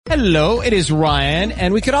Hello, it is Ryan,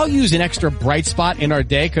 and we could all use an extra bright spot in our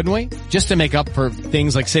day, couldn't we? Just to make up for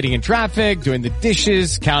things like sitting in traffic, doing the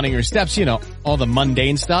dishes, counting your steps, you know, all the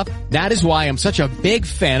mundane stuff. That is why I'm such a big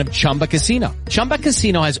fan of Chumba Casino. Chumba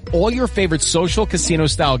Casino has all your favorite social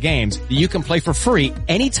casino-style games that you can play for free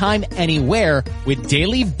anytime, anywhere with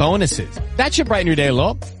daily bonuses. That should brighten your day a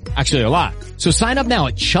little. Actually, a lot. So sign up now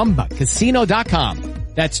at ChumbaCasino.com.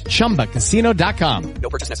 That's ChumbaCasino.com. No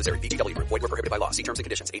purchase necessary. VGW Group. Void where prohibited by law. See terms and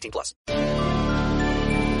conditions. 18+.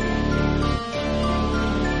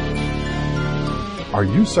 Are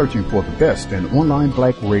you searching for the best in online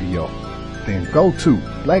black radio? Then go to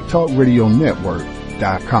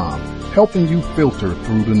blacktalkradionetwork.com, helping you filter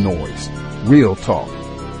through the noise. Real talk,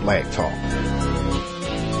 black talk.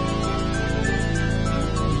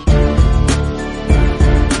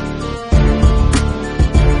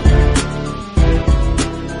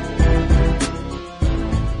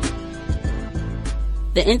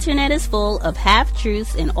 The internet is full of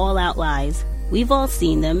half-truths and all-out lies. We've all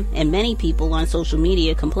seen them, and many people on social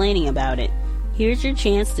media complaining about it. Here's your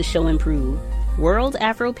chance to show and prove.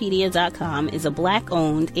 WorldAfropedia.com is a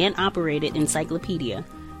black-owned and operated encyclopedia.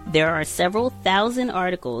 There are several thousand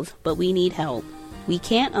articles, but we need help. We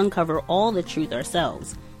can't uncover all the truth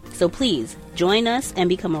ourselves. So please, join us and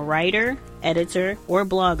become a writer, editor, or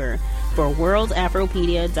blogger for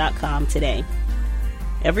WorldAfropedia.com today.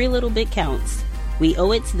 Every little bit counts. We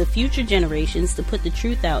owe it to the future generations to put the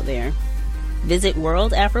truth out there. Visit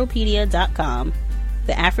WorldAfropedia.com,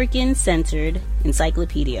 the African-centered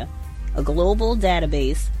encyclopedia, a global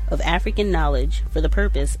database of African knowledge for the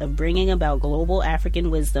purpose of bringing about global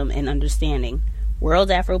African wisdom and understanding.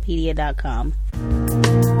 WorldAfropedia.com.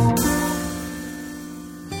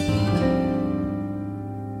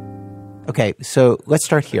 Okay, so let's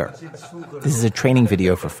start here. This is a training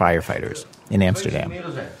video for firefighters in Amsterdam. 3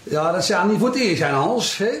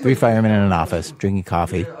 firemen in an office, drinking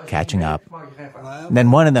coffee, catching up. And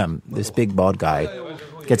then one of them, this big bald guy,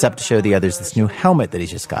 gets up to show the others this new helmet that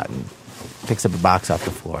he's just gotten. Picks up a box off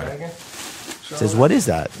the floor. Says, "What is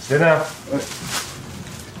that?"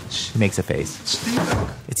 He makes a face.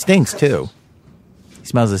 It stinks, too. He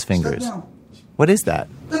smells his fingers. "What is that?"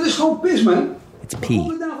 "It's pee."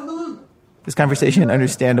 This conversation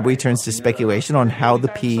understandably turns to speculation on how the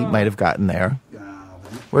pee might have gotten there.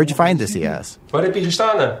 "Where'd you find this?" he asks. Waar heb je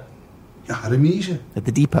gestaan dan? "At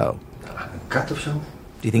the depot." Kat of zo? "Do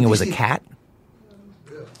you think it was a cat?"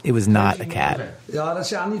 It was not a cat.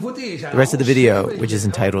 The rest of the video, which is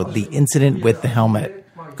entitled "The Incident with the Helmet,"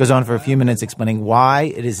 goes on for a few minutes explaining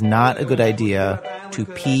why it is not a good idea to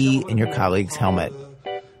pee in your colleague's helmet.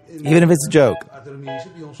 Even if it's a joke.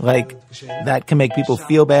 Like, that can make people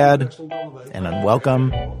feel bad and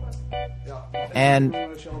unwelcome. And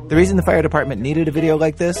the reason the fire department needed a video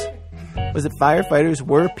like this was that firefighters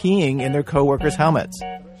were peeing in their coworkers' helmets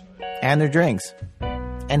and their drinks,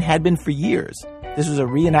 and had been for years. This was a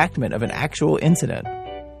reenactment of an actual incident.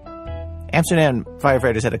 Amsterdam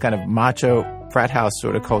firefighters had a kind of macho frat house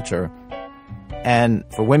sort of culture, and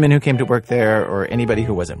for women who came to work there or anybody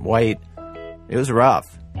who wasn't white, it was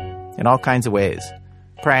rough in all kinds of ways.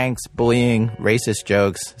 Pranks, bullying, racist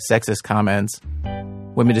jokes, sexist comments.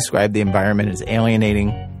 Women described the environment as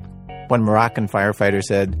alienating. One Moroccan firefighter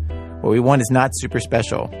said, "What we want is not super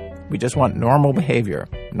special. We just want normal behavior,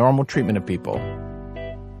 normal treatment of people."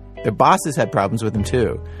 Their bosses had problems with them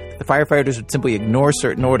too. The firefighters would simply ignore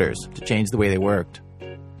certain orders to change the way they worked.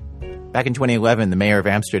 Back in 2011, the mayor of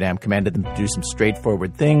Amsterdam commanded them to do some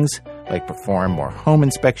straightforward things, like perform more home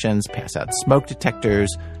inspections, pass out smoke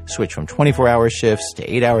detectors, switch from 24-hour shifts to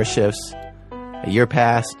 8-hour shifts. A year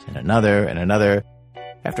passed, and another.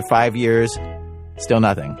 After 5 years, still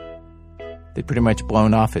nothing. They'd pretty much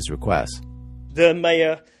blown off his requests. The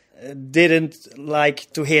mayor didn't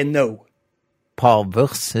like to hear no. Paul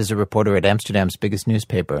Vughs is a reporter at Amsterdam's biggest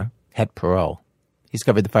newspaper, Het Parool. He's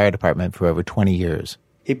covered the fire department for over 20 years.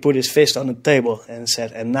 He put his fist on the table and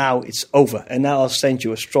said, "And now it's over. And now I'll send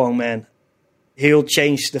you a strong man. He'll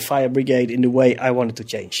change the fire brigade in the way I want it to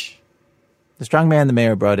change." The strong man the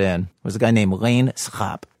mayor brought in was a guy named Leen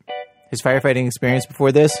Schaap. His firefighting experience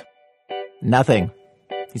before this? Nothing.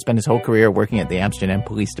 He spent his whole career working at the Amsterdam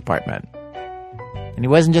Police Department. And he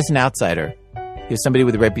wasn't just an outsider. He was somebody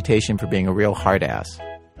with a reputation for being a real hard-ass.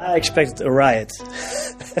 I expected a riot.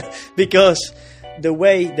 Because the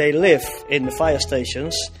way they live in the fire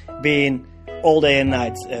stations, being all day and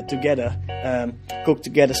night together, cook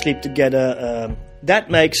together, sleep together,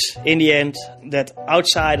 that makes, in the end, that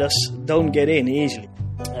outsiders don't get in easily.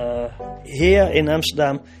 Here in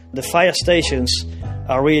Amsterdam, the fire stations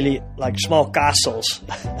are really like small castles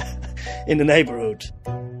in the neighborhood.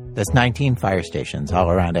 That's 19 fire stations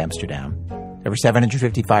all around Amsterdam. Over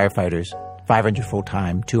 750 firefighters, 500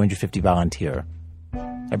 full-time, 250 volunteer.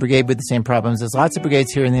 A brigade with the same problems as lots of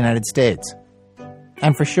brigades here in the United States.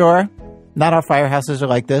 And for sure, not all firehouses are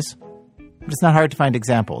like this, but it's not hard to find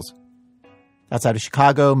examples. Outside of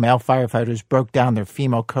Chicago, male firefighters broke down their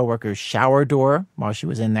female coworker's shower door while she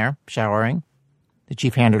was in there showering. The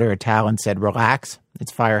chief handed her a towel and said, "Relax,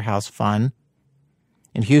 it's firehouse fun."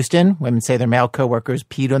 In Houston, women say their male coworkers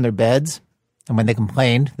peed on their beds, and when they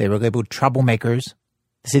complained, they were labeled troublemakers.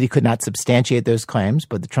 The city could not substantiate those claims,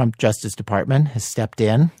 but the Trump Justice Department has stepped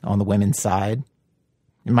in on the women's side.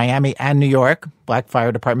 In Miami and New York, black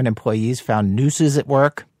fire department employees found nooses at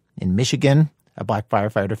work. In Michigan, a black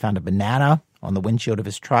firefighter found a banana on the windshield of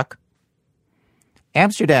his truck.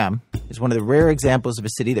 Amsterdam is one of the rare examples of a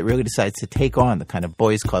city that really decides to take on the kind of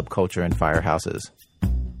boys' club culture in firehouses.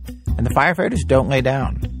 And the firefighters don't lay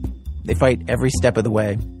down. They fight every step of the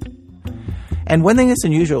way. And one thing that's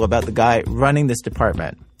unusual about the guy running this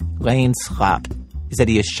department, Leen Slaap, is that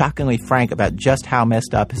he is shockingly frank about just how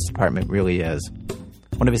messed up his department really is.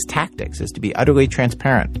 One of his tactics is to be utterly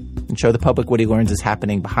transparent and show the public what he learns is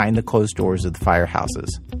happening behind the closed doors of the firehouses.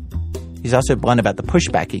 He's also blunt about the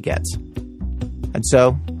pushback he gets. And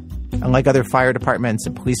so, unlike other fire departments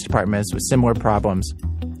and police departments with similar problems,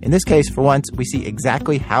 in this case, for once, we see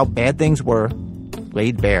exactly how bad things were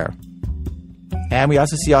laid bare. And we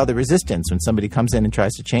also see all the resistance when somebody comes in and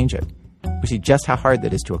tries to change it. We see just how hard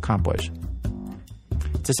that is to accomplish.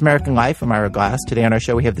 It's This American Life. I'm Ira Glass. Today on our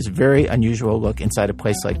show, we have this very unusual look inside a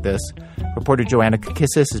place like this. Reporter Joanna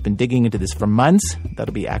Kakissis has been digging into this for months.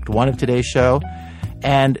 That'll be Act 1 of today's show.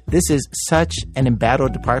 And this is such an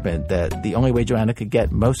embattled department that the only way Joanna could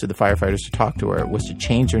get most of the firefighters to talk to her was to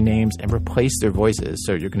change their names and replace their voices.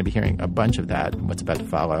 So you're going to be hearing a bunch of that in what's about to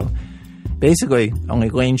follow. Basically, only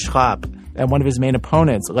Leen Slaap and one of his main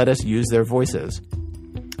opponents let us use their voices.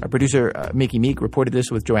 Our producer, Mickey Meek, reported this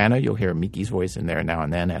with Joanna. You'll hear Mickey's voice in there now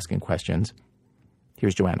and then asking questions.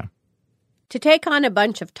 Here's Joanna. To take on a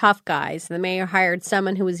bunch of tough guys, the mayor hired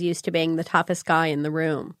someone who was used to being the toughest guy in the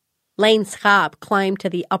room. Leen Slaap climbed to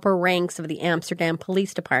the upper ranks of the Amsterdam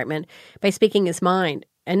Police Department by speaking his mind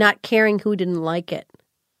and not caring who didn't like it.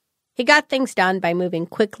 He got things done by moving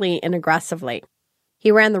quickly and aggressively. He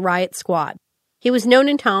ran the riot squad. He was known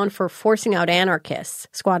in town for forcing out anarchists,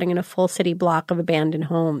 squatting in a full city block of abandoned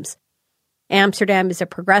homes. Amsterdam is a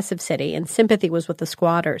progressive city, and sympathy was with the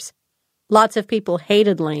squatters. Lots of people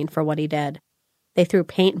hated Leen for what he did. They threw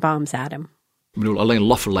paint bombs at him. Alleen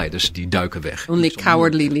laffe leiders die duiken weg. Only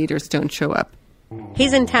cowardly leaders don't show up.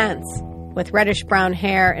 He's intense, with reddish-brown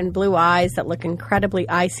hair and blue eyes that look incredibly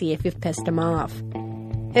icy if you've pissed him off.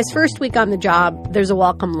 His first week on the job, there's a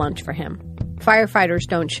welcome lunch for him. Firefighters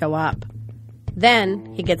don't show up.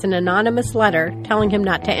 Then he gets an anonymous letter telling him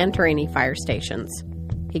not to enter any fire stations.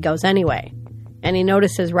 He goes anyway, and he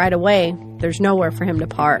notices right away there's nowhere for him to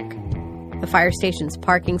park. The fire station's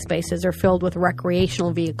parking spaces are filled with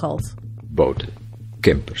recreational vehicles. Boten,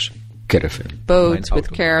 campers, caravans. Boats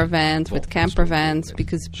with caravans, with camper vans,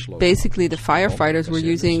 because basically the firefighters were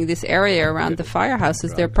using this area around the firehouse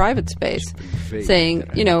as their private space, saying,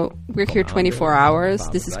 you know, we're here 24 hours,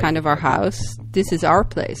 this is kind of our house, this is our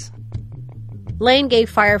place. Leen gave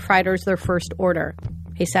firefighters their first order.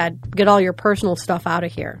 He said, get all your personal stuff out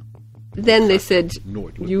of here. Then they said,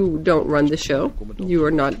 you don't run the show. You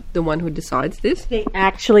are not the one who decides this. They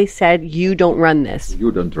actually said, you don't run this.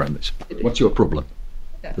 You don't run this. What's your problem?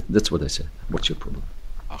 Yeah. That's what they said. What's your problem?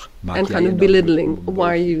 And kind of belittling.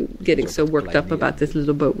 Why are you getting so worked up about this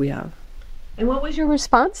little boat we have? And what was your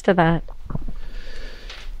response to that?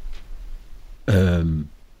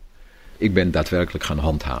 Ik ben daadwerkelijk gaan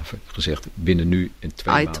handhaven. Gezegd, binnen nu in 2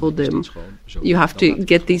 maanden. I told them, you have to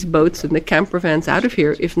get these boats and the camper vans out of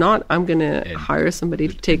here. If not, I'm going to hire somebody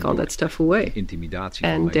to take all that stuff away.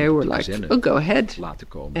 And they were like, oh, go ahead.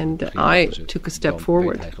 And I took a step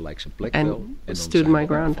forward and stood my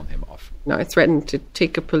ground. Now I threatened to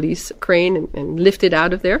take a police crane and lift it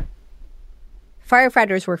out of there.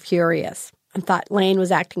 Firefighters were furious and thought Leen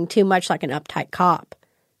was acting too much like an uptight cop.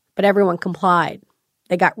 But everyone complied.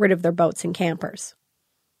 They got rid of their boats and campers.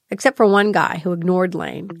 Except for one guy who ignored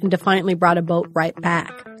Leen and defiantly brought a boat right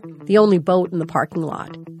back, the only boat in the parking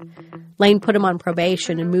lot. Leen put him on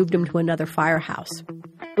probation and moved him to another firehouse.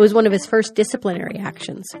 It was one of his first disciplinary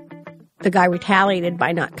actions. The guy retaliated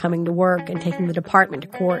by not coming to work and taking the department to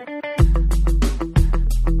court.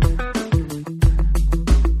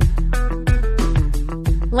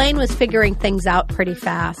 Leen was figuring things out pretty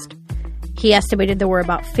fast. He estimated there were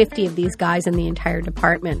about 50 of these guys in the entire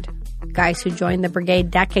department, guys who joined the brigade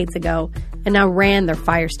decades ago and now ran their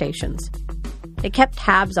fire stations. They kept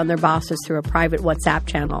tabs on their bosses through a private WhatsApp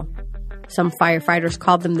channel. Some firefighters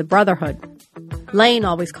called them the Brotherhood. Lane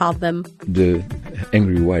always called them the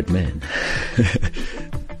angry white man.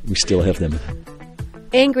 We still have them.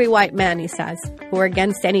 Angry white men, he says, who are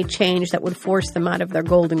against any change that would force them out of their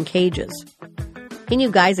golden cages. He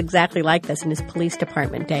knew guys exactly like this in his police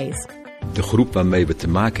department days. De groep waarmee we te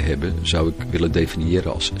maken hebben zou ik willen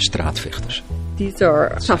definiëren als straatvechters. These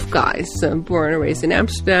are tough guys, born and raised in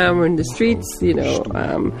Amsterdam or in the streets,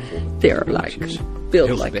 they're like built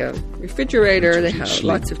like a refrigerator, they have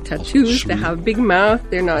lots of tattoos, they have a big mouth,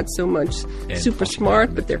 they're not so much super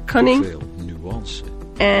smart, but they're cunning.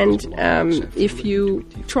 And if you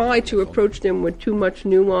try to approach them with too much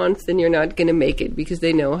nuance, then you're not going to make it because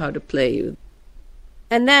they know how to play you.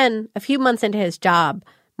 And then, a few months into his job,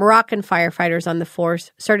 Moroccan firefighters on the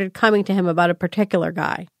force started coming to him about a particular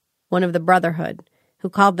guy, one of the Brotherhood, who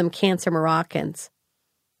called them Cancer Moroccans.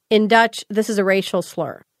 In Dutch, this is a racial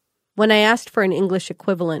slur. When I asked for an English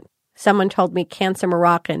equivalent, someone told me Cancer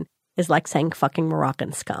Moroccan is like saying fucking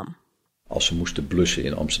Moroccan scum. Als ze moesten blussen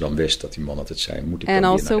in Amsterdam-West, dat die man altijd zei, moet ik And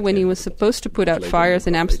also when he was supposed to put out fires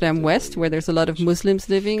in Amsterdam-West, where there's a lot of Muslims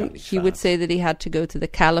living, he would say that he had to go to the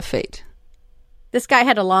caliphate. This guy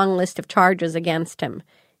had a long list of charges against him.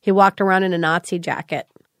 He walked around in a Nazi jacket.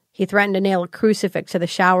 He threatened to nail a crucifix to the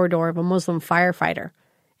shower door of a Muslim firefighter.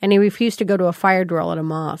 And he refused to go to a fire drill at a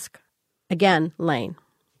mosque. Again, Lane.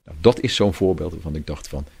 Dat is zo'n voorbeeld waarvan ik dacht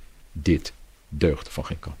van, dit deugt van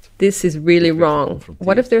geen kant. This is really wrong.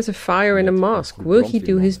 What if there's a fire in a mosque? Will he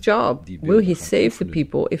do his job? Will he save the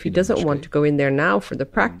people if he doesn't want to go in there now for the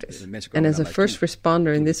practice? And as a first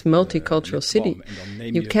responder in this multicultural city,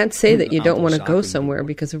 you can't say that you don't want to go somewhere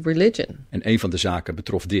because of religion. En een van de zaken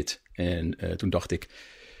betrof dit. En toen dacht ik,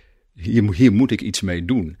 hier moet ik iets mee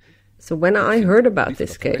doen. So when I heard about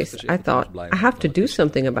this case, I thought, I have to do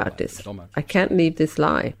something about this. I can't leave this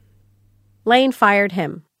lie. Lane fired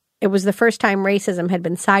him. It was the first time racism had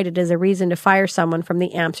been cited as a reason to fire someone from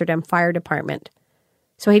the Amsterdam Fire Department.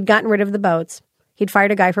 So he'd gotten rid of the boats. He'd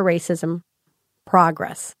fired a guy for racism.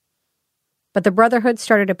 Progress. But the Brotherhood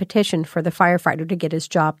started a petition for the firefighter to get his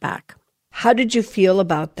job back. How did you feel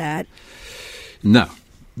about that? Nou,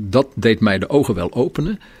 dat deed mij de ogen wel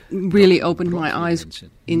openen. Really opened my eyes.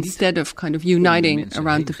 Instead of kind of uniting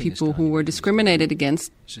around the people who were discriminated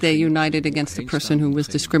against, they united against the person who was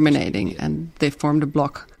discriminating, and they formed a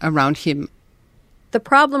block around him. The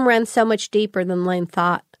problem ran so much deeper than Lane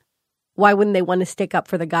thought. Why wouldn't they want to stick up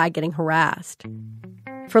for the guy getting harassed?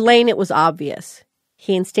 For Lane, it was obvious.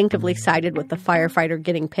 He instinctively sided with the firefighter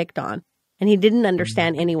getting picked on, and he didn't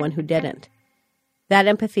understand anyone who didn't. That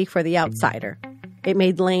empathy for the outsider, it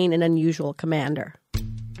made Lane an unusual commander.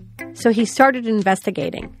 So he started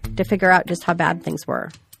investigating to figure out just how bad things were.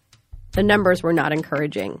 The numbers were not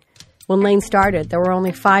encouraging. When Lane started, there were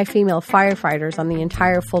only 5 female firefighters on the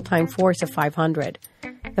entire full-time force of 500.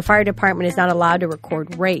 The fire department is not allowed to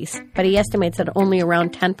record race, but he estimates that only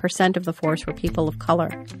around 10% of the force were people of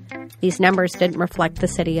color. These numbers didn't reflect the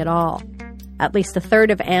city at all. At least a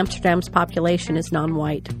third of Amsterdam's population is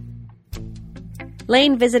non-white.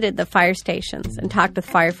 Lane visited the fire stations and talked with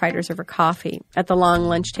firefighters over coffee at the long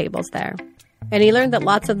lunch tables there. And he learned that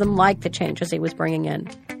lots of them liked the changes he was bringing in.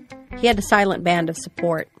 He had a silent band of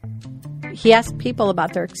support. He asked people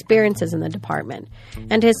about their experiences in the department,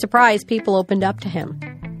 and to his surprise, people opened up to him.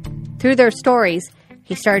 Through their stories,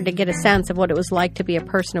 he started to get a sense of what it was like to be a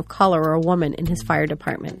person of color or a woman in his fire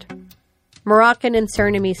department. Moroccan and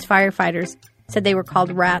Surinamese firefighters said they were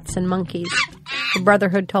called rats and monkeys. The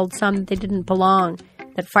Brotherhood told some that they didn't belong,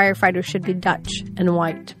 that firefighters should be Dutch and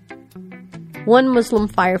white. One Muslim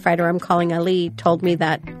firefighter I'm calling Ali told me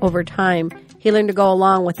that, over time, he learned to go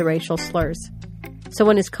along with the racial slurs. So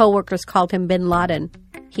when his co-workers called him Bin Laden,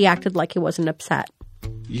 he acted like he wasn't upset.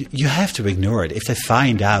 You have to ignore it. If they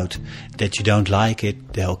find out that you don't like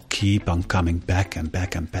it, they'll keep on coming back and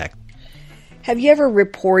back and back. Have you ever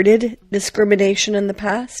reported discrimination in the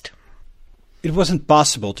past? It wasn't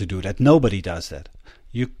possible to do that. Nobody does that.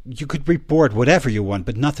 You could report whatever you want,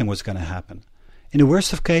 but nothing was going to happen. In the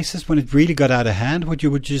worst of cases, when it really got out of hand, what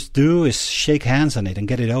you would just do is shake hands on it and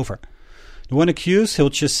get it over. The one accused, he'll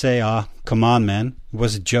just say, come on, man, it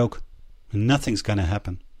was a joke. Nothing's going to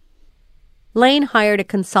happen. Lane hired a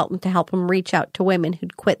consultant to help him reach out to women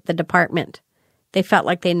who'd quit the department. They felt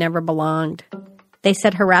like they never belonged. They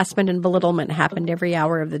said harassment and belittlement happened every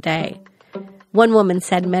hour of the day. One woman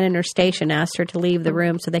said men in her station asked her to leave the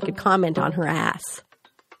room so they could comment on her ass.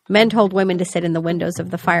 Men told women to sit in the windows of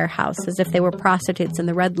the firehouse as if they were prostitutes in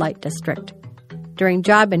the red light district. During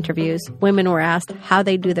job interviews, women were asked how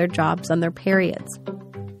they do their jobs on their periods.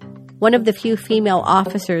 One of the few female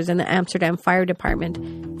officers in the Amsterdam Fire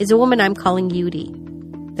Department is a woman I'm calling Judy.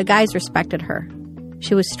 The guys respected her.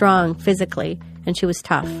 She was strong physically, and she was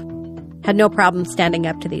tough. Had no problem standing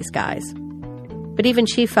up to these guys. But even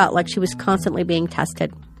she felt like she was constantly being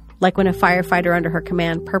tested, like when a firefighter under her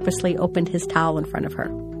command purposely opened his towel in front of her.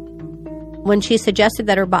 When she suggested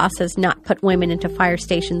that her bosses not put women into fire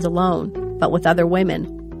stations alone, but with other women,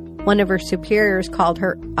 one of her superiors called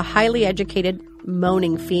her a highly educated,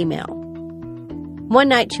 moaning female. One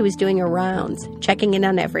night she was doing her rounds, checking in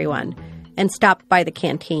on everyone, and stopped by the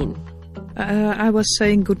canteen. I was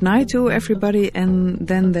saying goodnight to everybody, and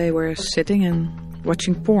then they were sitting and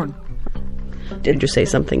watching porn. Did you say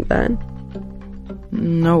something bad?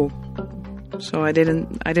 No. So I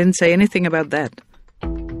didn't say anything about that.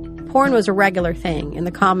 Porn was a regular thing in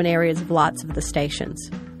the common areas of lots of the stations.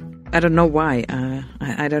 I don't know why.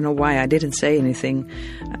 I don't know why I didn't say anything.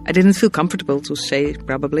 I didn't feel comfortable to say,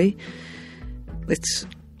 probably. It's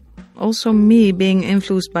also me being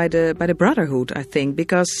influenced by the brotherhood, I think,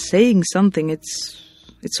 because saying something, it's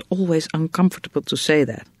always uncomfortable to say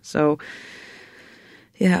that. So,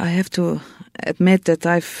 yeah, I have to admit that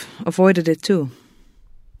I've avoided it too.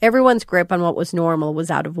 Everyone's grip on what was normal was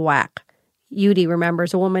out of whack. Judy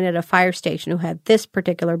remembers a woman at a fire station who had this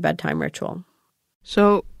particular bedtime ritual.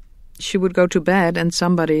 So she would go to bed and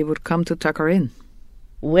somebody would come to tuck her in.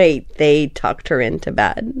 Wait, they tucked her into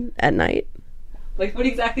bed at night? Like, what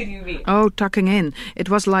exactly do you mean? Oh, tucking in. It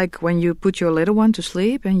was like when you put your little one to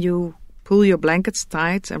sleep and you pull your blankets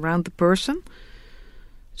tight around the person.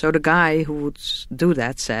 So the guy who would do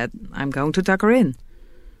that said, I'm going to tuck her in.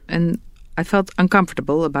 And I felt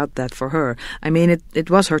uncomfortable about that for her. I mean, it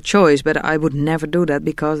was her choice, but I would never do that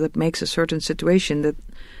because it makes a certain situation that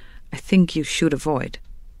I think you should avoid.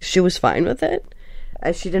 She was fine with it?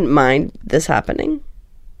 She didn't mind this happening?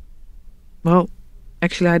 Well,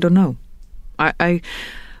 actually, I don't know. I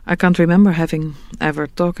can't remember having ever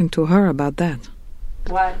talking to her about that.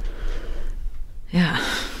 Why? Yeah,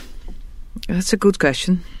 that's a good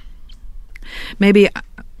question. Maybe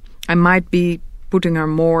I might be putting her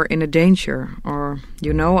more in a danger, or,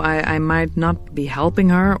 I might not be helping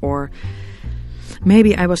her, or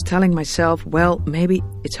maybe I was telling myself, well, maybe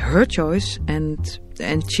it's her choice and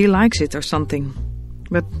she likes it or something.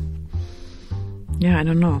 But, yeah, I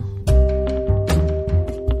don't know.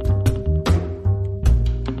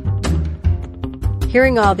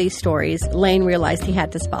 Hearing all these stories, Lane realized he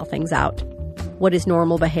had to spell things out. What is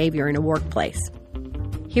normal behavior in a workplace?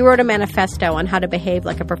 He wrote a manifesto on how to behave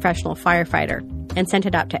like a professional firefighter and sent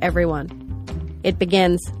it out to everyone. It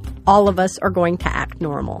begins, all of us are going to act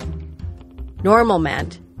normal. Normal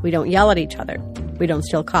meant we don't yell at each other. We don't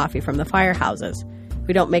steal coffee from the firehouses.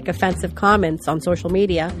 We don't make offensive comments on social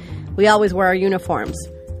media. We always wear our uniforms.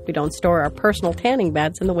 We don't store our personal tanning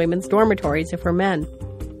beds in the women's dormitories if we're men.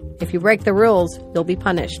 If you break the rules, you'll be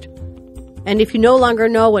punished. And if you no longer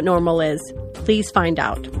know what normal is, please find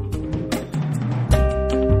out.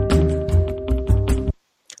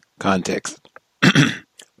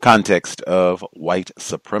 Context of white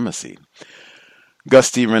supremacy.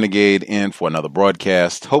 Gusty Renegade in for another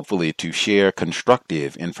broadcast, hopefully to share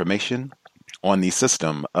constructive information on the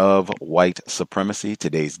system of white supremacy.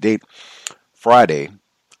 Today's date, Friday,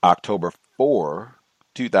 October 4,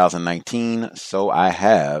 2019. So I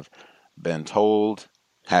have been told.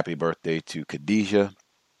 Happy birthday to Khadijah,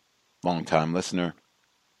 longtime listener.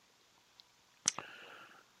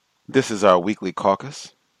 This is our weekly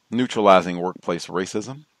caucus, Neutralizing Workplace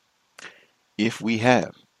Racism. If we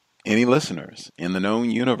have any listeners in the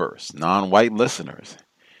known universe, non-white listeners,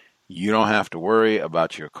 you don't have to worry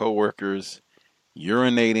about your coworkers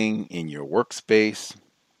urinating in your workspace,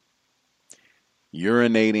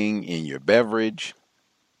 urinating in your beverage.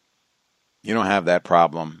 You don't have that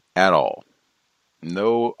problem at all.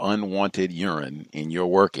 No unwanted urine in your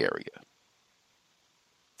work area.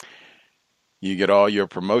 You get all your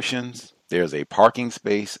promotions. There's a parking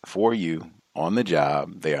space for you on the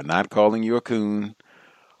job. They are not calling you a coon,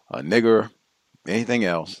 a nigger, anything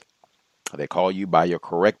else. They call you by your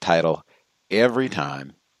correct title every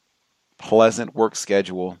time. Pleasant work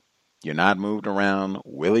schedule. You're not moved around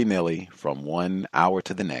willy-nilly from 1 hour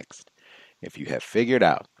to the next. If you have figured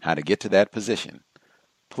out how to get to that position,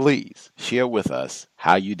 please share with us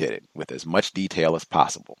how you did it with as much detail as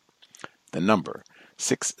possible. The number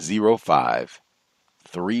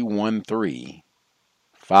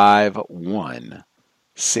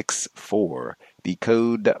 605-313-5164. The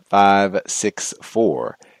code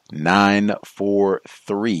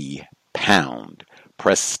 564943 pound.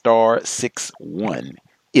 Press star 61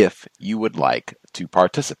 if you would like to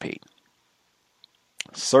participate.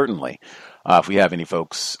 Certainly, If we have any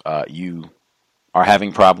folks, you are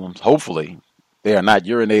having problems, hopefully they are not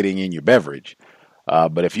urinating in your beverage.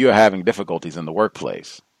 But if you're having difficulties in the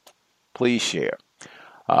workplace, please share.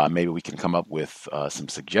 Maybe we can come up with some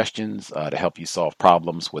suggestions to help you solve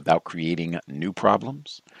problems without creating new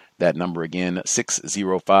problems. That number again,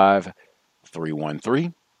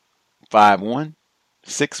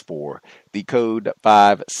 605-313-5164. The code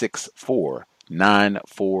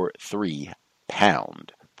 564943#.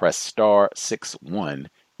 Press *61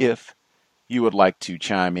 if you would like to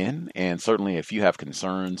chime in. And certainly if you have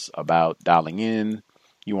concerns about dialing in,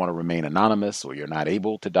 you want to remain anonymous, or you're not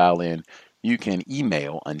able to dial in, you can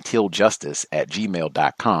email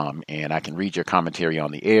untiljustice@gmail.com, and I can read your commentary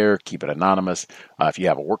on the air, keep it anonymous. If you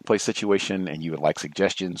have a workplace situation and you would like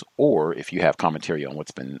suggestions, or if you have commentary on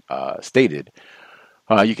what's been stated,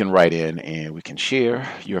 you can write in and we can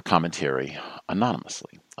share your commentary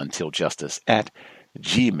anonymously.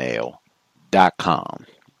 Untiljustice@gmail.com.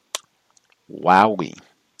 Wowee.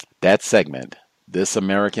 That segment, This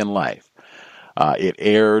American Life, it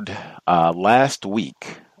aired last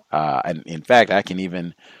week. And in fact, I can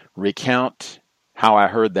even recount how I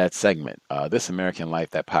heard that segment. This American Life,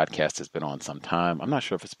 that podcast has been on some time. I'm not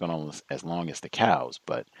sure if it's been on as long as the C.O.W.S,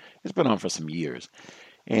 but it's been on for some years.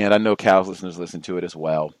 And I know C.O.W.S listeners listen to it as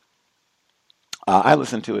well. I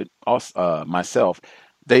listen to it also, myself.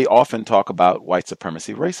 They often talk about white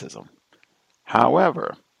supremacy racism.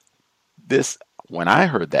 However, when I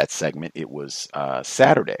heard that segment, it was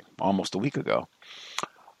Saturday, almost a week ago.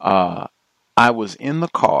 I was in the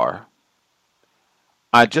car.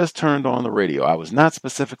 I just turned on the radio. I was not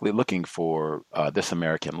specifically looking for This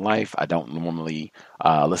American Life. I don't normally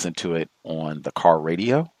listen to it on the car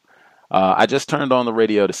radio. I just turned on the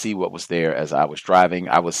radio to see what was there as I was driving.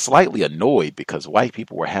 I was slightly annoyed because white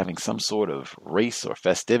people were having some sort of race or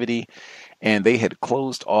festivity, and they had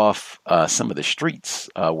closed off some of the streets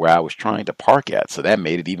where I was trying to park at. So that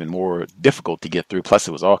made it even more difficult to get through. Plus,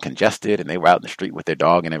 it was all congested, and they were out in the street with their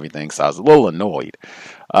dog and everything. So I was a little annoyed.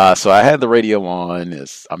 So I had the radio on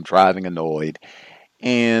as I'm driving annoyed,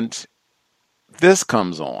 and this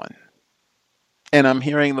comes on. And I'm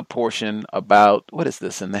hearing the portion about, what is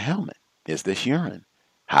this in the helmet? Is this urine?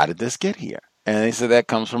 How did this get here? And they said that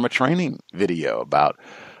comes from a training video about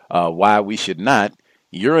why we should not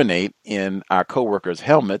urinate in our coworkers'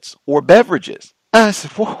 helmets or beverages. And I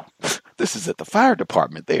said, whoa, this is at the fire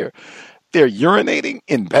department. They're urinating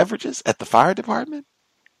in beverages at the fire department?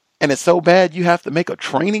 And it's so bad you have to make a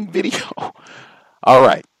training video? All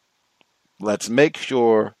right. Let's make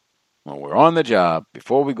sure when we're on the job,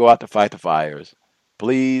 before we go out to fight the fires,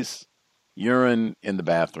 please urine in the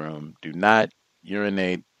bathroom. Do not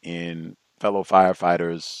urinate in fellow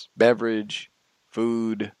firefighters' beverage,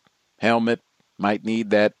 food, helmet. Might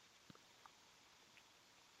need that.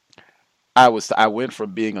 I went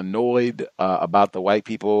from being annoyed about the white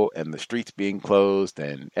people and the streets being closed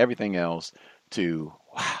and everything else to,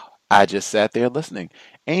 wow, I just sat there listening.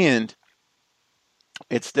 And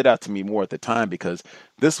it stood out to me more at the time because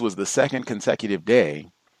this was the second consecutive day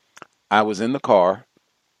I was in the car,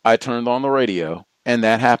 I turned on the radio, and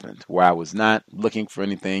that happened, where I was not looking for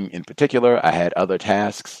anything in particular. I had other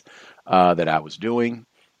tasks that I was doing,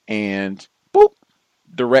 and boop,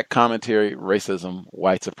 direct commentary, racism,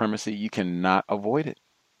 white supremacy. You cannot avoid it.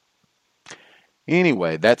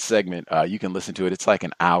 Anyway, that segment, you can listen to it. It's like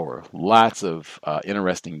an hour. Lots of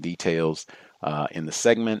interesting details in the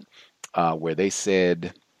segment where they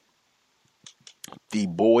said the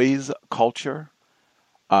boys culture.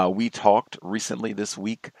 We talked recently this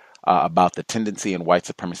week about the tendency in white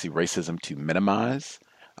supremacy racism to minimize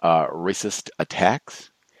racist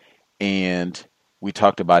attacks. And we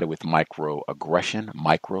talked about it with microaggression,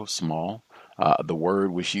 micro, small. The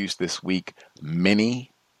word was used this week,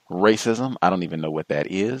 mini racism. I don't even know what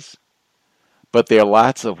that is. But there are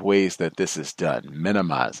lots of ways that this is done,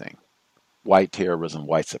 minimizing white terrorism,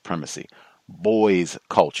 white supremacy, boys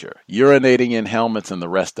culture, urinating in helmets and the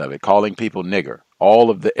rest of it, calling people nigger,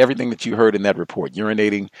 everything that you heard in that report,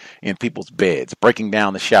 urinating in people's beds, breaking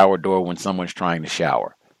down the shower door when someone's trying to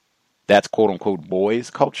shower. That's quote unquote boys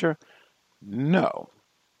culture? No,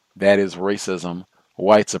 that is racism,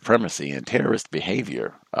 white supremacy, and terrorist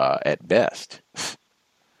behavior at best.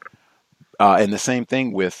 And the same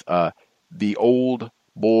thing with the old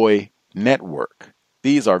boy network.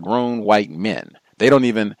 These are grown white men. They don't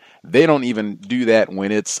even do that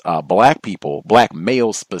when it's black people, black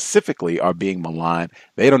males specifically are being maligned.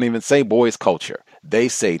 They don't even say boys culture. They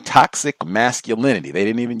say toxic masculinity. They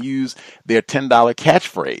didn't even use their $10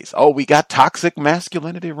 catchphrase. Oh, we got toxic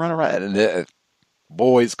masculinity running around. And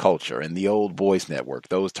boys culture and the old boys network.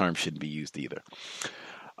 Those terms shouldn't be used either.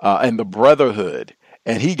 and the Brotherhood.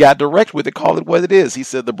 And he got direct with it, called it what it is. He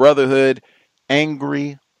said the Brotherhood,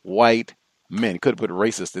 angry white men. He could have put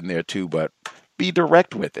racist in there too, but be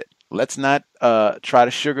direct with it. Let's not try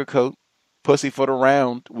to sugarcoat, pussyfoot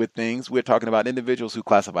around with things. We're talking about individuals who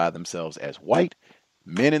classify themselves as white,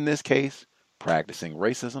 men in this case, practicing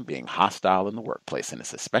racism, being hostile in the workplace. And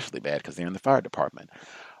it's especially bad because they're in the fire department.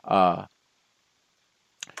 The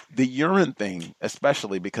urine thing,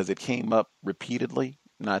 especially because it came up repeatedly,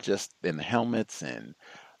 not just in the helmets and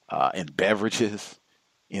in beverages,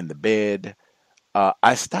 in the bed.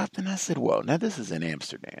 I stopped and I said, well, now this is in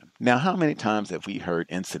Amsterdam. Now, how many times have we heard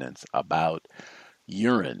incidents about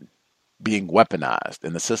urine being weaponized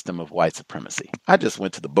in the system of white supremacy? I just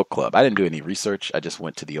went to the book club. I didn't do any research. I just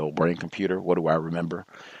went to the old brain computer. What do I remember?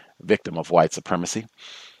 Victim of white supremacy.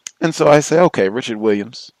 And so I say, okay, Richard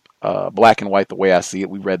Williams, Black and White, the Way I See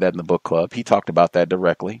It. We read that in the book club. He talked about that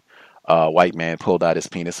directly. White man pulled out his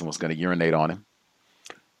penis and was going to urinate on him.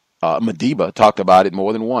 Madiba talked about it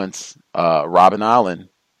more than once. Robben Island,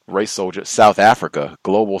 race soldier, South Africa,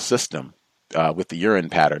 global system with the urine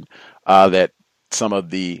pattern, that some of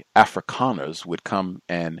the Afrikaners would come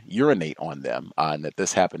and urinate on them, and that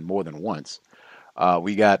this happened more than once.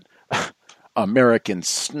 We got American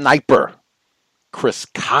sniper Chris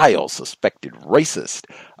Kyle, suspected racist.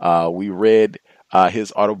 We read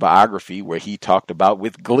his autobiography where he talked about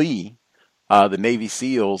with glee the Navy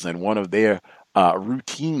SEALs and one of their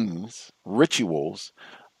rituals.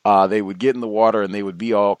 They would get in the water and they would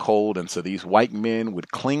be all cold, and so these white men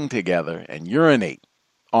would cling together and urinate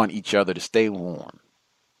on each other to stay warm.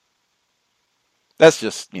 That's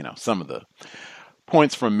just, some of the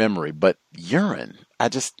points from memory. But urine,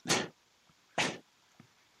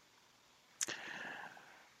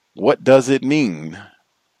 what does it mean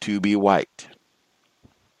to be white?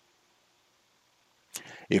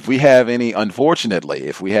 If we have any listeners,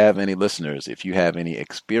 if you have any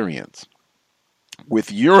experience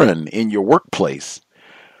with urine in your workplace,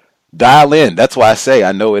 dial in. That's why I say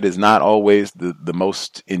I know it is not always the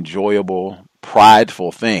most enjoyable,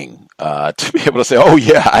 prideful thing to be able to say, oh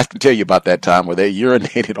yeah, I can tell you about that time where they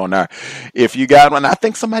urinated on if you got one. I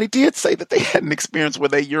think somebody did say that they had an experience where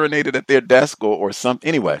they urinated at their desk or something.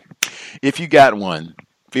 Anyway, if you got one,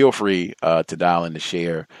 feel free to dial in to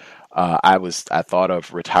share. I thought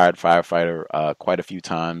of retired firefighter quite a few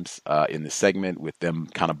times in the segment, with them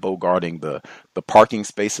kind of bogarting the parking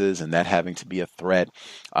spaces and that having to be a threat.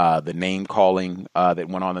 The name calling that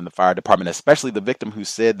went on in the fire department, especially the victim who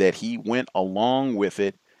said that he went along with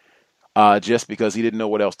it just because he didn't know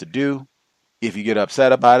what else to do. If you get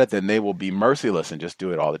upset about it, then they will be merciless and just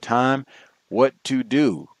do it all the time. What to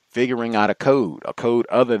do? Figuring out a code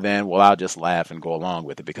other than, well, I'll just laugh and go along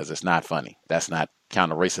with it because it's not funny. That's not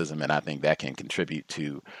counter racism, and I think that can contribute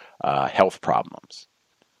to health problems.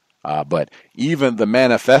 But even the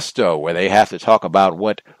manifesto, where they have to talk about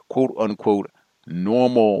what quote unquote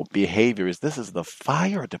normal behavior is, this is the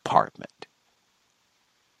fire department.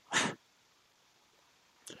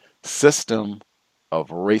 System of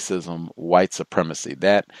racism, white supremacy.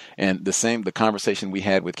 That and the conversation we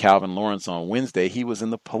had with Calvin Lawrence on Wednesday, he was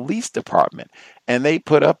in the police department and they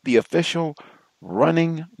put up the official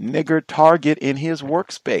running nigger target in his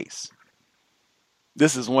workspace.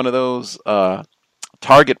 This is one of those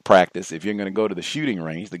target practice if you're going to go to the shooting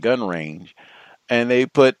range, the gun range, and they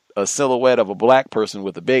put a silhouette of a black person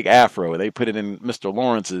with a big afro. They put it in Mr.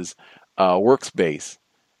 Lawrence's workspace.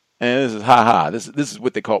 And this is this is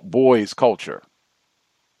what they call boys culture.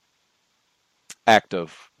 Act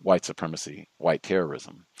of white supremacy, white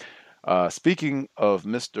terrorism. Speaking of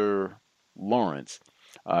Mr. Lawrence,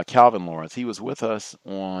 Calvin Lawrence, he was with us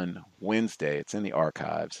on Wednesday. It's in the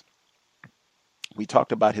archives. We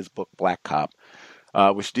talked about his book, Black Cop,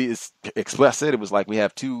 which is explicit. It was like we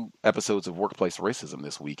have 2 episodes of workplace racism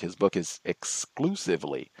this week. His book is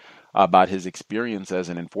exclusively about his experience as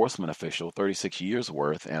an enforcement official, 36 years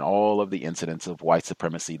worth, and all of the incidents of white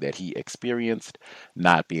supremacy that he experienced,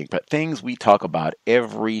 things we talk about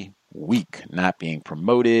every week, not being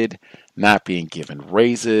promoted, not being given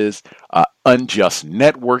raises, unjust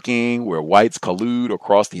networking where whites collude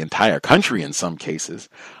across the entire country in some cases,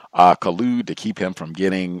 collude to keep him from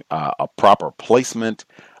getting a proper placement.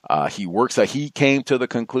 He came to the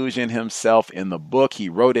conclusion himself in the book. He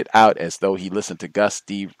wrote it out as though he listened to Gus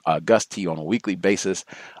T on a weekly basis.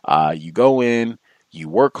 You go in, you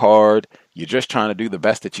work hard, you're just trying to do the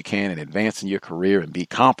best that you can and advance in your career and be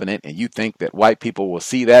competent, and you think that white people will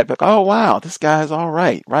see that, but oh wow, this guy's all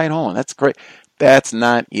right, right on, that's great. That's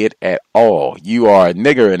not it at all. You are a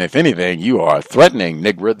nigger, and if anything, you are a threatening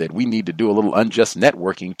nigger that we need to do a little unjust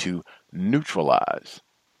networking to neutralize.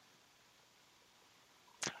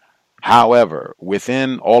 However,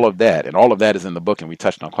 within all of that, and all of that is in the book, and we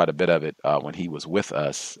touched on quite a bit of it when he was with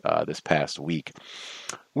us this past week.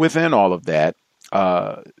 Within all of that,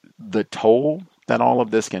 the toll that all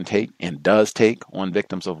of this can take and does take on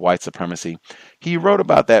victims of white supremacy, he wrote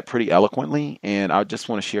about that pretty eloquently, and I just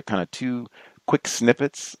want to share kind of two quick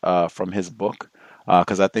snippets from his book.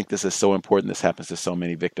 Because I think this is so important. This happens to so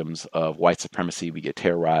many victims of white supremacy. We get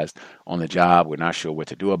terrorized on the job. We're not sure what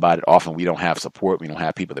to do about it. Often we don't have support. We don't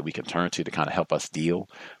have people that we can turn to kind of help us deal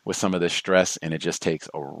with some of this stress. And it just takes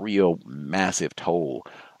a real massive toll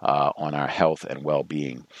on our health and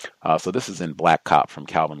well-being. So this is in Black Cop from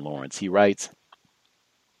Calvin Lawrence. He writes,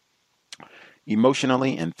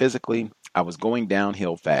 "Emotionally and physically, I was going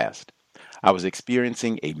downhill fast. I was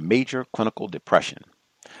experiencing a major clinical depression.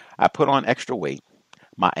 I put on extra weight.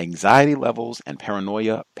 My anxiety levels and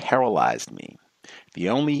paranoia paralyzed me. The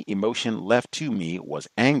only emotion left to me was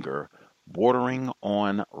anger, bordering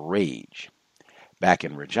on rage. Back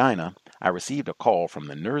in Regina, I received a call from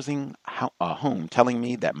the nursing home telling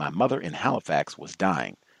me that my mother in Halifax was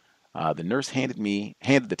dying. The nurse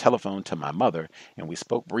handed the telephone to my mother, and we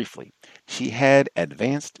spoke briefly. She had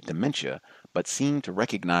advanced dementia, but seemed to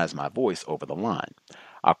recognize my voice over the line.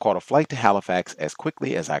 I caught a flight to Halifax as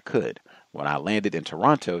quickly as I could. When I landed in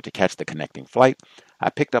Toronto to catch the connecting flight, I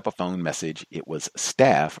picked up a phone message. It was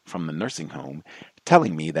staff from the nursing home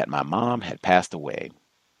telling me that my mom had passed away.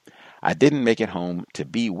 I didn't make it home to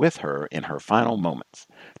be with her in her final moments.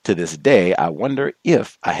 To this day, I wonder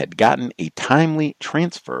if I had gotten a timely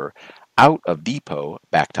transfer out of Depot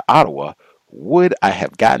back to Ottawa, would I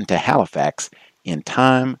have gotten to Halifax in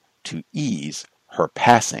time to ease her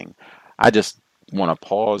passing?" I just want to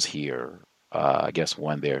pause here. I guess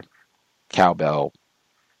their cowbell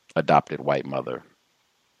adopted white mother.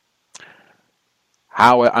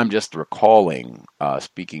 How I'm just recalling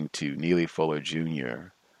speaking to Neely Fuller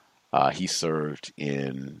Jr. He served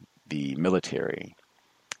in the military.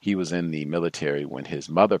 He was in the military when his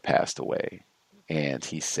mother passed away, and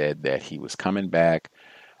he said that he was coming back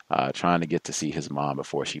trying to get to see his mom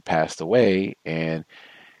before she passed away, and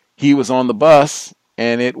he was on the bus,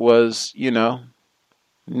 and it was,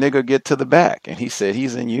 nigga, get to the back. And he said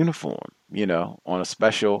he's in uniform, on a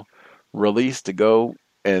special release to go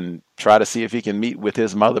and try to see if he can meet with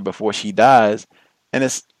his mother before she dies. And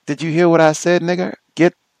it's, did you hear what I said, nigga?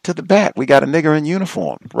 Get to the back. We got a nigger in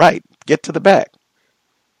uniform. Right. Get to the back.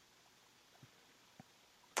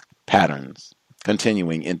 Patterns.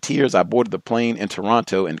 Continuing, in tears, I boarded the plane in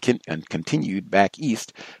Toronto and continued back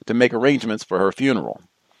east to make arrangements for her funeral.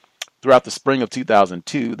 Throughout the spring of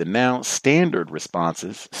 2002, the now standard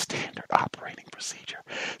operating procedure,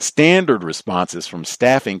 standard responses from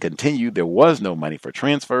staffing continued. There was no money for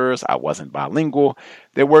transfers. I wasn't bilingual.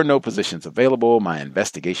 There were no positions available. My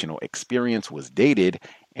investigational experience was dated,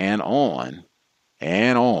 and on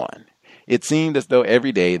and on. It seemed as though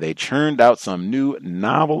every day they churned out some new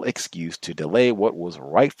novel excuse to delay what was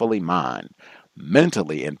rightfully mine.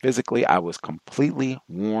 Mentally and physically, I was completely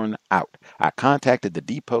worn out. I contacted the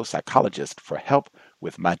depot psychologist for help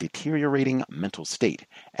with my deteriorating mental state.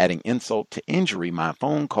 Adding insult to injury, my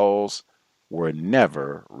phone calls were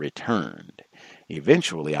never returned.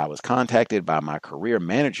 Eventually, I was contacted by my career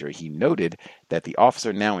manager. He noted that the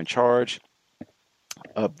officer now in charge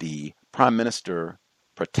of the Prime Minister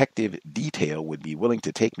protective detail would be willing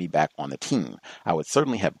to take me back on the team. I would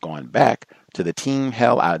certainly have gone back to the team.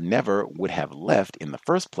 Hell, I never would have left in the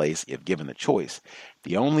first place if given the choice.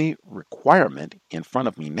 The only requirement in front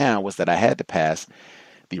of me now was that I had to pass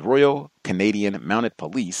the Royal Canadian Mounted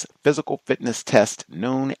Police physical fitness test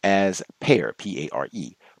known as PARE,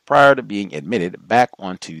 P-A-R-E, prior to being admitted back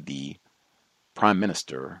onto the Prime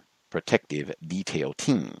Minister protective detail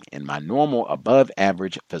team. In my normal above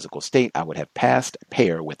average physical state, I would have passed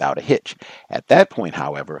PARE without a hitch. At that point,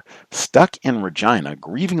 however, stuck in Regina,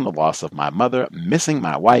 grieving the loss of my mother, missing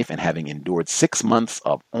my wife, and having endured 6 months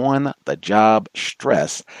of on-the-job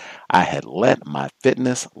stress, I had let my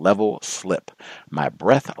fitness level slip. My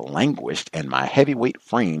breath languished, and my heavyweight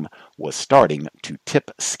frame was starting to tip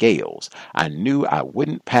scales. I knew I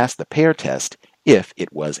wouldn't pass the PARE test if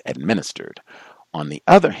it was administered. On the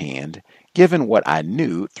other hand, given what I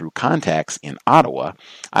knew through contacts in Ottawa,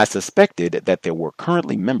 I suspected that there were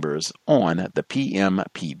currently members on the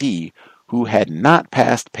PMPD who had not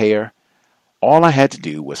passed PARE. All I had to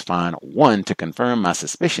do was find one to confirm my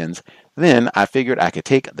suspicions. Then I figured I could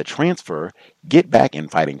take the transfer, get back in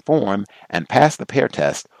fighting form, and pass the PARE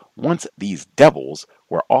test once these devils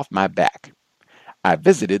were off my back. I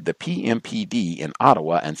visited the PMPD in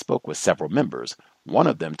Ottawa and spoke with several members. One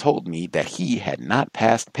of them told me that he had not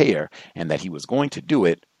passed PARE and that he was going to do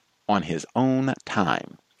it on his own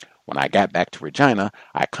time. When I got back to Regina,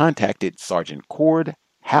 I contacted Sergeant Cord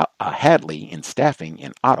Hadley in staffing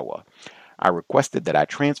in Ottawa. I requested that I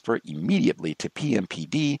transfer immediately to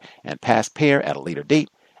PMPD and pass pair at a later date,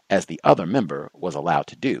 as the other member was allowed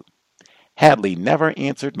to do. Hadley never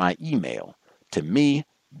answered my email. To me,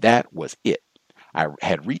 that was it. I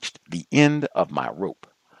had reached the end of my rope.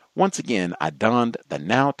 Once again, I donned the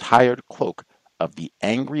now tired cloak of the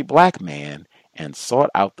angry black man and sought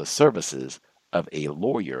out the services of a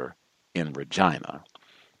lawyer in Regina.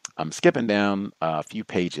 I'm skipping down a few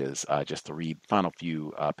pages just to read final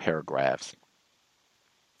few paragraphs.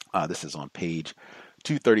 This is on page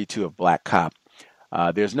 232 of Black Cop.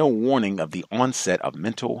 There's no warning of the onset of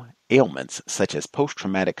mental ailments such as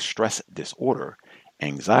post-traumatic stress disorder,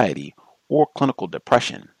 anxiety, or clinical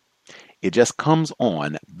depression. It just comes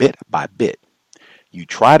on bit by bit. You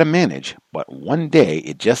try to manage, but one day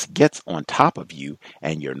it just gets on top of you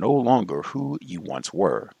and you're no longer who you once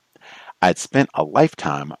were. I'd spent a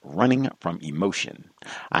lifetime running from emotion.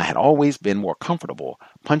 I had always been more comfortable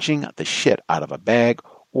punching the shit out of a bag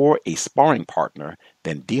or a sparring partner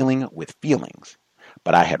than dealing with feelings.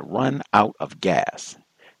 But I had run out of gas.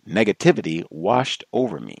 Negativity washed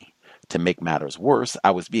over me. To make matters worse,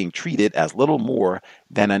 I was being treated as little more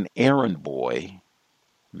than an errand boy.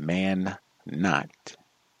 Man, not.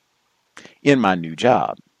 In my new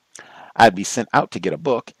job, I'd be sent out to get a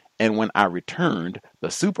book, and when I returned,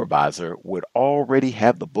 the supervisor would already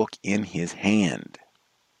have the book in his hand.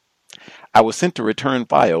 I was sent to return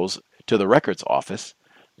files to the records office.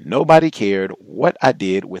 Nobody cared what I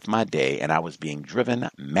did with my day, and I was being driven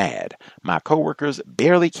mad. My coworkers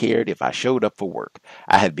barely cared if I showed up for work.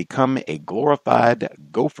 I had become a glorified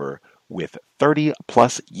gopher with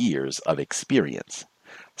 30-plus years of experience.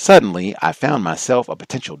 Suddenly, I found myself a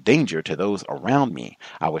potential danger to those around me.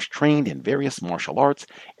 I was trained in various martial arts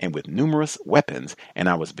and with numerous weapons, and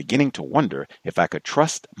I was beginning to wonder if I could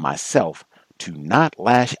trust myself to not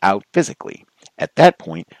lash out physically. At that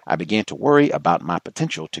point, I began to worry about my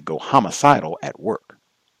potential to go homicidal at work.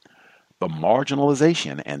 The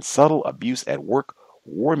marginalization and subtle abuse at work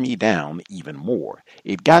wore me down even more.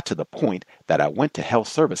 It got to the point that I went to health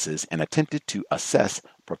services and attempted to assess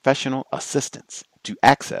professional assistance to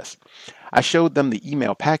access. I showed them the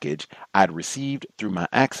email package I'd received through my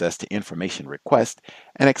access to information request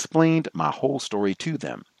and explained my whole story to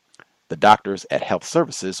them. The doctors at health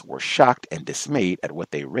services were shocked and dismayed at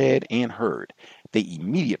what they read and heard. They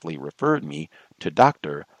immediately referred me to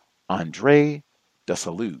Dr. André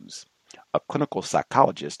Desailles, a clinical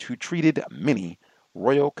psychologist who treated many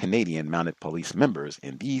Royal Canadian Mounted Police members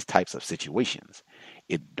in these types of situations.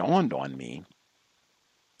 It dawned on me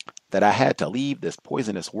that I had to leave this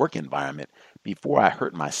poisonous work environment before I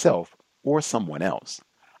hurt myself or someone else.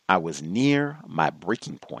 I was near my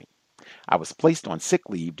breaking point. I was placed on sick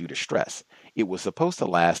leave due to stress. It was supposed to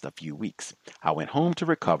last a few weeks. I went home to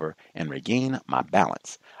recover and regain my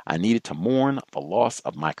balance. I needed to mourn the loss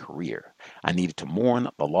of my career. I needed to mourn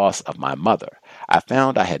the loss of my mother. I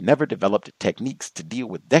found I had never developed techniques to deal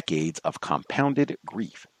with decades of compounded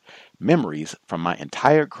grief. Memories from my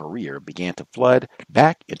entire career began to flood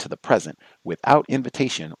back into the present without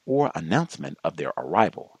invitation or announcement of their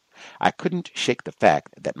arrival. I couldn't shake the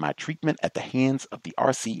fact that my treatment at the hands of the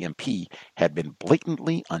RCMP had been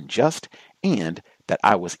blatantly unjust and that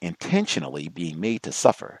I was intentionally being made to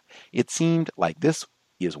suffer. It seemed like this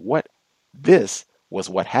was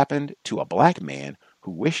what happened to a black man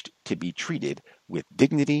who wished to be treated with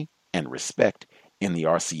dignity and respect in the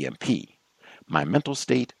RCMP. My mental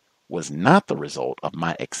state was not the result of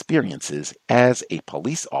my experiences as a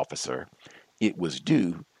police officer. It was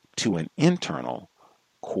due to an internal,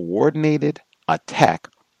 coordinated attack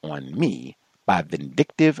on me by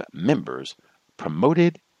vindictive members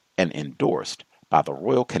promoted and endorsed by the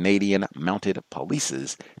Royal Canadian Mounted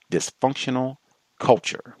Police's dysfunctional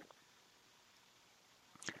culture.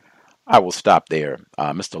 I will stop there.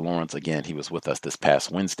 Mr. Lawrence, again, he was with us this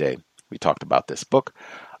past Wednesday. We talked about this book.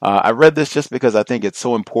 I read this just because I think it's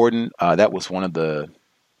so important. That was one of the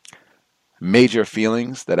major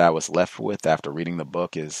feelings that I was left with after reading the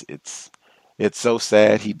book. It's so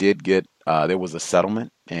sad. He did get, there was a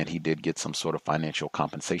settlement, and he did get some sort of financial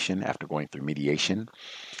compensation after going through mediation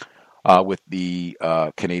with the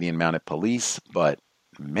Canadian Mounted Police. But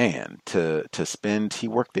man, he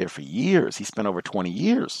worked there for years. He spent over 20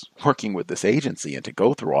 years working with this agency, and to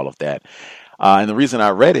go through all of that. And the reason I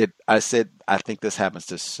read it, I said, I think this happens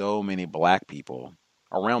to so many black people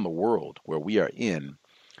around the world where we are in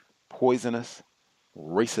poisonous,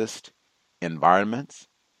 racist environments,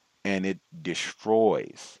 and it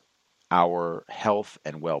destroys our health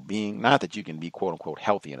and well-being. Not that you can be quote-unquote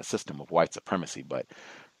healthy in a system of white supremacy, but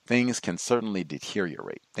things can certainly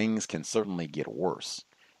deteriorate. Things can certainly get worse.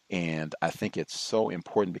 And I think it's so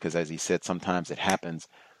important because, as he said, sometimes it happens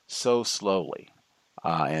so slowly.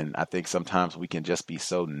 And I think sometimes we can just be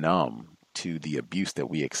so numb to the abuse that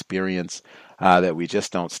we experience that we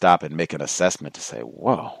just don't stop and make an assessment to say,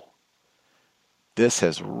 whoa, this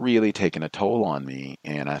has really taken a toll on me.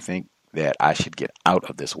 And I think that I should get out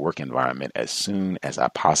of this work environment as soon as I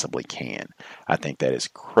possibly can. I think that is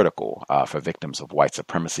critical for victims of white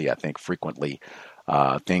supremacy. I think frequently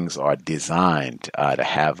things are designed to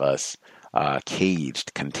have us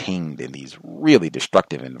caged, contained in these really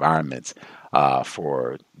destructive environments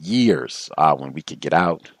for years. When we could get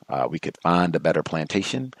out, we could find a better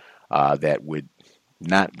plantation that would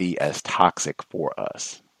not be as toxic for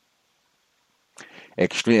us.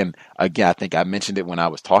 Extreme. Again, I think I mentioned it when I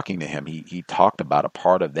was talking to him. He talked about a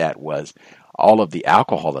part of that was all of the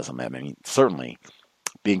alcoholism. I mean, certainly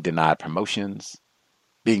being denied promotions,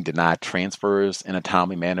 being denied transfers in a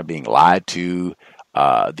timely manner, being lied to,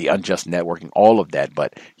 the unjust networking, all of that.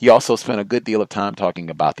 But he also spent a good deal of time talking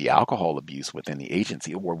about the alcohol abuse within the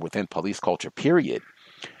agency or within police culture, period.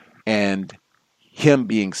 And him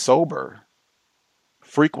being sober,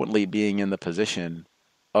 frequently being in the position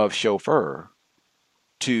of chauffeur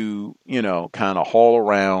to, kind of haul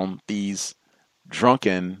around these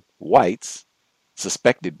drunken whites,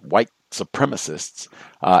 suspected white supremacists,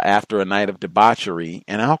 after a night of debauchery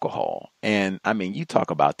and alcohol. And I mean, you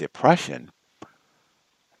talk about depression.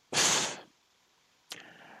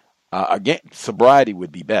 Again, sobriety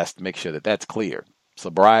would be best. Make sure that that's clear.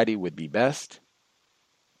 Sobriety would be best.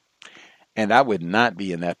 And I would not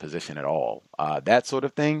be in that position at all. That sort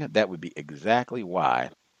of thing, that would be exactly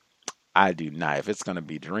why I do not. If it's going to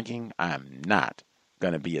be drinking, I'm not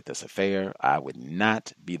going to be at this affair. I would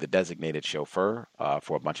not be the designated chauffeur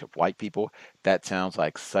for a bunch of white people. That sounds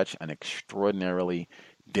like such an extraordinarily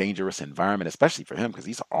dangerous environment, especially for him because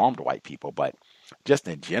these are armed white people. But just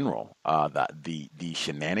in general, the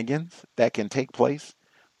shenanigans that can take place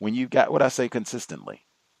when you've got what I say consistently,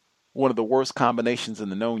 one of the worst combinations in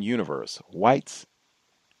the known universe: whites,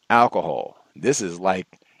 alcohol. This is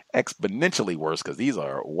like exponentially worse because these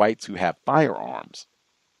are whites who have firearms.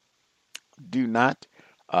 Do not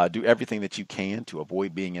do everything that you can to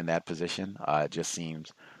avoid being in that position. It just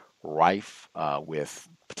seems rife with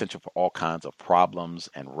potential for all kinds of problems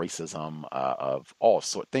and racism of all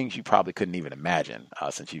sorts, things you probably couldn't even imagine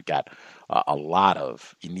since you've got a lot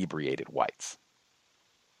of inebriated whites.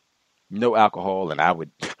 No alcohol, and I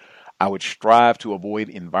would strive to avoid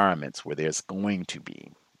environments where there's going to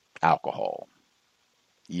be alcohol.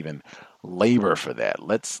 Even labor for that.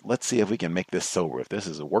 Let's see if we can make this sober. If this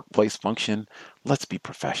is a workplace function, let's be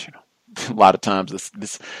professional. A lot of times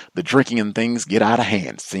the drinking and things get out of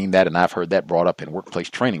hand. Seen that, and I've heard that brought up in workplace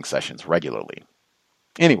training sessions regularly.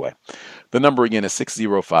 Anyway, the number again is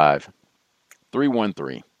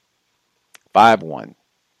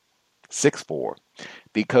 605-313-5164.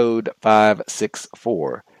 The code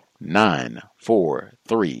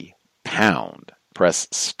 564-943 £. Press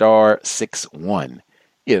 *61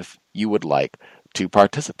 if you would like to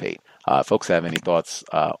participate. Folks have any thoughts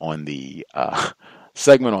on the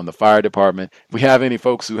segment on the fire department? If we have any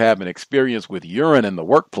folks who have an experience with urine in the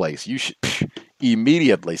workplace, you should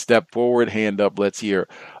immediately step forward, hand up. Let's hear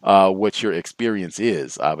what your experience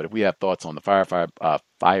is. But if we have thoughts on the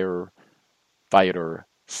firefighter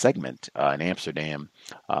segment in Amsterdam,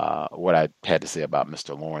 what I had to say about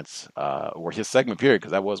Mr. Lawrence, or his segment period,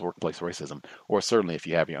 because that was workplace racism, or certainly if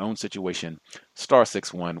you have your own situation,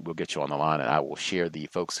 *61, we'll get you on the line, and I will share the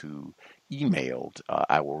folks who emailed.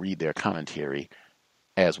 I will read their commentary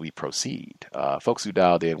as we proceed. Folks who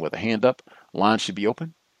dialed in with a hand up, line should be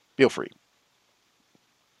open. Feel free.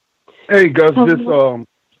 Hey, Gus, I'm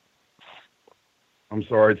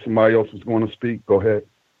sorry, somebody else was going to speak. Go ahead.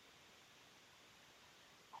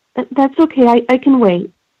 That's okay. I can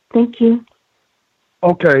wait. Thank you.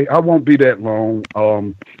 Okay, I won't be that long.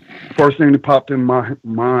 First thing that popped in my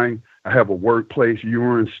mind, I have a workplace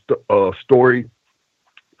urine story.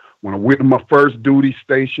 When I went to my first duty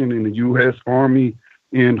station in the U.S. Army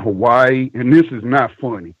in Hawaii, and this is not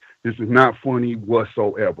funny. This is not funny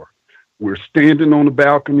whatsoever. We're standing on the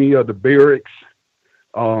balcony of the barracks.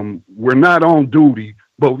 We're not on duty,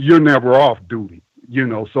 but you're never off duty,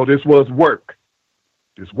 so this was work.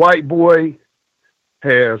 This white boy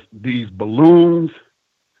has these balloons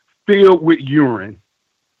filled with urine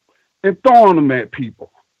and throwing them at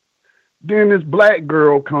people. Then this black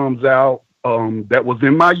girl comes out that was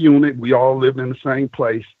in my unit. We all lived in the same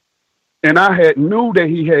place. And I knew that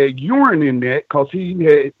he had urine in that because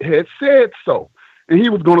he had said so. And he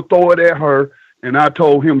was going to throw it at her. And I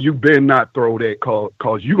told him, you better not throw that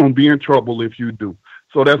cause you're going to be in trouble if you do.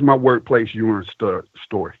 So that's my workplace urine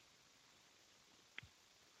story.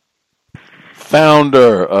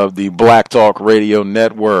 Founder of the Black Talk Radio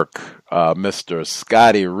Network, Mr.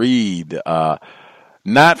 Scotty Reed.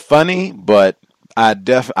 Not funny, but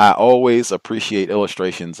I always appreciate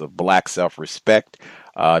illustrations of black self-respect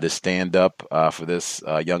to stand up for this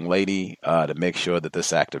young lady to make sure that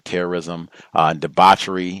this act of terrorism and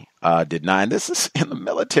debauchery did not. And this is in the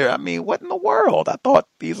military. I mean, what in the world? I thought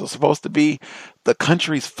these are supposed to be the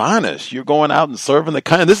country's finest. You're going out and serving the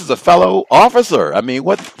country. This is a fellow officer. I mean,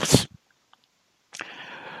 what?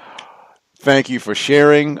 Thank you for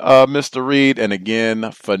sharing, Mr. Reed. And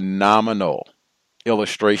again, phenomenal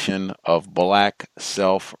illustration of black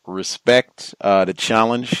self-respect to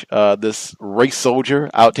challenge this race soldier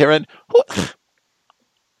out there and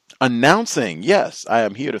announcing, yes, I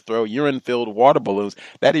am here to throw urine-filled water balloons.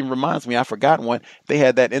 That even reminds me, I forgot one. They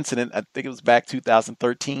had that incident, I think it was back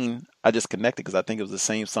 2013. I just connected because I think it was the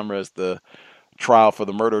same summer as the trial for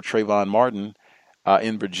the murder of Trayvon Martin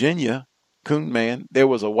in Virginia. Coon man, there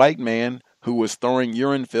was a white man who was throwing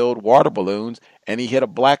urine-filled water balloons, and he hit a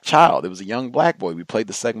black child. It was a young black boy. We played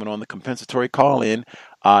the segment on the compensatory call-in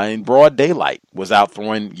broad daylight, was out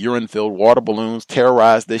throwing urine-filled water balloons,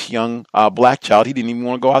 terrorized this young black child. He didn't even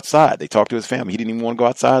want to go outside. They talked to his family. He didn't even want to go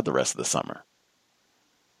outside the rest of the summer.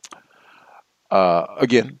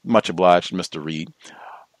 Again, much obliged, Mr. Reed.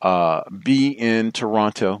 Be in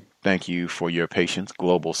Toronto. Thank you for your patience.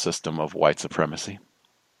 Global system of white supremacy.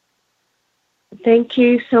 Thank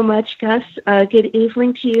you so much, Gus. Good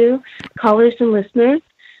evening to you, callers and listeners.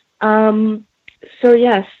 So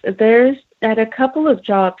yes, there's at a couple of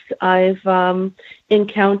jobs I've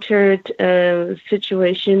encountered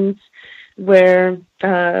situations where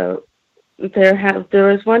there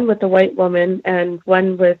was one with a white woman and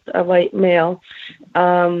one with a white male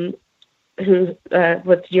who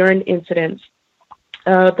with urine incidents.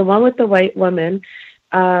 The one with the white woman.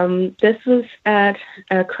 This was at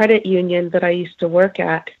a credit union that I used to work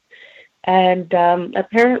at, and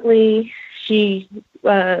apparently she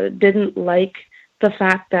didn't like the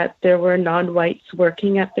fact that there were non-whites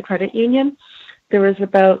working at the credit union. There was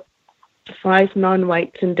about 5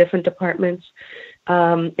 non-whites in different departments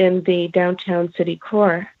in the downtown city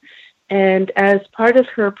core, and as part of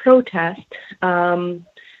her protest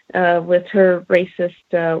with her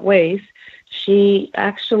racist ways, she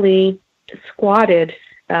actually squatted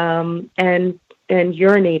and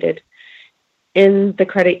urinated in the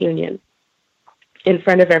credit union in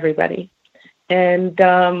front of everybody. And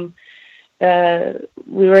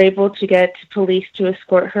we were able to get police to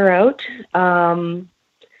escort her out. And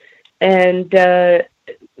a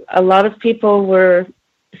lot of people were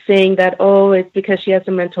saying that, oh, it's because she has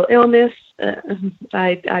a mental illness.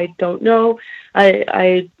 I don't know.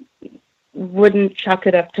 I wouldn't chalk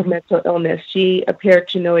it up to mental illness. She appeared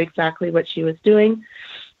to know exactly what she was doing.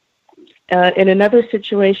 In another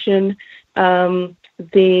situation, the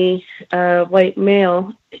white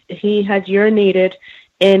male, he had urinated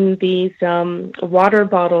in these water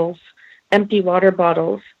bottles, empty water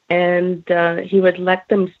bottles, and he would let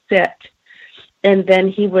them sit, and then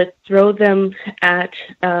he would throw them at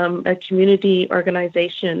a community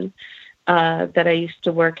organization that I used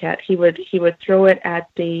to work at. He would throw it at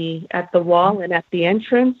the wall and at the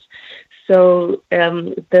entrance. So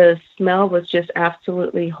the smell was just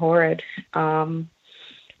absolutely horrid.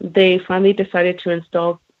 They finally decided to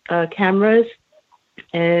install cameras,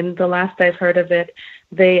 and the last I've heard of it,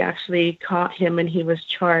 they actually caught him and he was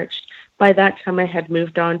charged. By that time, I had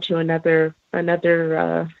moved on to another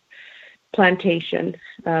plantation.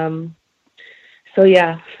 So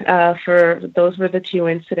yeah, for those were the 2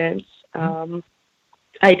 incidents.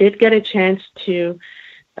 I did get a chance to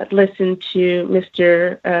listen to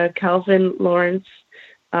Mr. Calvin Lawrence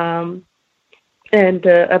and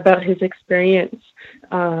about his experience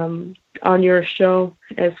on your show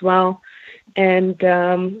as well. And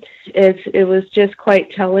it was just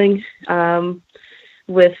quite telling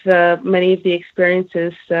with many of the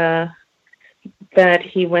experiences that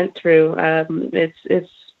he went through.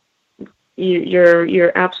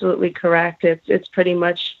 You're absolutely correct. It's pretty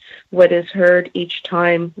much what is heard each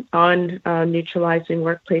time on neutralizing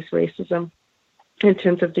workplace racism in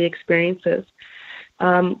terms of the experiences.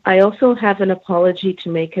 I also have an apology to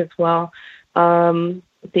make as well,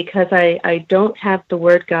 because I don't have the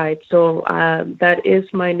word guide. So that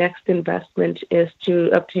is my next investment, is to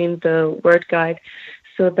obtain the word guide,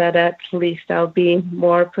 so that at least I'll be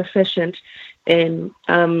more proficient in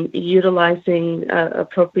utilizing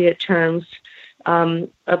appropriate terms,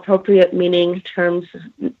 appropriate meaning terms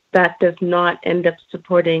that does not end up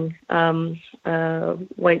supporting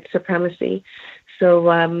white supremacy. So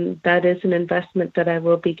that is an investment that I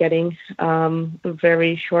will be getting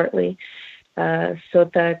very shortly, so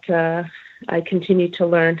that I continue to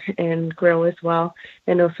learn and grow as well,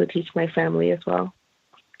 and also teach my family as well.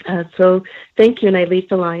 So thank you, and I leave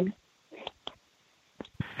the line.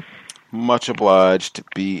 Much obliged to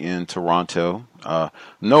be in Toronto.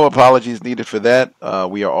 No apologies needed for that.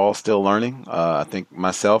 We are all still learning. I think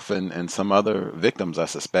myself and some other victims, I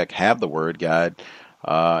suspect, have the word guide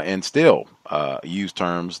and still use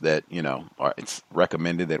terms that, it's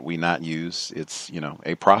recommended that we not use. It's,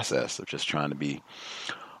 a process of just trying to be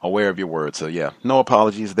aware of your words. So, yeah, no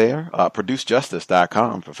apologies there.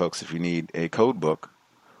 ProduceJustice.com for folks if you need a code book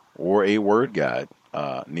or a word guide.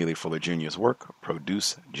 Neely Fuller Jr.'s work,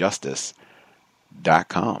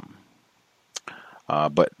 ProduceJustice.com.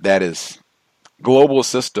 But that is global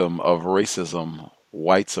system of racism,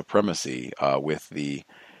 white supremacy, with the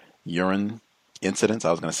urine incidents.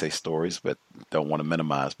 I was going to say stories, but don't want to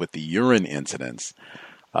minimize. With the urine incidents,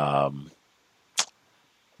 wow.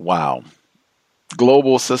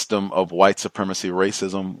 Global system of white supremacy,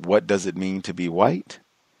 racism. What does it mean to be white?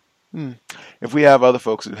 If we have other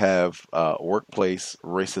folks who have workplace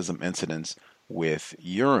racism incidents with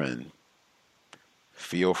urine,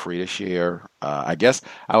 feel free to share. I guess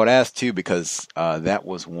I would ask too, because that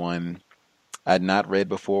was one I'd not read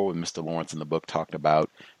before when Mr. Lawrence in the book talked about.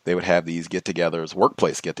 They would have these get-togethers,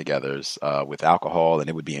 workplace get-togethers with alcohol, and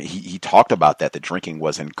it would be. He talked about that the drinking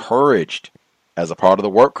was encouraged as a part of the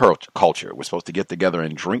work culture. We're supposed to get together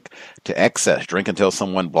and drink to excess, drink until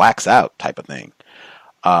someone blacks out, type of thing.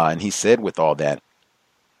 And he said with all that,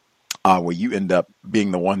 where you end up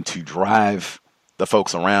being the one to drive the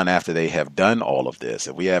folks around after they have done all of this.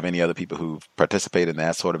 If we have any other people who've participated in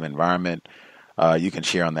that sort of environment, you can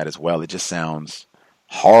share on that as well. It just sounds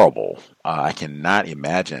horrible. I cannot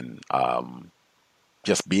imagine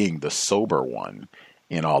just being the sober one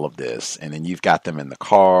in all of this. And then you've got them in the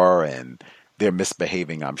car and they're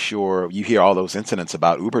misbehaving, I'm sure. You hear all those incidents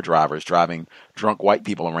about Uber drivers driving drunk white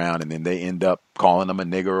people around, and then they end up calling them a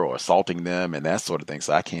nigger or assaulting them and that sort of thing.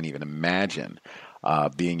 So I can't even imagine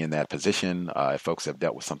being in that position. If folks have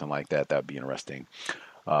dealt with something like that, that would be interesting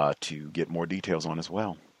to get more details on as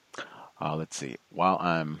well. Let's see.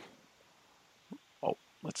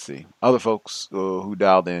 Let's see. Other folks who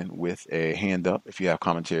dialed in with a hand up, if you have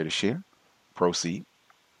commentary to share, proceed.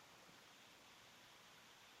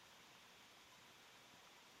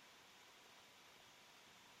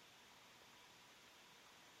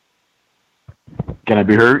 Can I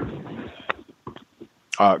be heard?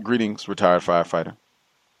 Greetings, retired firefighter.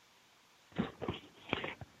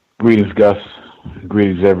 Greetings, Gus.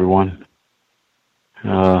 Greetings, everyone.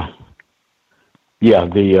 I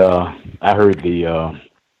heard the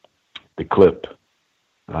clip,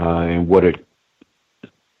 and what it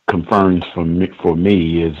confirms for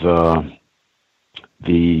me is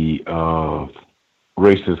the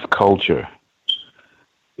racist culture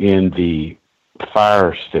in the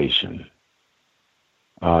fire station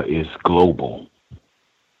is global.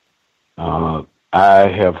 I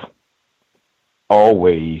have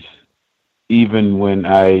always, even when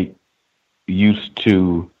I used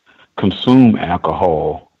to consume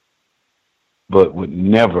alcohol, but would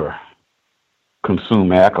never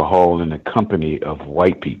consume alcohol in the company of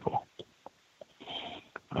white people.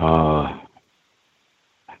 The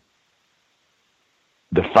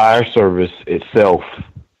fire service itself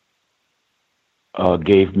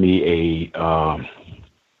gave me a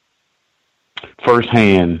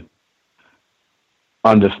firsthand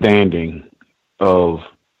understanding of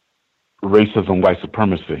racism, white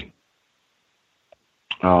supremacy,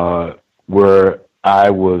 where I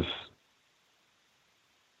would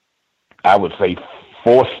say,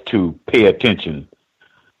 forced to pay attention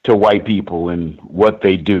to white people and what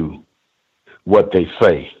they do, what they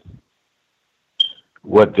say,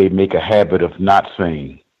 what they make a habit of not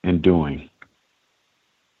saying and doing.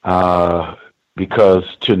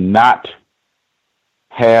 Because to not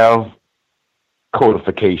have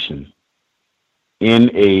codification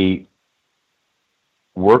in a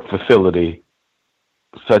work facility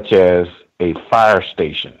such as a fire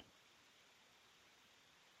station,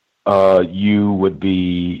 you would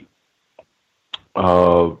be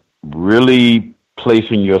really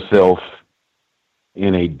placing yourself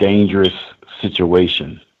in a dangerous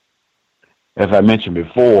situation. As I mentioned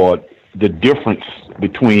before, the difference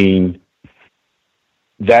between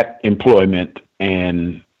that employment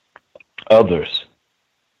and others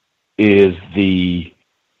is the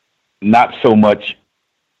not so much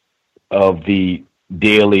of the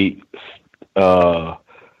daily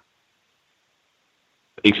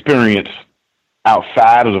experience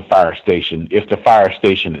outside of the fire station is the fire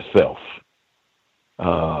station itself.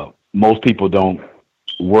 Most people don't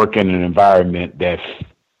work in an environment that's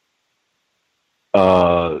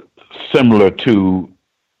similar to,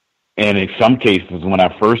 and in some cases, when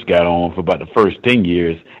I first got on for about the first 10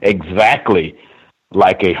 years, exactly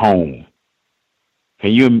like a home.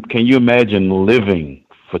 Can you imagine living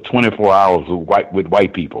for 24 hours with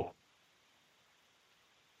white people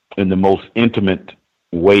in the most intimate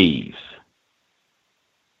ways,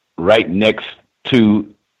 right next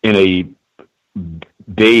to in a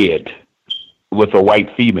bed with a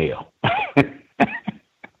white female?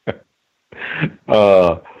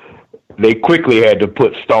 They quickly had to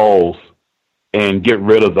put stalls and get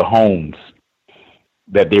rid of the homes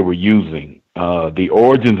that they were using. The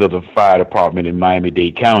origins of the fire department in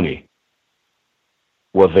Miami-Dade County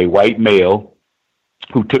was a white male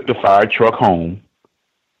who took the fire truck home,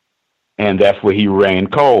 and that's where he ran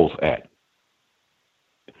calls at.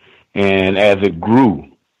 And as it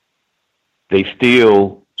grew, they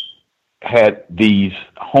still had these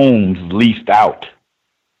homes leased out.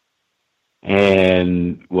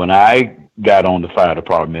 And when I got on the fire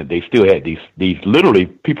department, they still had these literally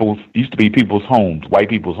used to be people's homes, white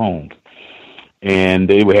people's homes. And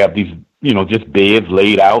they would have these, just beds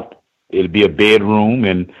laid out. It'd be a bedroom,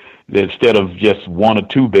 and instead of just one or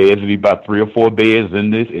two beds, it'd be about 3 or 4 beds in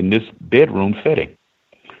this bedroom setting.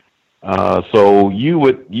 So you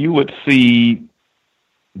would see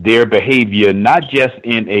their behavior not just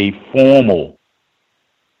in a formal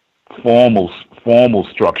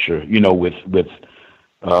structure, with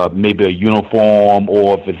maybe a uniform,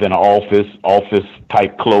 or if it's in an office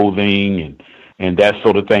type clothing and that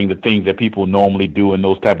sort of thing, the things that people normally do in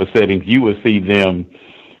those type of settings. You would see them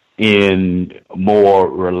in more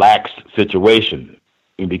relaxed situations,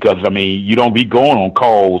 because you don't be going on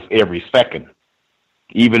calls every second,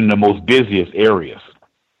 even in the most busiest areas.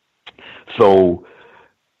 So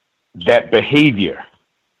that behavior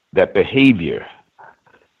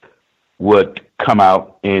would come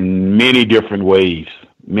out in many different ways,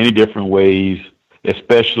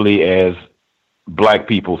 especially as black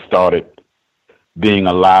people started being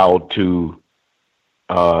allowed to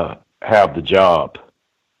have the job.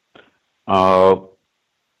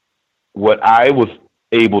 What I was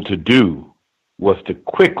able to do was to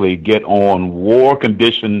quickly get on war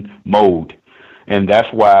condition mode. And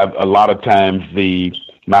that's why a lot of times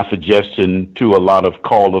my suggestion to a lot of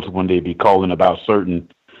callers when they be calling about certain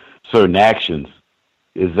actions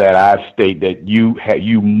is that I state that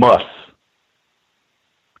you must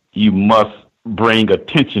bring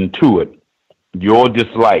attention to it. Your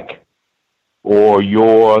dislike or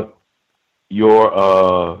your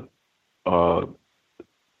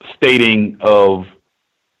stating of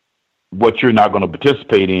what you're not going to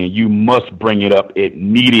participate in, you must bring it up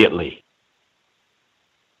immediately,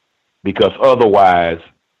 because otherwise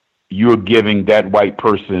you're giving that white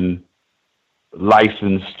person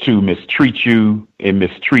license to mistreat you in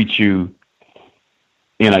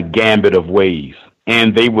a gambit of ways.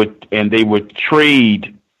 And they would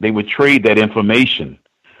trade that information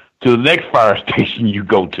to the next fire station you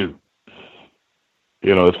go to.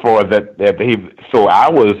 As far as that behavior. So I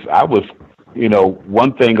was,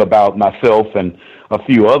 one thing about myself and a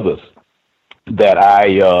few others that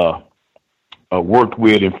I worked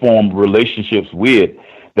with and formed relationships with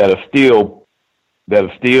that are still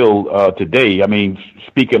today.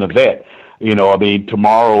 Speaking of that,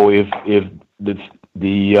 tomorrow is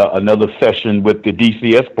the another session with the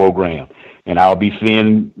DCS program, and I'll be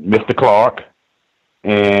seeing Mr. Clark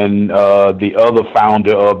and the other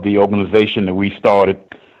founder of the organization that we started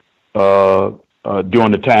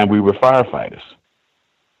during the time we were firefighters.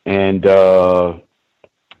 And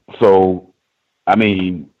so,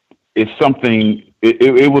 it's something.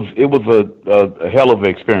 It was a hell of an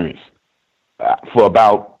experience. For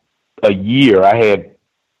about a year, I had,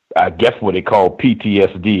 I guess, what they call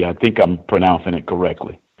PTSD. I think I'm pronouncing it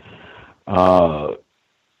correctly.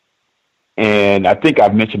 And I think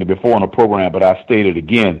I've mentioned it before on the program, but I state it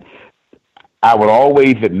again. I would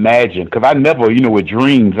always imagine, because I never, with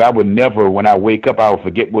dreams, I would never, when I wake up, I would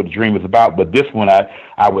forget what the dream was about. But this one,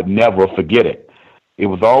 I would never forget it. It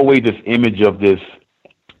was always this image of this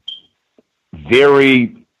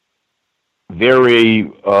very, very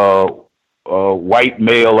white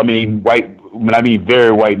male. Very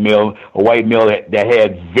white male, a white male that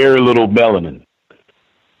had very little melanin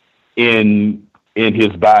in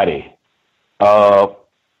his body.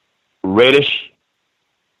 Reddish,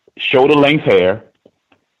 shoulder-length hair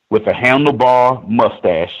with a handlebar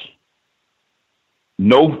mustache,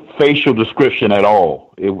 no facial description at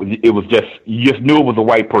all. It was just, you just knew it was a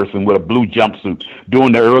white person with a blue jumpsuit.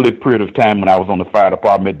 During the early period of time when I was on the fire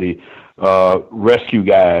department, the rescue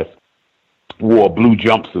guys wore blue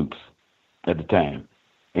jumpsuits at the time.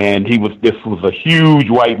 And this was a huge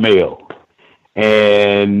white male.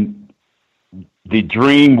 And the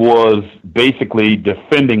dream was basically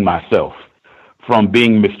defending myself from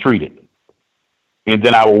being mistreated. And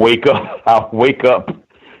then I would wake up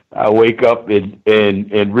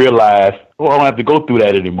and realize, oh, I don't have to go through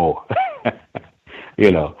that anymore.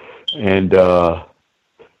 You know, and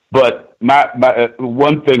but my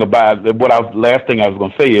one thing about last thing I was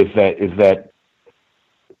going to say is that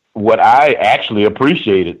what I actually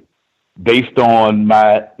appreciated, based on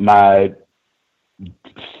my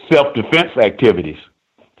self-defense activities,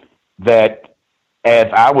 that as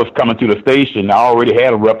I was coming to the station, I already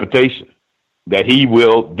had a reputation that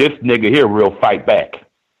this nigga here will fight back.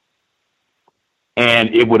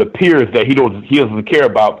 And it would appear that he doesn't care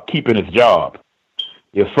about keeping his job.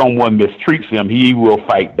 If someone mistreats him, he will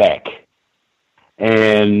fight back.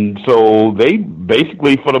 And so they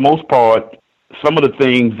basically, for the most part, some of the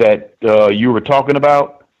things that you were talking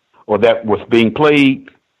about or that was being played,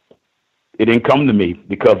 it didn't come to me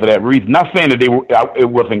because of that reason. Not saying that it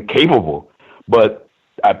wasn't capable, but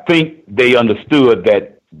I think they understood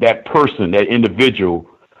that person, that individual,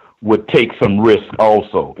 would take some risk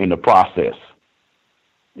also in the process.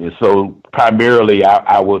 And so primarily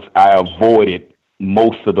I avoided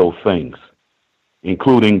most of those things,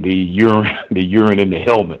 including the urine in the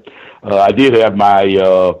helmet. I did have my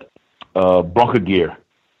bunker gear.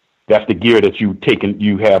 That's the gear that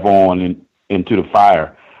you have on into the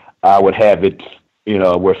fire. I would have it,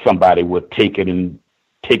 where somebody would take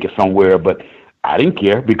it somewhere, but I didn't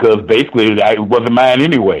care because basically it wasn't mine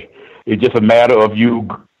anyway. It's just a matter of you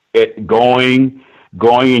going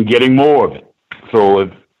and getting more of it. So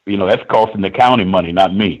if that's costing the county money,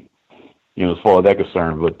 not me. As far as that's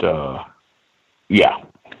concerned. But yeah,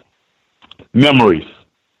 memories.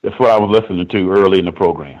 That's what I was listening to early in the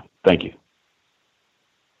program. Thank you.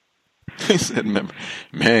 He said,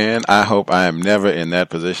 man, I hope I am never in that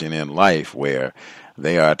position in life where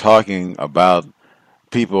they are talking about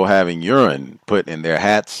people having urine put in their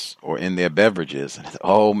hats or in their beverages. And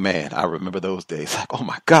oh man, I remember those days. Like, oh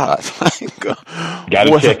my God.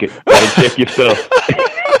 Gotta check it. Gotta check your stuff.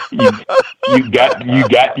 you got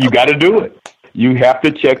to do it. You have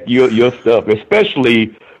to check your stuff,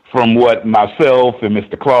 especially from what myself and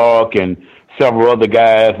Mr. Clark and several other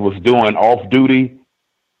guys was doing off duty.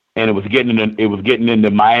 And it was getting in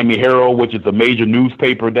the Miami Herald, which is a major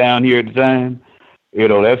newspaper down here at the time.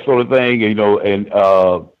 That sort of thing.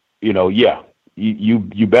 Yeah.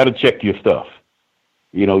 You better check your stuff.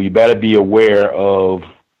 You better be aware of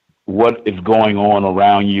what is going on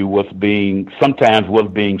around you, what's being said, that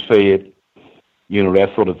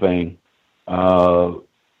sort of thing. I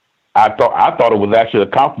thought it was actually a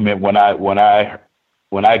compliment when I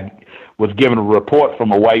was given a report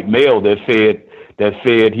from a white male that said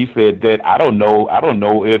that I don't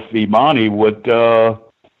know if Imani would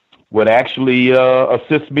actually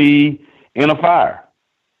assist me in a fire.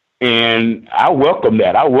 And I welcome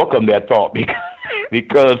that. I welcome that thought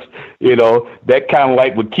because that kind of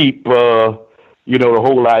like would keep the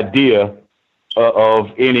whole idea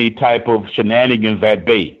of any type of shenanigans at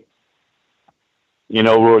bay.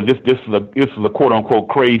 Or this is a quote unquote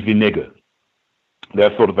crazy nigga,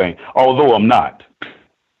 that sort of thing. Although I'm not,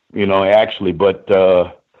 actually, but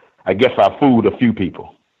I guess I fooled a few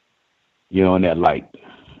people, in that light.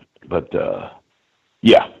 But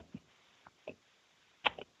yeah,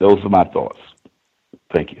 those are my thoughts.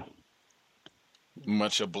 Thank you.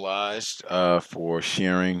 Much obliged for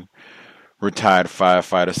sharing. Retired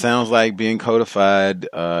firefighter. Sounds like being codified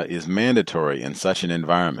is mandatory in such an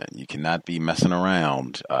environment. You cannot be messing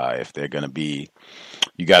around. If they're going to be,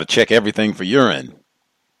 you got to check everything for urine.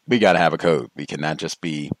 We got to have a code. We cannot just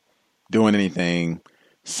be doing anything,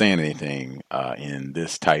 saying anything in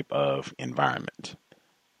this type of environment.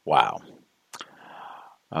 Wow.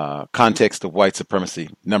 Context of white supremacy.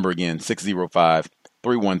 Number again,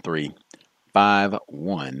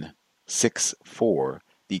 605-313-5164.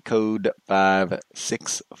 The code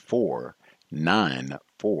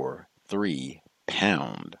 564943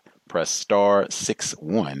 #. Press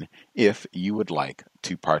 *61 if you would like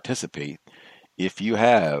to participate. If you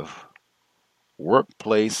have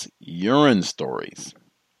workplace urine stories,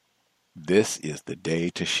 this is the day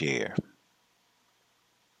to share.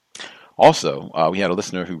 Also, we had a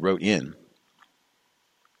listener who wrote in.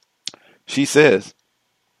 She says,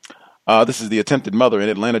 This is the attempted mother in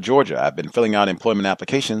Atlanta, Georgia. I've been filling out employment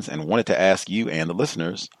applications and wanted to ask you and the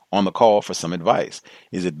listeners on the call for some advice.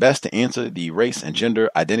 Is it best to answer the race and gender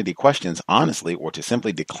identity questions honestly or to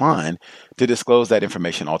simply decline to disclose that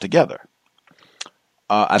information altogether?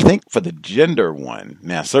 I think for the gender one,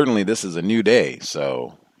 now certainly this is a new day,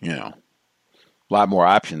 so, a lot more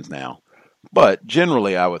options now. But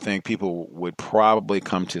generally, I would think people would probably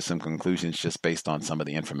come to some conclusions just based on some of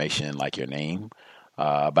the information, like your name,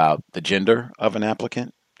 about the gender of an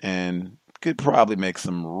applicant, and could probably make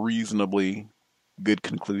some reasonably good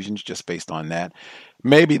conclusions just based on that.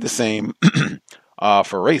 Maybe the same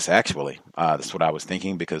for race, actually. That's what I was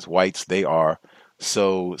thinking, because whites, they are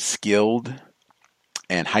so skilled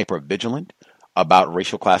and hyper vigilant about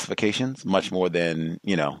racial classifications, much more than,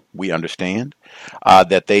 we understand,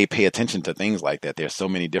 that they pay attention to things like that. There's so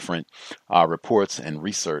many different reports and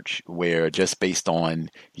research where just based on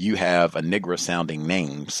you have a Negro sounding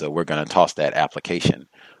name, so we're going to toss that application.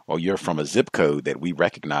 Or you're from a zip code that we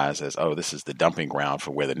recognize as, this is the dumping ground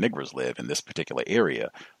for where the Negroes live in this particular area.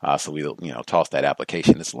 So we'll, toss that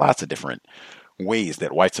application. There's lots of different ways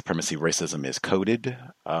that white supremacy racism is coded.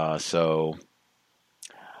 So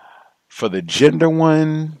for the gender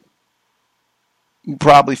one,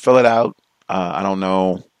 probably fill it out. I don't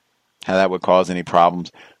know how that would cause any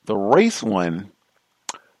problems. The race one,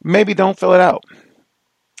 maybe don't fill it out.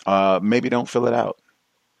 Maybe don't fill it out.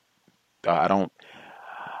 I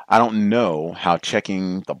don't know how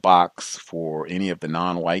checking the box for any of the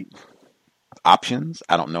non-white options,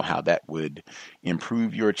 I don't know how that would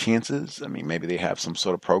improve your chances. I mean, maybe they have some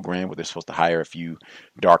sort of program where they're supposed to hire a few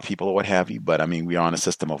dark people or what have you. But I mean, we are in a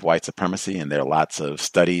system of white supremacy, and there are lots of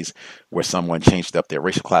studies where someone changed up their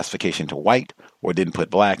racial classification to white or didn't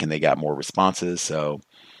put black and they got more responses. So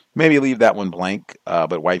maybe leave that one blank.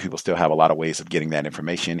 But white people still have a lot of ways of getting that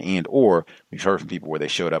information. And or we've heard from people where they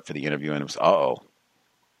showed up for the interview and it was, I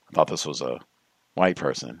thought this was a white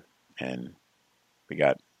person. And we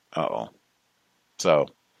got, So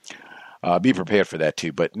be prepared for that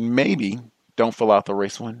too. But maybe don't fill out the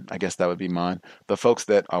race one. I guess that would be mine. The folks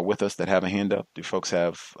that are with us that have a hand up, do folks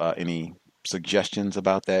have any suggestions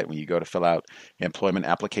about that when you go to fill out employment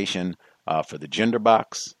application for the gender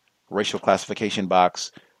box, racial classification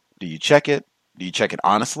box? Do you check it? Do you check it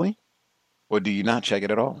honestly? Or do you not check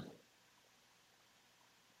it at all?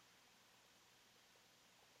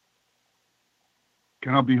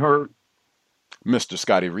 Can I be heard? Mr.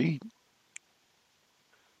 Scotty Reed.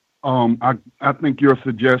 I think your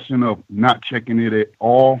suggestion of not checking it at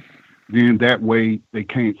all, then that way they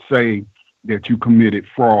can't say that you committed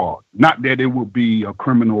fraud. Not that it would be a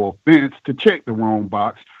criminal offense to check the wrong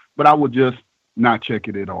box, but I would just not check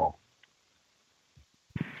it at all.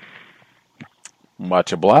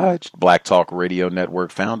 Much obliged. Black Talk Radio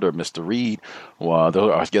Network founder, Mr. Reed.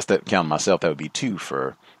 Well, I guess that count myself, that would be 2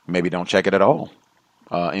 for maybe don't check it at all.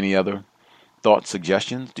 Any other thoughts,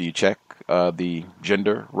 suggestions? Do you check the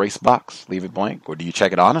gender race box, leave it blank, or do you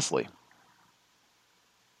check it honestly?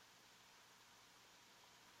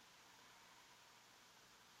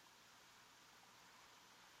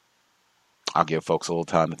 I'll give folks a little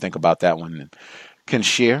time to think about that one and can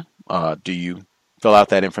share. Do you fill out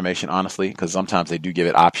that information honestly? Because sometimes they do give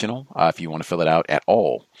it optional if you want to fill it out at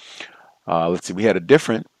all. Let's see. We had a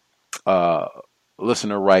different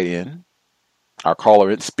listener write in. Our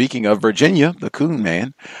caller, speaking of Virginia, the Coon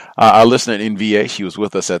Man, our listener in VA, she was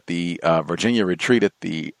with us at the Virginia retreat at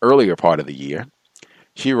the earlier part of the year.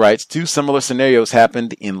 She writes, 2 similar scenarios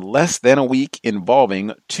happened in less than a week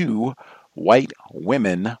involving 2 white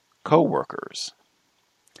women co-workers.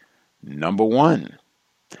 Number 1,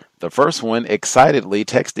 the first one excitedly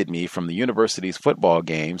texted me from the university's football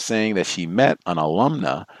game saying that she met an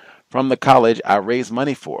alumna from the college I raised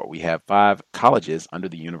money for. We have 5 colleges under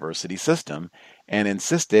the university system, and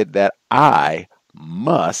insisted that I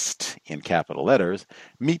must, in capital letters,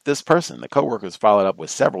 meet this person. The coworkers followed up with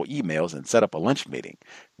several emails and set up a lunch meeting.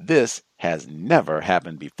 This has never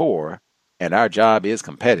happened before, and our job is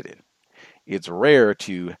competitive. It's rare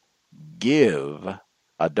to give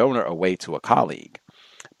a donor away to a colleague.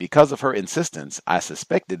 Because of her insistence, I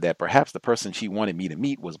suspected that perhaps the person she wanted me to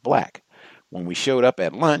meet was black. When we showed up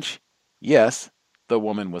at lunch, yes, the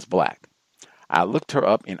woman was black. I looked her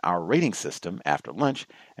up in our rating system after lunch,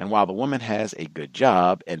 and while the woman has a good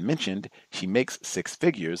job and mentioned she makes 6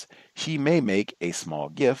 figures, she may make a small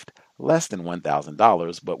gift, less than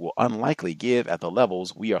 $1,000, but will unlikely give at the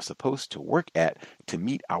levels we are supposed to work at to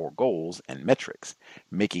meet our goals and metrics.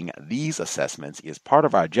 Making these assessments is part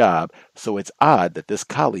of our job, so it's odd that this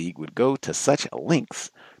colleague would go to such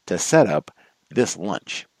lengths to set up this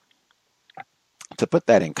lunch. To put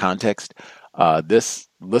that in context, This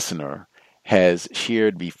listener has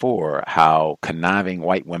shared before how conniving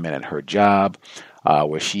white women at her job,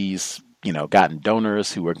 where she's, gotten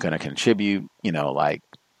donors who are going to contribute, like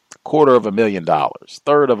 $250,000,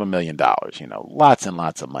 $350,000, lots and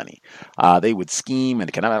lots of money. They would scheme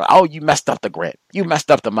and connive. Oh, you messed up the grant. You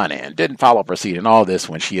messed up the money and didn't follow procedure and all this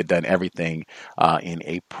when she had done everything in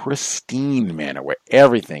a pristine manner where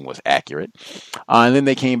everything was accurate. And then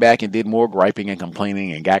they came back and did more griping and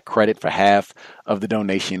complaining and got credit for half of the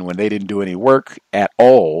donation when they didn't do any work at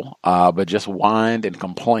all, but just whined and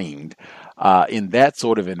complained. In that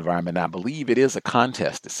sort of environment, I believe it is a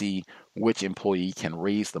contest to see which employee can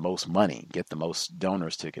raise the most money, get the most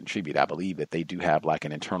donors to contribute. I believe that they do have like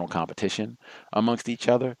an internal competition amongst each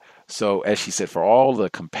other. So as she said, for all the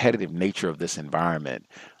competitive nature of this environment,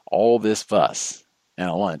 all this fuss and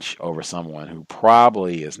a lunch over someone who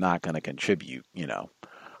probably is not going to contribute,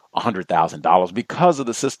 $100,000 because of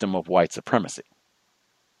the system of white supremacy.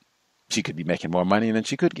 She could be making more money than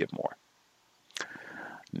she could give more.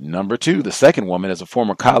 Number 2, the second woman is a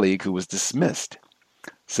former colleague who was dismissed.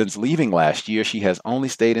 Since leaving last year, she has only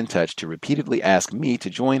stayed in touch to repeatedly ask me to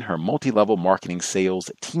join her multi-level marketing sales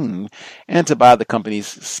team and to buy the company's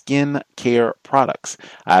skin care products.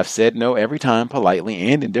 I've said no every time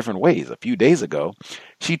politely and in different ways. A few days ago,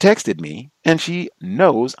 she texted me and she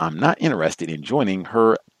knows I'm not interested in joining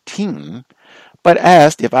her team, but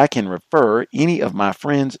asked if I can refer any of my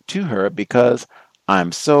friends to her because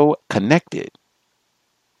I'm so connected.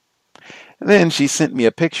 Then she sent me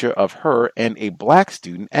a picture of her and a black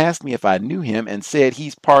student, asked me if I knew him, and said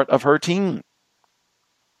he's part of her team.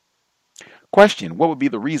 Question: what would be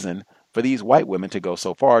the reason for these white women to go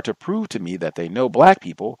so far to prove to me that they know black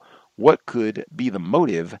people? What could be the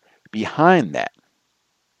motive behind that?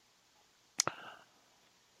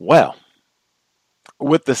 Well,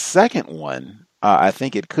 with the second one, I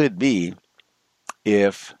think it could be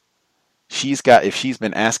if she's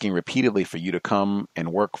been asking repeatedly for you to come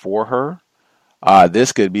and work for her.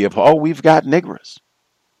 This could be we've got niggers.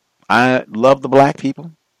 I love the black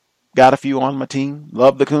people. Got a few on my team.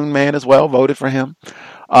 Love the coon man as well. Voted for him.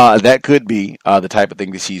 That could be the type of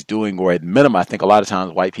thing that she's doing, or at minimum, I think a lot of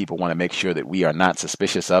times white people want to make sure that we are not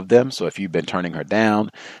suspicious of them. So if you've been turning her down,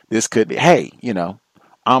 this could be, hey,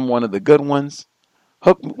 I'm one of the good ones.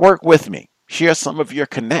 Work with me. Share some of your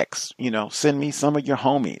connects, send me some of your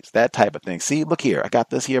homies, that type of thing. See, look here, I got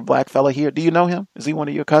this here black fella here. Do you know him? Is he one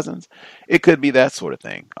of your cousins? It could be that sort of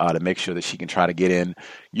thing to make sure that she can try to get in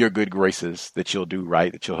your good graces, that you'll do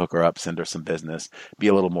right, that you'll hook her up, send her some business, be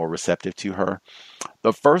a little more receptive to her.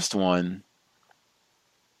 The first one,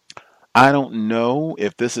 I don't know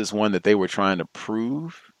if this is one that they were trying to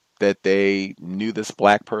prove that they knew this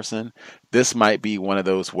black person. This might be one of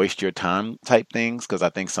those waste your time type things, because I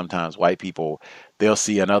think sometimes white people, they'll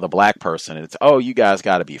see another black person and it's, oh, you guys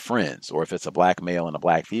got to be friends. Or if it's a black male and a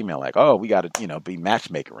black female, like, oh, we got to, be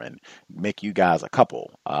matchmaker and make you guys a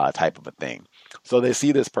couple type of a thing. So they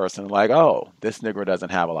see this person like, oh, this nigger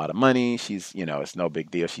doesn't have a lot of money. She's, it's no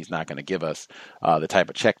big deal. She's not going to give us the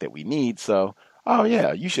type of check that we need. So, oh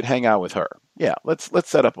yeah, you should hang out with her. Yeah, let's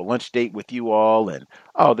set up a lunch date with you all. And,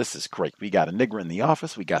 oh, this is great. We got a nigger in the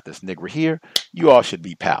office. We got this nigger here. You all should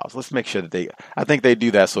be pals. Let's make sure that I think they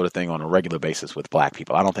do that sort of thing on a regular basis with black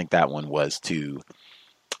people. I don't think that one was to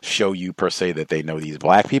show you per se that they know these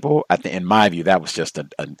black people. I think, in my view, that was just a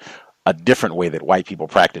different way that white people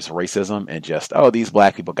practice racism, and just, oh, these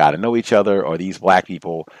black people got to know each other, or these black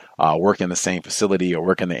people work in the same facility or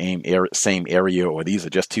work in the same area, or these are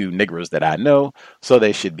just two niggers that I know, so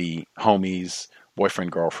they should be homies,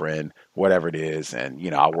 boyfriend, girlfriend, whatever it is. And,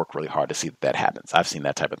 I'll work really hard to see that happens. I've seen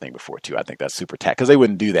that type of thing before too. I think that's super tact, because they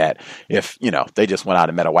wouldn't do that if, they just went out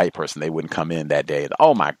and met a white person. They wouldn't come in that day and,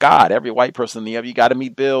 oh my God, every white person in the you got to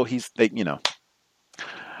meet Bill.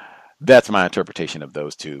 That's my interpretation of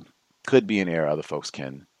those two. Could be an error. Other folks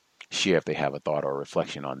can share if they have a thought or a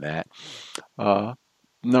reflection on that.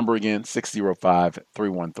 Number again,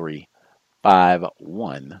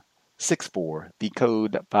 605-313-5164. The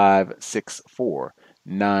code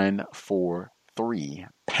 564-943#.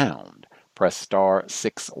 Press star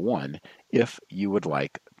 61 if you would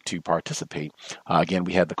like to participate. Again,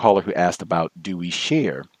 we had the caller who asked about, do we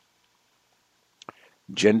share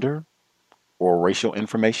gender or racial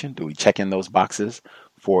information? Do we check in those boxes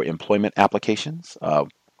for employment applications?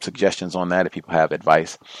 Suggestions on that if people have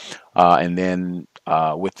advice. And then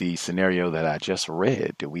with the scenario that I just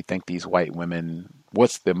read, do we think these white women,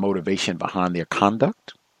 what's the motivation behind their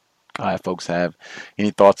conduct? If folks have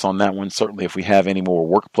any thoughts on that one, certainly if we have any more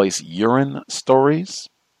workplace urine stories,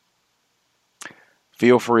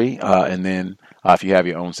 feel free. And then if you have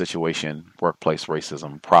your own situation, workplace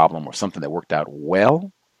racism problem, or something that worked out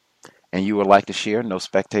well, and you would like to share, no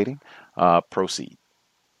spectating, proceed.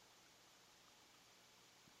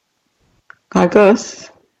 Hi, Gus.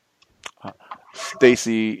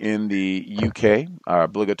 Stacy in the UK, our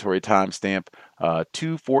obligatory timestamp,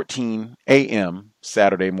 2:14 a.m.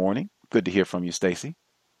 Saturday morning. Good to hear from you, Stacy.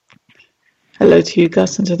 Hello to you,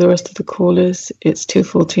 Gus, and to the rest of the callers. It's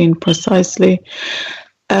 2:14 precisely.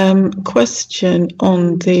 Question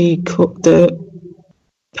on the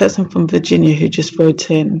person from Virginia who just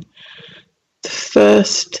wrote in. The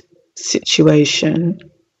first situation,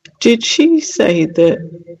 did she say that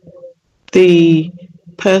the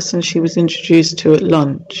person she was introduced to at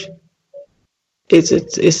lunch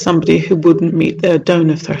is somebody who wouldn't meet their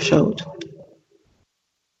donor threshold?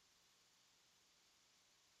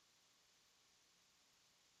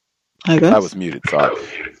 I was muted, sorry.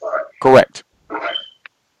 Correct.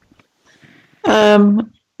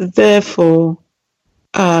 Therefore,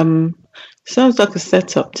 sounds like a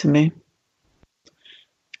setup to me.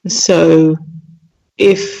 So,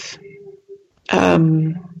 if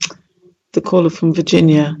the caller from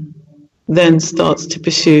Virginia then starts to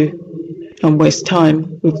pursue and waste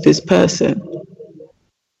time with this person,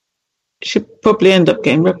 she'll probably end up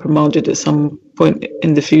getting reprimanded at some point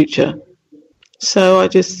in the future. So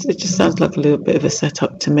it just sounds like a little bit of a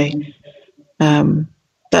setup to me.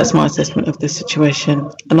 That's my assessment of the situation.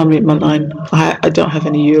 And I'll mute my line. I don't have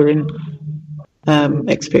any urine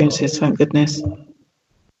experiences, thank goodness.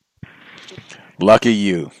 Lucky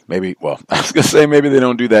you. Maybe, well, I was going to say maybe they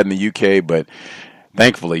don't do that in the UK, but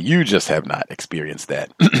thankfully you just have not experienced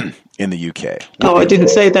that in the UK. Oh, I didn't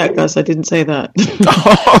say that, Gus. I didn't say that.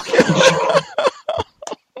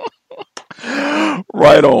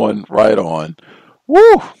 Right on, right on.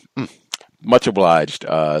 Woo! Much obliged,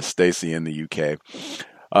 Stacy in the UK.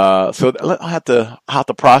 So I'll have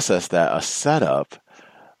to process that, a setup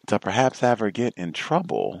to perhaps have her get in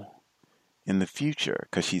trouble in the future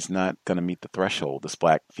because she's not going to meet the threshold, this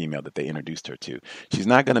black female that they introduced her to. She's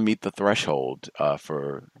not going to meet the threshold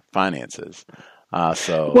for finances.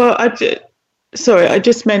 Well, I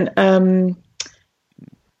just meant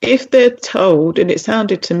if they're told, and it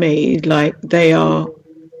sounded to me like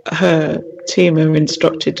her team are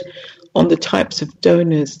instructed on the types of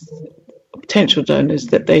donors, potential donors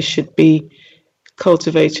that they should be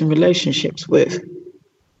cultivating relationships with.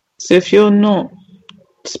 So if you're not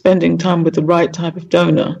spending time with the right type of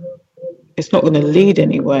donor, it's not going to lead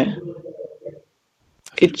anywhere.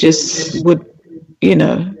 It just would,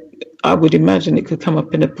 I would imagine it could come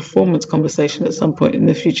up in a performance conversation at some point in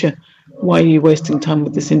the future. Why are you wasting time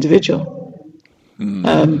with this individual?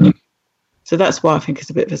 So that's why I think it's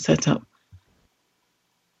a bit of a setup.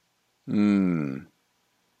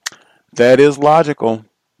 That is logical.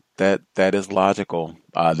 That is logical.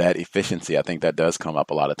 That efficiency, I think that does come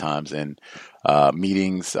up a lot of times in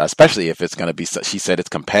meetings, especially if it's going to be, she said it's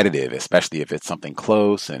competitive, especially if it's something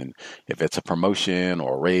close and if it's a promotion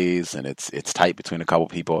or a raise and it's tight between a couple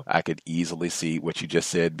people. I could easily see what you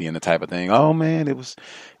just said being the type of thing. Oh man, it was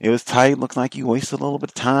tight. Looks like you wasted a little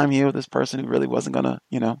bit of time here with this person who really wasn't going to,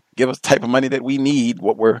 give us the type of money that we need,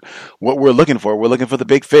 what we're looking for. We're looking for the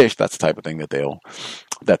big fish. That's the type of thing that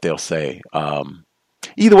they'll say.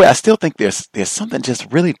 Either way, I still think there's something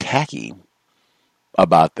just really tacky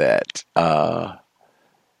about that.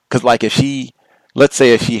 Because like let's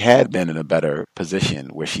say if she had been in a better position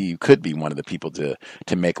where she could be one of the people to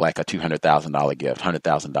make like a $200,000 gift,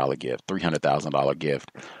 $100,000 gift, $300,000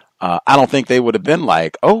 gift, I don't think they would have been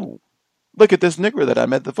like, oh, look at this nigger that I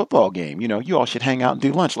met at the football game. You all should hang out and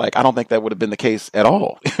do lunch. Like, I don't think that would have been the case at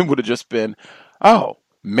all. It would have just been, oh,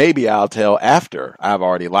 maybe I'll tell after I've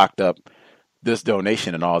already locked up this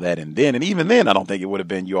donation and all that. And even then, I don't think it would have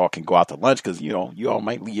been you all can go out to lunch because, you all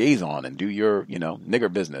might liaison and do your,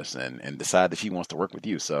 nigger business and decide that she wants to work with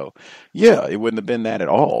you. So, yeah, it wouldn't have been that at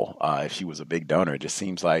all if she was a big donor. It just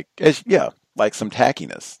seems like, like some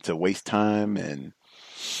tackiness to waste time and,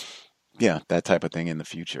 that type of thing in the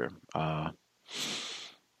future. I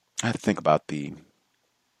had to think about the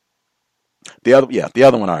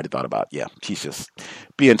other one I already thought about. Yeah, she's just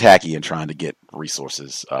being tacky and trying to get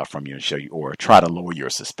resources from you and show you, or try to lower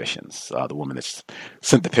your suspicions. The woman that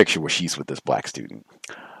sent the picture where she's with this black student.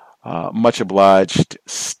 Much obliged,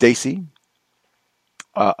 Stacy.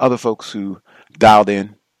 Other folks who dialed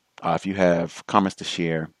in, if you have comments to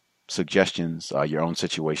share, suggestions, your own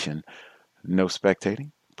situation, no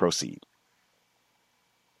spectating, proceed.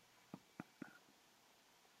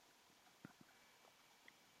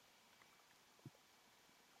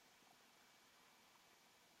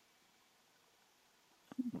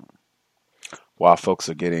 while folks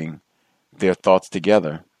are getting their thoughts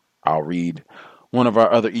together, I'll read one of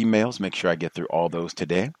our other emails. Make sure I get through all those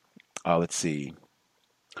today. Let's see.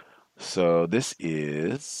 So this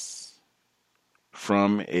is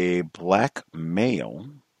from a black male.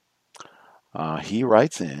 He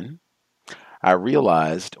writes in, I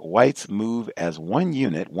realized whites move as one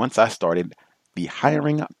unit once I started the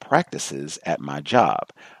hiring practices at my job.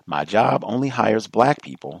 My job only hires black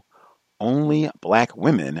people, only black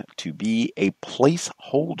women, to be a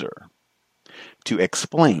placeholder. To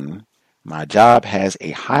explain, my job has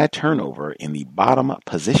a high turnover in the bottom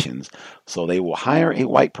positions, so they will hire a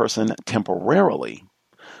white person temporarily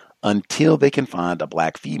until they can find a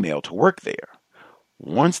black female to work there.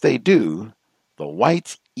 Once they do, the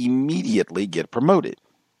whites immediately get promoted.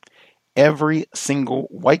 Every single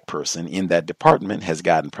white person in that department has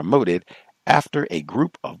gotten promoted after a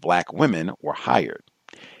group of black women were hired.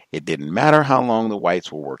 It didn't matter how long the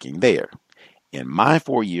whites were working there. In my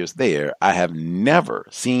 4 years there, I have never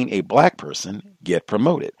seen a black person get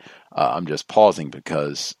promoted. I'm just pausing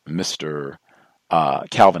because Mr.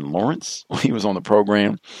 Calvin Lawrence, when he was on the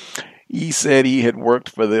program, he said he had worked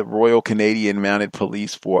for the Royal Canadian Mounted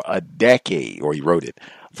Police for a decade, or he wrote it,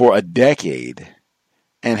 for a decade,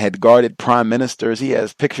 and had guarded prime ministers. He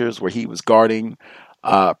has pictures where he was guarding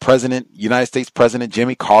United States President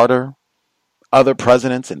Jimmy Carter, other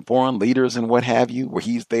presidents and foreign leaders and what have you, where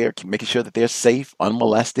he's there making sure that they're safe,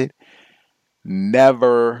 unmolested.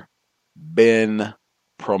 Never been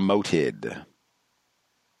promoted.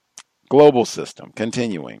 Global system,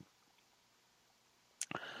 continuing.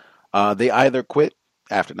 They either quit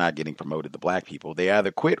after not getting promoted, the black people. They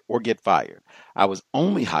either quit or get fired. I was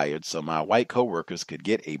only hired so my white coworkers could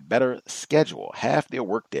get a better schedule. Half their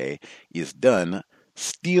workday is done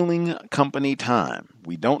stealing company time.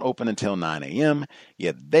 We don't open until 9 a.m.,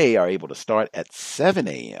 yet they are able to start at 7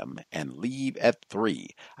 a.m. and leave at 3.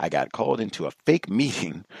 I got called into a fake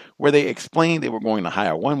meeting where they explained they were going to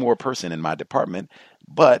hire one more person in my department,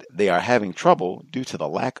 but they are having trouble due to the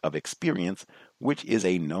lack of experience, which is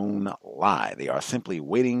a known lie. They are simply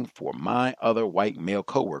waiting for my other white male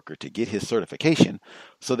coworker to get his certification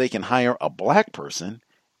so they can hire a black person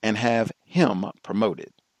and have him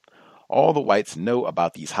promoted. All the whites know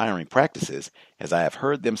about these hiring practices, as I have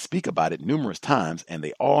heard them speak about it numerous times, and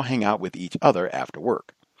they all hang out with each other after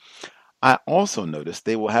work. I also noticed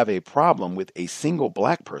they will have a problem with a single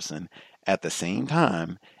black person at the same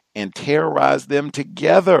time and terrorize them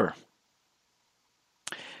together.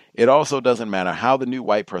 It also doesn't matter how the new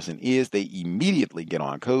white person is, they immediately get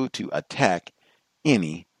on code to attack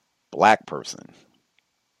any black person.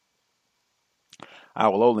 I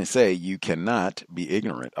will only say you cannot be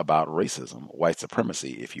ignorant about racism, white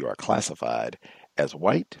supremacy, if you are classified as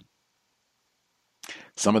white.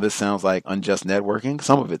 Some of this sounds like unjust networking.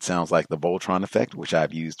 Some of it sounds like the Voltron effect, which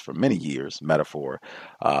I've used for many years, metaphor,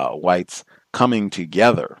 whites coming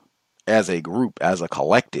together as a group, as a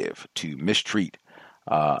collective to mistreat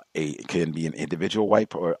it can be an individual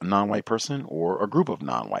white or non-white person or a group of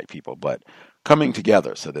non-white people, but coming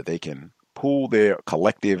together so that they can pool their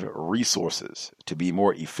collective resources to be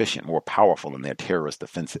more efficient, more powerful in their terrorist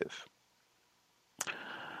offensive.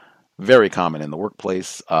 Very common in the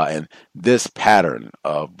workplace, and this pattern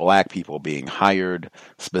of black people being hired,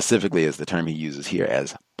 specifically as the term he uses here,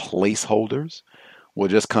 as placeholders, will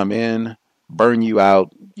just come in, burn you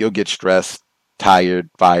out, you'll get stressed, tired,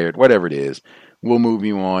 fired, whatever it is. We'll move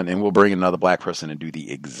you on, and we'll bring another black person and do the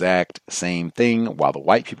exact same thing. While the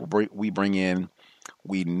white people we bring in,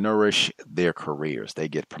 we nourish their careers. They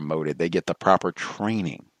get promoted. They get the proper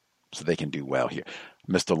training so they can do well here.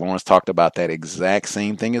 Mr. Lawrence talked about that exact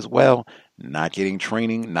same thing as well. Not getting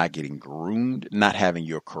training, not getting groomed, not having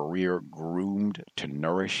your career groomed to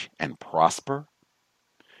nourish and prosper.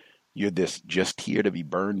 You're just here to be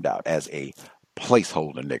burned out as a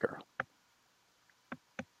placeholder nigger.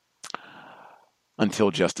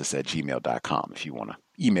 Untiljustice@gmail.com if you want to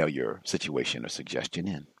email your situation or suggestion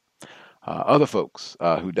in. Other folks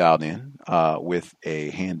who dialed in with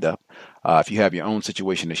a hand up, if you have your own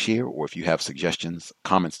situation to share or if you have suggestions,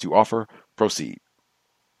 comments to offer, proceed.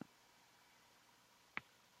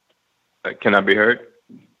 Can I be heard?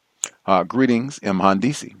 Greetings, M.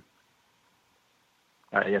 Handisi.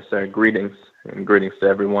 Yes, sir. Greetings, and greetings to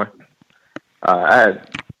everyone. I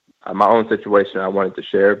had my own situation I wanted to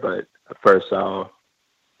share, but first I'll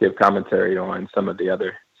give commentary on some of the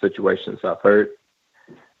other situations I've heard.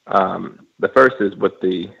 The first is with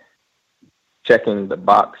the checking the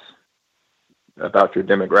box about your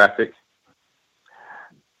demographic.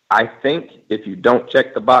 I think if you don't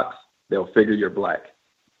check the box, they'll figure you're black.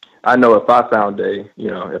 I know if I found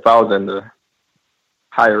if I was in the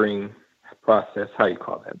hiring process. How you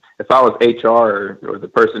call that? If I was HR or the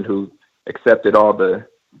person who accepted all the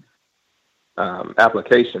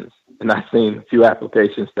applications, and I've seen a few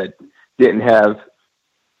applications that didn't have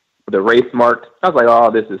the race marked, I was like,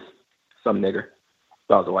 oh, this is some nigger.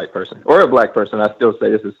 If I was a white person or a black person, I still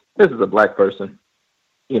say this is a black person.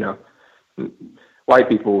 You know, white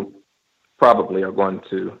people probably are going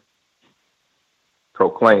to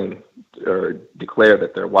proclaim or declare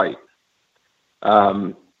that they're white.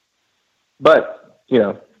 But, you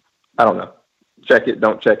know, I don't know. Check it,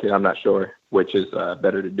 don't check it. I'm not sure which is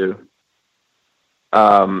better to do.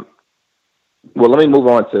 Well, let me move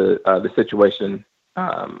on to the situation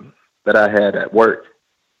that I had at work.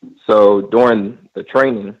 So during the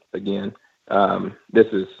training, again, this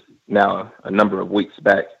is now a number of weeks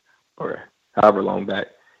back or however long back.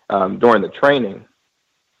 During the training,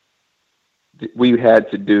 we had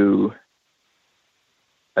to do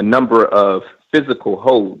a number of physical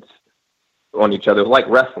holds on each other, like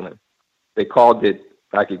wrestling. They called it,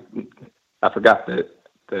 I forgot the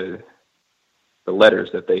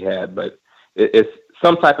letters that they had, but it's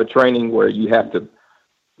some type of training where you have to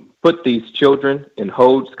put these children in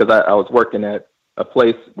holds, because I was working at a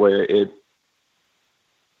place where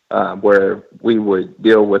where we would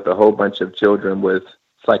deal with a whole bunch of children with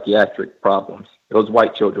psychiatric problems. It was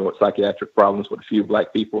white children with psychiatric problems with a few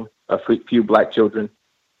black people, a few black children.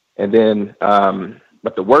 And then,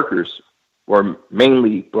 but the workers were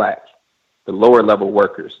mainly black, the lower level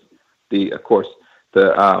workers. Of course,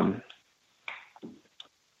 the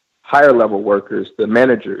higher level workers, the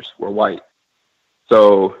managers were white.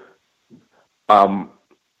 So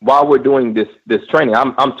while we're doing this training,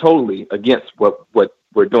 I'm totally against what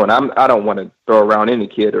we're doing. I don't want to throw around any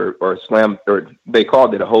kid or slam, or they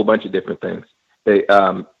called it a whole bunch of different things. They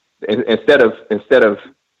instead of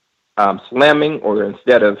slamming, or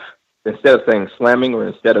instead of saying slamming, or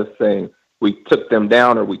instead of saying we took them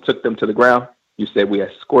down or we took them to the ground, you said we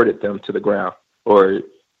escorted them to the ground, or,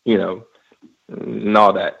 you know, and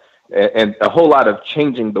all that. And a whole lot of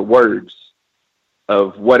changing the words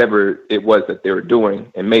of whatever it was that they were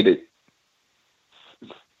doing and made it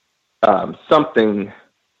something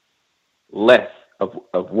less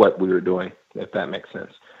of what we were doing, if that makes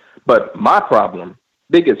sense. But my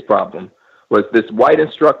biggest problem, was this white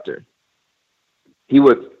instructor.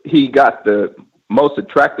 He got the most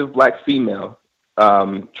attractive black female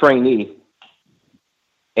trainee,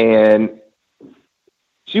 and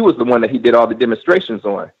she was the one that he did all the demonstrations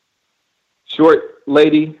on. Short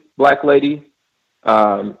lady, black lady,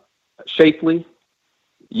 shapely,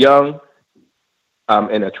 young,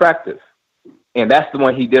 and attractive, and that's the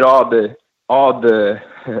one he did all these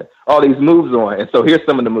moves on. And so here's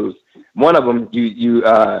some of the moves. One of them,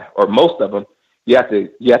 or most of them, you have to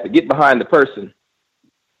get behind the person,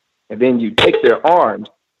 and then you take their arms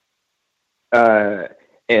and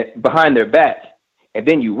behind their back, and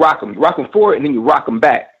then you rock them. You rock them forward, and then you rock them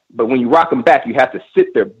back. But when you rock them back, you have to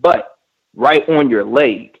sit their butt right on your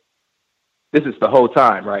leg. This is the whole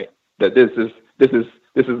time, right? That this is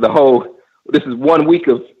 1 week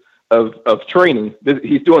of training.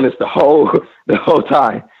 He's doing this the whole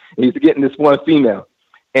time. He's getting this one female,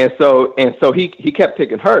 and so he kept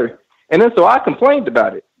picking her, and then so I complained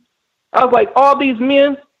about it. I was like, all these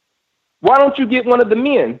men, why don't you get one of the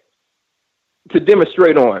men to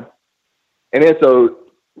demonstrate on? And then so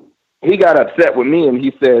he got upset with me, and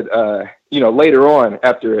he said, later on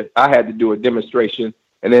after I had to do a demonstration,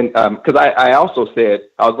 and then because I also said,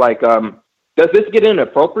 I was like, does this get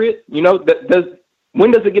inappropriate? You know,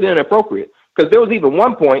 when does it get inappropriate? Because there was even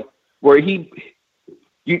one point where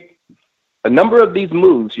a number of these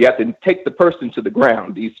moves, you have to take the person to the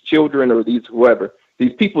ground, these children or these whoever,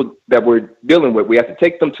 these people that we're dealing with, we have to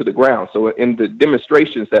take them to the ground. So in the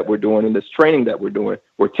demonstrations that we're doing, in this training that we're doing,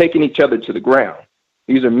 we're taking each other to the ground.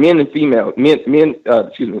 These are men and females, men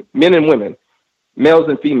and women, males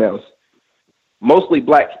and females, mostly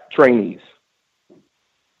black trainees.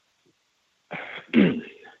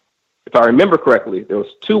 If I remember correctly, there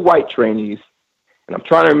was 2 white trainees, and I'm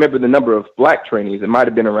trying to remember the number of black trainees. It might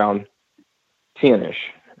have been around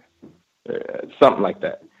 10-ish, something like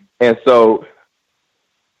that. And so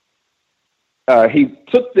he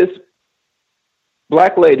took this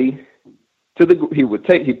black lady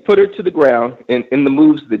he put her to the ground in the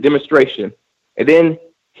moves, the demonstration, and then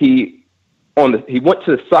he went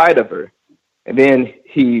to the side of her, and then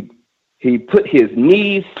he put his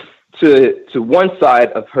knees to one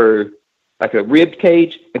side of her, like a rib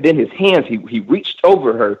cage, and then his hands, he reached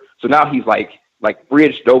over her, so now he's like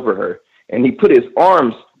bridged over her, and he put his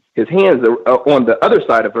hands on the other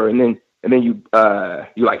side of her, and then you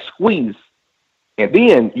like squeeze, and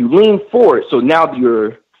then you lean forward, so now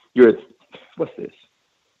you're what's this?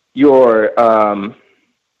 Your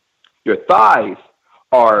thighs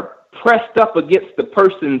are pressed up against the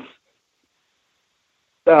person's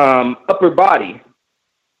upper body,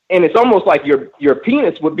 and it's almost like your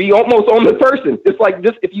penis would be almost on the person. It's like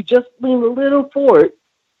just if you just lean a little forward,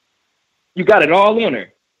 you got it all on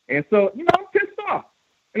her. And so, I'm pissed off,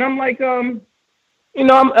 and I'm like, I'm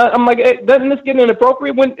like, hey, doesn't this get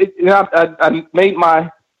inappropriate? When I made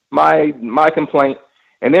my complaint,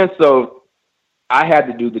 and then so I had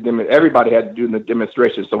to do everybody had to do the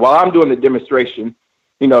demonstration. So while I'm doing the demonstration,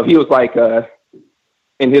 he was like,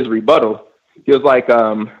 in his rebuttal, he was like,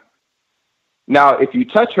 now if you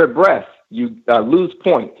touch her breast, you lose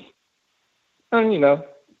points. And,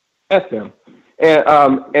 that's him.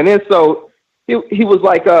 And then so he was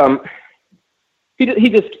like,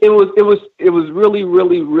 it was really,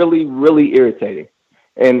 really, really, really irritating.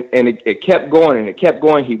 And it kept going and it kept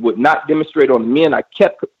going. He would not demonstrate on the men. I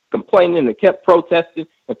kept complaining and kept protesting.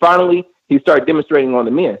 And finally, he started demonstrating on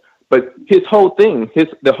the men. But his whole thing,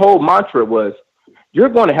 the whole mantra was, you're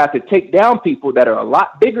going to have to take down people that are a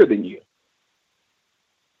lot bigger than you.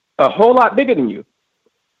 A whole lot bigger than you.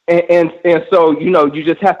 And so, you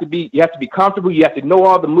just have to be comfortable. You have to know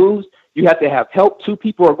all the moves. You have to have help. Two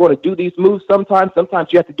people are going to do these moves sometimes.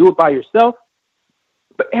 Sometimes you have to do it by yourself.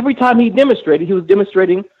 But every time he demonstrated, he was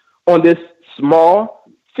demonstrating on this small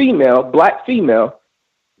female, black female.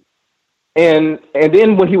 And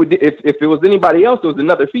then when he would, if it was anybody else, it was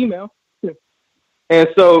another female. And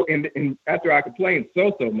so, and after I complained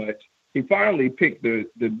so much, he finally picked the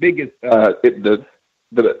biggest, the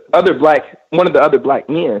other one of the other black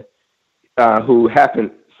men, who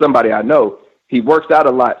happened, somebody I know. He works out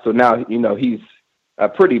a lot, so now he's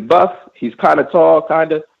pretty buff. He's kind of tall,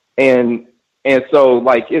 and so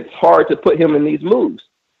like it's hard to put him in these moves.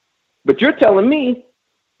 But you're telling me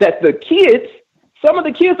that some of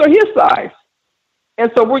the kids are his size,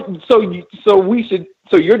 and so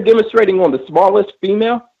you're demonstrating on the smallest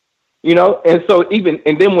female, and so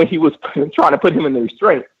and then when he was trying to put him in the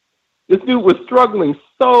restraint, this dude was struggling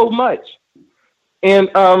so much, and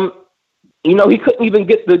he couldn't even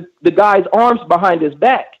get the guy's arms behind his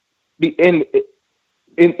back. And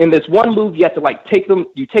in this one move, you have to take them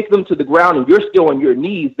to the ground, and you're still on your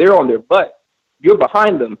knees. They're on their butt. You're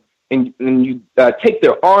behind them, and you take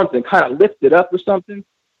their arms and kind of lift it up or something.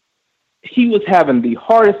 He was having the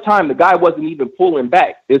hardest time. The guy wasn't even pulling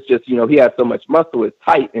back. It's just, he had so much muscle, it's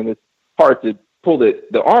tight, and it's hard to pull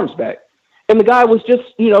the arms back. And the guy was just,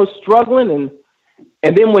 struggling.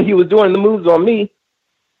 And then when he was doing the moves on me,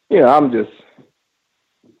 I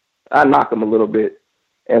knock him a little bit.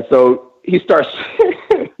 And so he starts,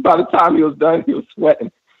 by the time he was done, he was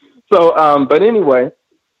sweating. So, but anyway,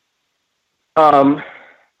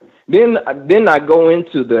 then I go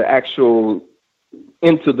into the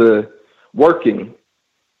working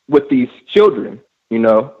with these children,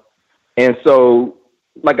 and so,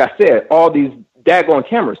 like I said, all these daggone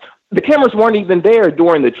cameras. The cameras weren't even there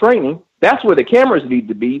during the training. That's where the cameras need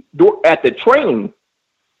to be. At the training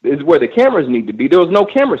is where the cameras need to be. There was no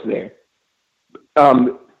cameras there.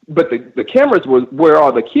 But the cameras were where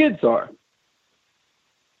all the kids are.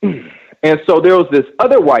 And so there was this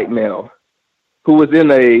other white male who was in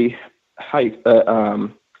a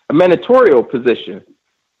managerial position.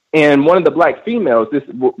 And one of the black females,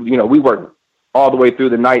 we work all the way through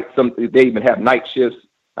the night. They even have night shifts.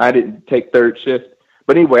 I didn't take third shift.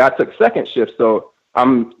 But anyway, I took second shift, so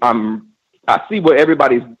I see what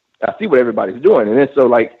everybody's doing, and then so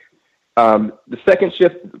the second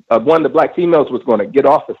shift, one of the black females was going to get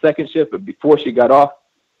off the second shift, but before she got off,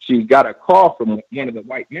 she got a call from one of the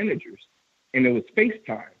white managers, and it was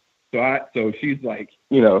FaceTime. So she's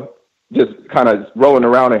just kind of rolling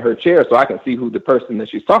around in her chair, so I can see who the person that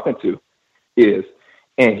she's talking to is,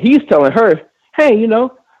 and he's telling her, hey,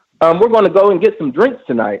 we're going to go and get some drinks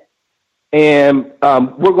tonight. And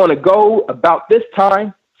we're going to go about this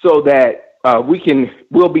time so that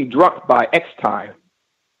we'll be drunk by X time.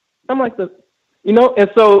 I'm like, and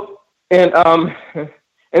so then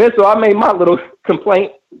so I made my little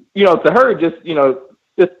complaint, to her, just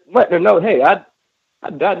letting her know, hey, I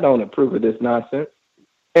don't approve of this nonsense.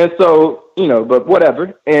 And so, but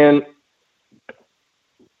whatever. And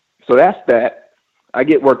so that's that. I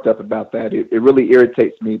get worked up about that. It really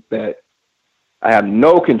irritates me that I have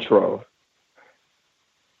no control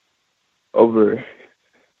over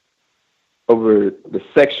the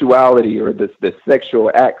sexuality or the sexual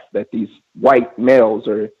acts that these white males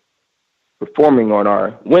are performing on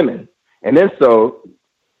our women. And then so,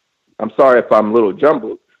 I'm sorry if I'm a little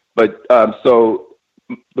jumbled, but so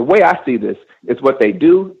the way I see this is what they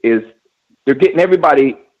do is they're getting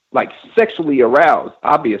everybody like sexually aroused.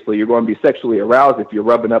 Obviously, you're going to be sexually aroused if you're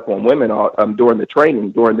rubbing up on women during the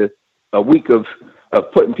training, during this a week of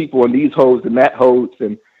putting people in these holes and that hose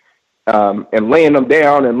and laying them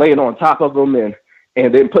down and laying on top of them and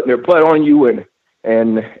then putting their butt on you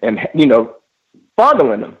and you know,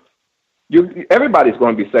 fondling them. Everybody's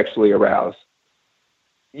going to be sexually aroused.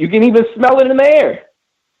 You can even smell it in the air.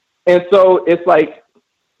 And so it's like,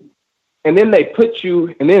 and then they put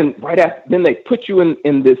you, and then then they put you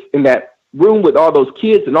in that room with all those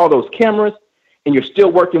kids and all those cameras, and you're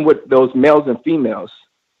still working with those males and females,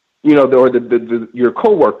 you know, or your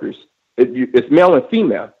coworkers. It's male and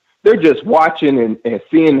female. They're just watching and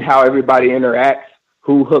seeing how everybody interacts,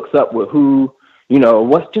 who hooks up with who, you know,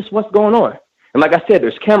 what's going on. And like I said,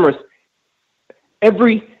 there's cameras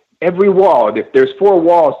every wall. If there's 4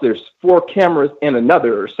 walls, there's 4 cameras in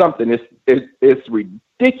another or something. It's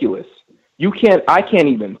ridiculous. I can't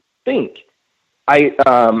even think. I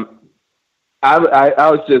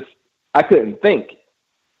couldn't think.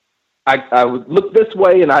 I would look this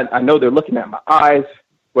way, and I know they're looking at my eyes.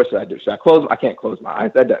 What should I do? Should I close? I can't close my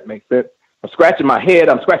eyes. That doesn't make sense. I'm scratching my head.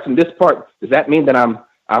 I'm scratching this part. Does that mean that I'm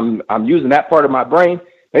using that part of my brain?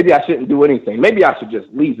 Maybe I shouldn't do anything. Maybe I should just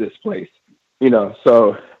leave this place. You know.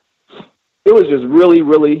 So it was just really,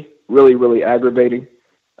 really, really, really aggravating.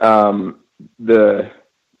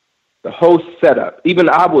 The whole setup. Even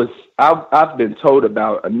I've been told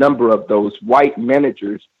about a number of those white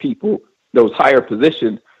managers, people, those higher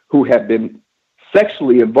positions who have been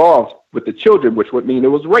sexually involved with the children, which would mean it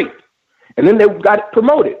was rape. And then they got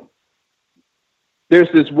promoted.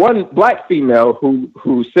 There's this one black female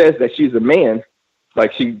who says that she's a man,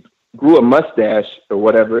 like she grew a mustache or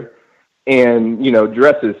whatever, and, you know,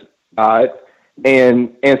 dresses odd.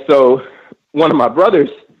 And so one of my brothers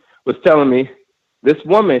was telling me, this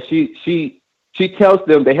woman, she tells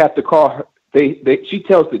them they have to call her, she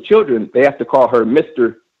tells the children they have to call her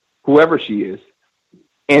Mr. whoever she is.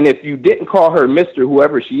 And if you didn't call her Mr.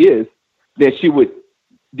 whoever she is, then she would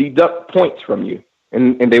deduct points from you.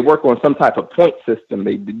 And they work on some type of point system.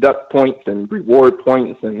 They deduct points and reward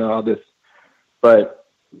points and all this. But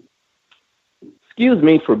excuse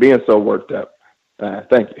me for being so worked up.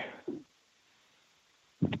 Thank you.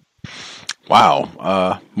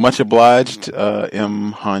 Wow. Much obliged,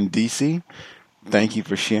 M. Handisi. Thank you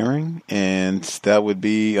for sharing. And that would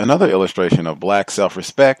be another illustration of Black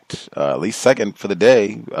self-respect, at least second for the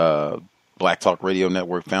day. Black Talk Radio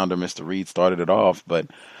Network founder, Mr. Reed, started it off. But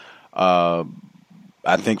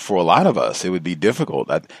I think for a lot of us, it would be difficult.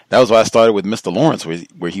 That was why I started with Mr. Lawrence,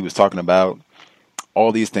 where he was talking about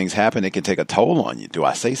all these things happen. It can take a toll on you. Do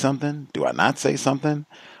I say something? Do I not say something?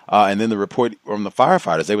 And then the report from the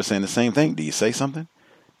firefighters, they were saying the same thing. Do you say something?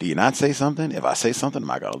 Do you not say something? If I say something,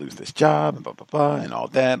 am I going to lose this job? And blah, blah, blah, and all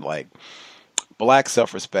that. Like, Black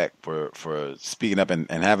self-respect for speaking up and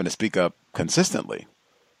having to speak up consistently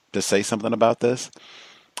to say something about this.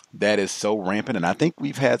 That is so rampant. And I think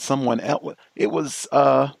we've had someone else. It was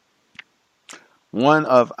one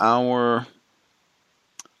of our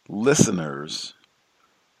listeners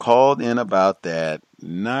called in about that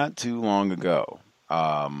not too long ago.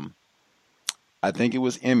 I think it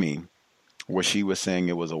was Emmy, where she was saying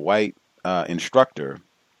it was a white instructor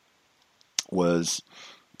was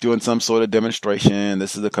doing some sort of demonstration.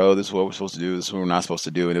 This is the code. This is what we're supposed to do. This is what we're not supposed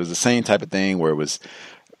to do. And it was the same type of thing where it was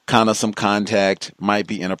kind of some contact, might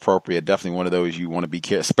be inappropriate. Definitely one of those you want to be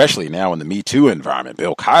careful, especially now in the Me Too environment.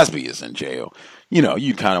 Bill Cosby is in jail. You know,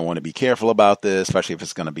 you kind of want to be careful about this, especially if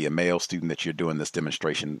it's going to be a male student that you're doing this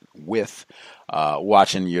demonstration with,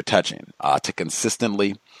 watching, you're touching, to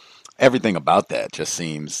consistently. Everything about that just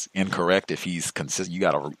seems incorrect. If he's consistent, you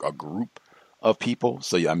got a group of people.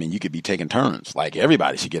 So, I mean, you could be taking turns. Like,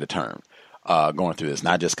 everybody should get a turn going through this,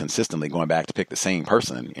 not just consistently going back to pick the same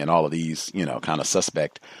person in all of these, you know, kind of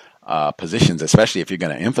suspect positions, especially if you're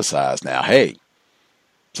going to emphasize now, hey,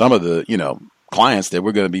 some of the, you know, clients that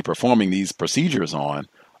we're going to be performing these procedures on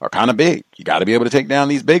are kind of big. You got to be able to take down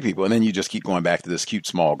these big people. And then you just keep going back to this cute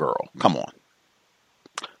small girl. Come on.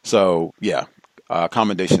 So, yeah.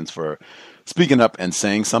 Commendations for speaking up and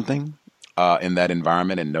saying something in that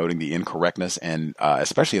environment and noting the incorrectness, and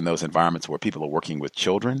especially in those environments where people are working with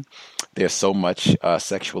children. There's so much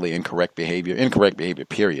sexually incorrect behavior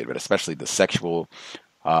period, but especially the sexual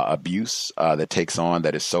abuse that takes on,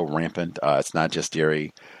 that is so rampant. It's not just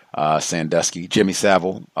Jerry Sandusky, Jimmy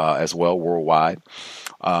Savile as well worldwide,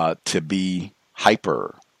 to be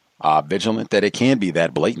hyper vigilant, that it can be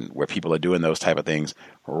that blatant where people are doing those type of things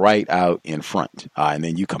right out in front. And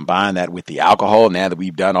then you combine that with the alcohol. Now that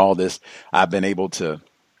we've done all this, I've been able to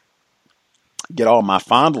get all my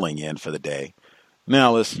fondling in for the day.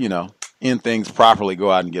 Now let's, you know, in things properly,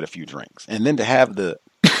 go out and get a few drinks. And then to have the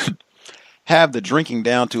have the drinking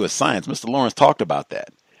down to a science. Mr. Lawrence talked about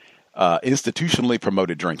that. Institutionally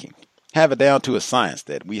promoted drinking. Have it down to a science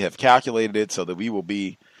that we have calculated it so that we will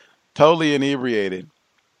be totally inebriated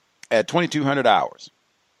at 2,200 hours.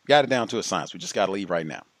 Got it down to a science. We just got to leave right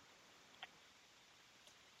now.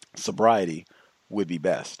 Sobriety would be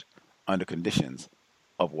best under conditions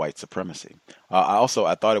of white supremacy. I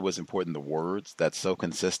thought it was important, the words that's so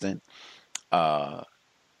consistent. I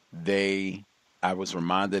was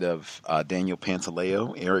reminded of Daniel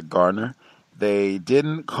Pantaleo, Eric Garner. They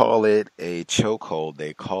didn't call it a chokehold.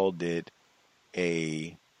 They called it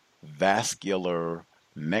a vascular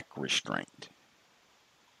neck restraint.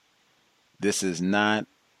 This is not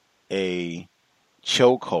a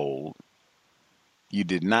chokehold. You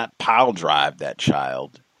did not pile drive that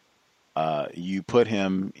child. You put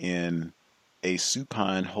him in a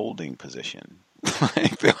supine holding position.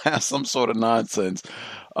 Like they'll have some sort of nonsense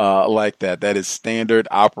like that. That is standard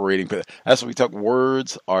operating. That's what we talk.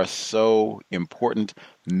 Words are so important.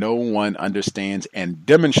 No one understands and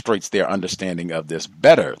demonstrates their understanding of this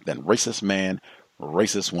better than racist man,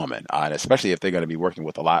 racist woman, and especially if they're going to be working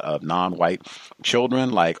with a lot of non-white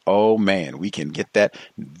children. Like, oh man, we can get that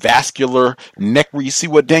vascular neck. You see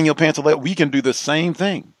what Daniel Pantaleo? We can do the same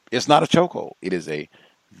thing. It's not a chokehold. It is a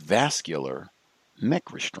vascular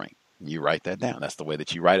neck restraint. You write that down. That's the way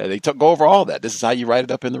that you write it. They go over all that. This is how you write it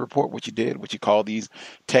up in the report, what you did, what you call these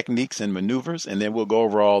techniques and maneuvers. And then we'll go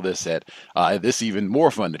over all this this is even more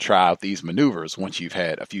fun to try out these maneuvers once you've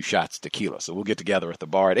had a few shots of tequila. So we'll get together at the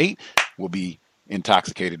bar at 8. We'll be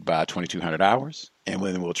intoxicated by 2,200 hours, and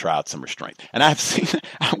then we'll try out some restraint. And I've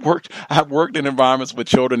worked in environments with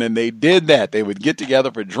children, and they did that. They would get together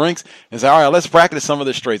for drinks and say, all right, let's practice some of the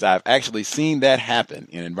restraints. I've actually seen that happen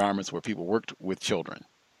in environments where people worked with children.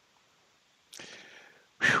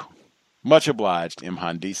 Whew. Much obliged,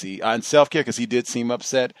 Mhandisi. And self-care, because he did seem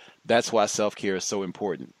upset. That's why self-care is so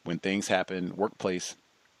important. When things happen, workplace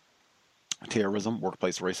terrorism,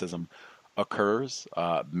 workplace racism occurs,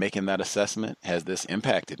 making that assessment, has this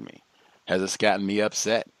impacted me? Has this gotten me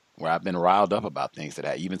upset? Where I've been riled up about things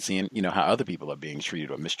that even seeing, how other people are being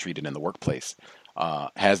treated or mistreated in the workplace.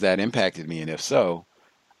 Has that impacted me? And if so,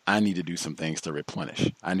 I need to do some things to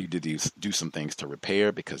replenish. I need to do some things to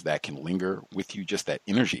repair, because that can linger with you. Just that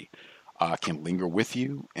energy can linger with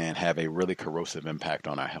you and have a really corrosive impact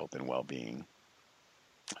on our health and well-being.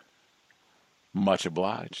 Much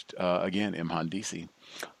obliged. Again, Mhandisi.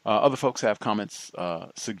 Other folks have comments,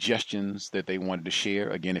 suggestions that they wanted to share.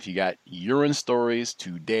 Again, if you got urine stories,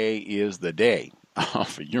 today is the day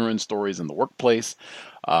for urine stories in the workplace.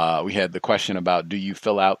 We had the question about, do you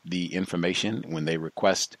fill out the information when they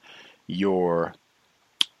request your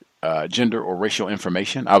gender or racial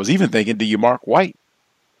information? I was even thinking, do you mark white?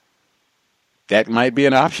 That might be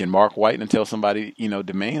an option. Mark white until somebody,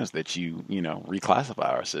 demands that you,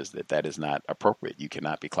 reclassify or says that is not appropriate. You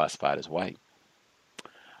cannot be classified as white.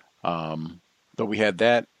 But we had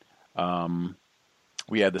that.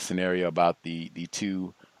 We had the scenario about the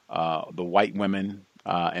white women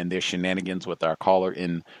and their shenanigans with our caller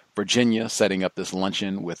in Virginia, setting up this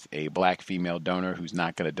luncheon with a black female donor who's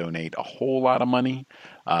not going to donate a whole lot of money,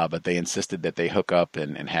 but they insisted that they hook up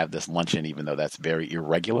and have this luncheon, even though that's very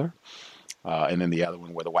irregular. And then the other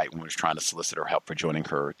one where the white woman was trying to solicit her help for joining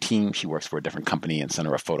her team. She works for a different company, and sent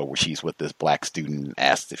her a photo where she's with this black student and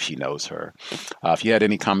asked if she knows her. If you had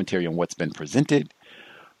any commentary on what's been presented,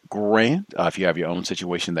 Grant, if you have your own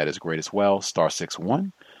situation, that is great as well.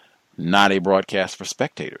 *61. Not a broadcast for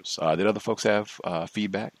spectators. Did other folks have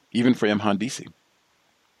feedback, even for Mhandisi?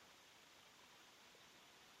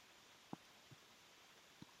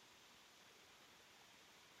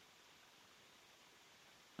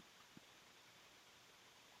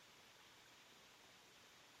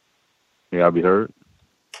 May I be heard?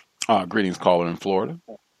 Greetings, caller in Florida.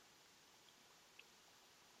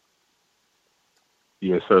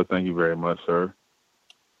 Yes, sir. Thank you very much, sir.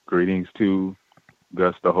 Greetings to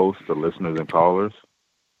Gus, the host, the listeners and callers.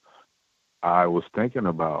 I was thinking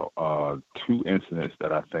about two incidents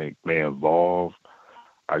that I think may involve,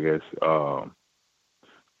 urine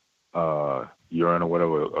or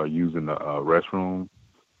whatever, or using the restroom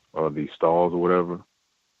or the stalls or whatever,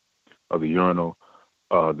 or the urinal.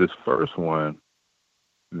 This first one,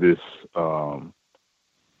 I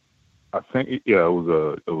think, it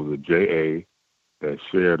was a JA that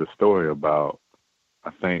shared a story about,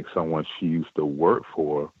 I think, someone she used to work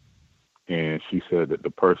for, and she said that the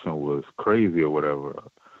person was crazy or whatever,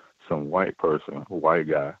 some white person, a white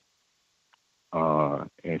guy,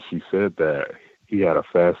 and she said that he had a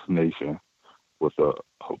fascination with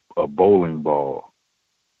a bowling ball,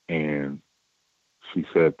 And she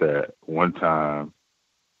said that one time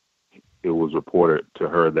it was reported to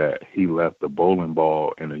her that he left the bowling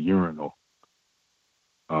ball in a urinal.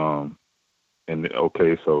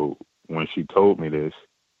 Okay, so when she told me this,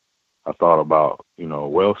 I thought about, a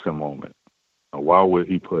Wilson moment. Why would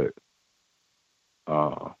he put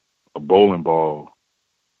a bowling ball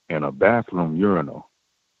in a bathroom urinal?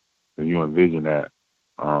 And you envision that.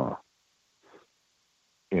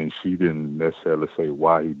 And she didn't necessarily say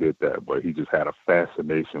why he did that, but he just had a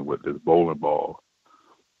fascination with this bowling ball.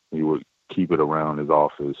 He would keep it around his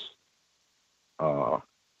office,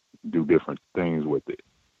 do different things with it.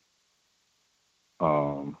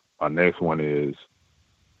 My next one is,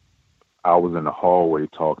 I was in the hallway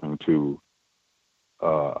talking to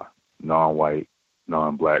non-white,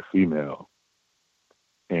 non-black female,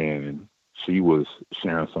 and she was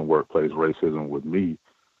sharing some workplace racism with me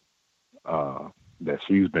that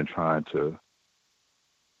she's been trying to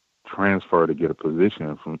transfer to get a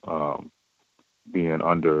position from being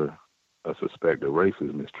under a suspected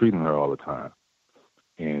racist mistreating her all the time.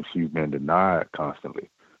 And she's been denied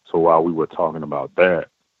constantly. So while we were talking about that,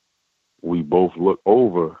 we both look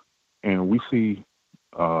over and we see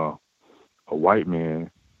a white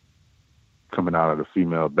man coming out of the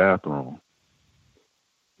female bathroom,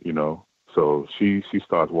 So she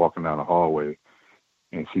starts walking down the hallway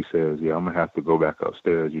and she says, yeah, I'm going to have to go back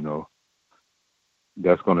upstairs,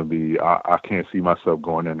 That's going to be, I can't see myself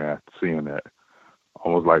going in there after seeing that.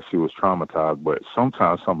 Almost like she was traumatized. But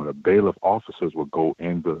sometimes some of the bailiff officers would go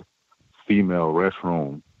in the female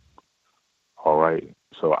restroom. All right.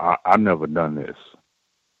 So I never done this.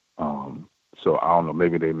 So I don't know,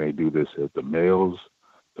 maybe they may do this if the male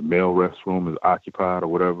restroom is occupied or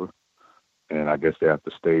whatever. And I guess they have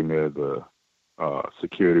to stay near the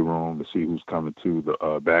security room to see who's coming to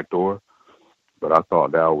the back door. But I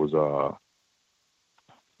thought that was,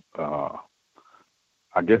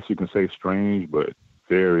 I guess you can say strange, but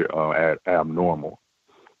very abnormal.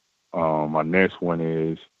 My next one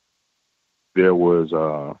is, there was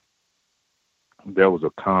a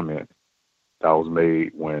comment that was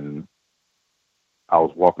made when I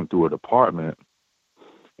was walking through a department,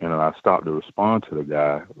 and I stopped to respond to the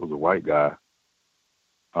guy. It was a white guy.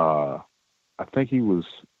 I think he was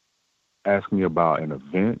asking me about an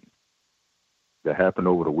event that happened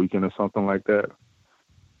over the weekend or something like that.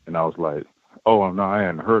 And I was like, oh, no, I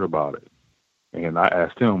hadn't heard about it. And I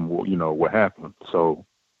asked him, well, what happened? So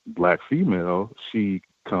black female, she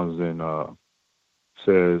comes in,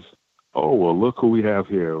 says, oh, well, look who we have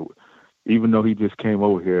here. Even though he just came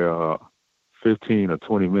over here 15 or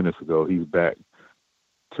 20 minutes ago, he's back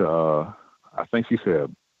to, I think she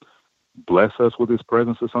said, bless us with his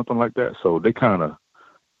presence or something like that. So they kind of,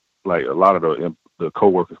 like a lot of the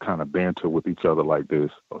coworkers kind of banter with each other like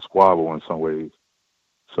this, or squabble in some ways.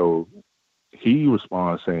 So he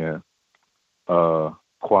responds saying,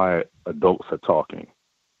 quiet, adults are talking,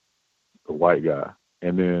 the white guy.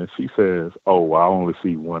 And then she says, oh, well, I only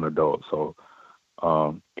see one adult. So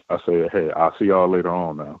I say, hey, I'll see y'all later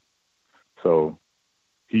on now. So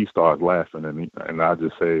he starts laughing, and I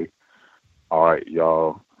just say, all right,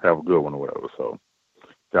 y'all have a good one or whatever. So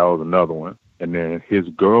that was another one. And then his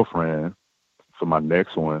girlfriend, for my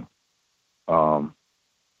next one, I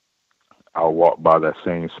walked by that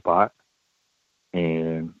same spot,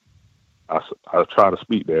 and I try to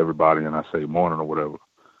speak to everybody, and I say morning or whatever.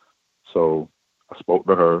 So I spoke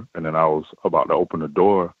to her, and then I was about to open the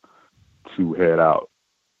door to head out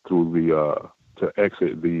through to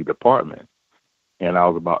exit the department. And I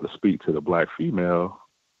was about to speak to the black female,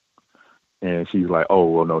 and she's like, oh,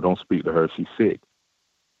 well, no, don't speak to her. She's sick.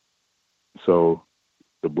 So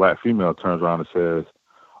the black female turns around and says,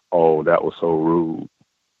 oh, that was so rude.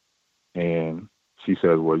 And she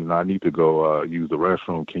says, well, I need to go use the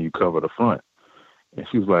restroom. Can you cover the front? And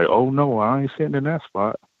she was like, oh, no, I ain't sitting in that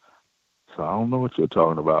spot. So I don't know what you're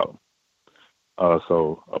talking about.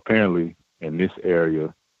 So apparently in this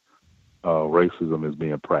area, racism is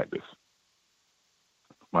being practiced.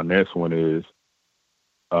 My next one is,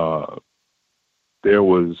 there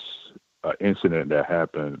was an incident that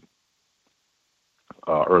happened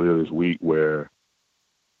earlier this week where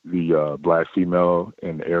the black female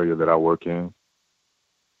in the area that I work in,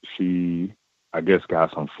 she, I guess,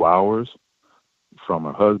 got some flowers from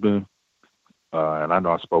her husband. And I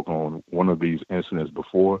know I spoke on one of these incidents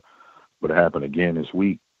before, but it happened again this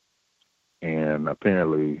week. And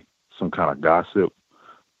apparently some kind of gossip,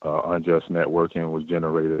 unjust networking was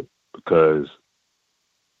generated because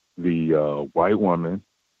the white woman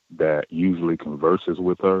that usually converses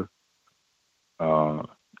with her,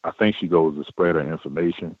 I think she goes to spread her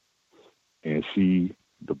information, and the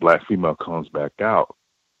black female comes back out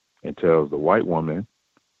and tells the white woman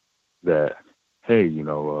that, hey,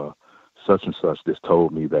 such and such just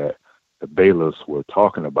told me that the bailiffs were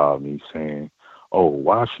talking about me, saying, oh,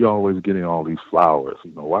 why is she always getting all these flowers?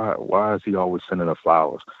 Why is he always sending her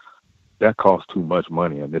flowers? That costs too much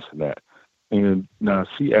money and this and that. And now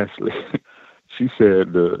she actually, she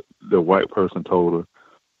said the white person told her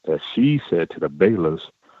that she said to the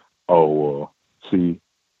bailiffs, oh, well, see,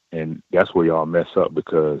 and that's where y'all mess up,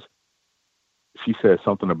 because she said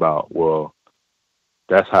something about, well,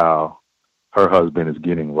 that's how her husband is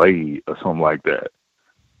getting laid or something like that.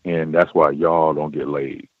 And that's why y'all don't get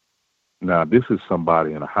laid. Now, this is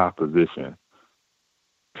somebody in a high position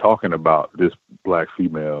talking about this black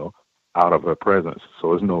female out of her presence. So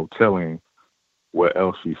there's no telling what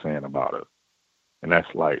else she's saying about it. And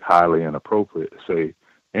that's like highly inappropriate to say.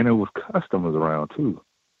 And it was customers around too.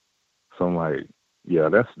 So I'm like, yeah,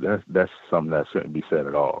 that's something that shouldn't be said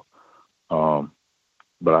at all.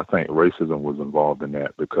 But I think racism was involved in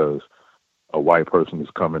that, because a white person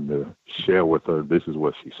is coming to share with her, this is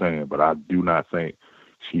what she's saying, but I do not think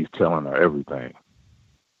she's telling her everything.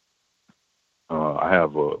 I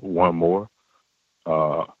have one more.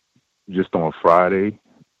 Just on Friday,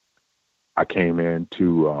 I came in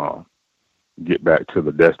to get back to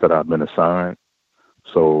the desk that I've been assigned.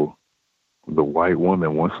 So the white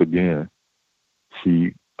woman, once again,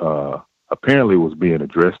 she apparently was being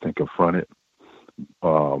addressed and confronted,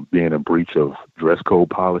 being in breach of dress code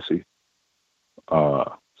policy.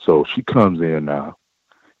 So she comes in now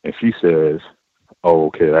and she says, oh,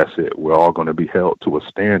 okay, that's it. We're all going to be held to a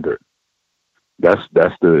standard. That's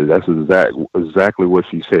exactly what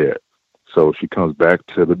she said. So she comes back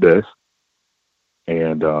to the desk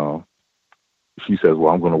and she says,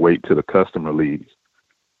 well, I'm going to wait till the customer leaves.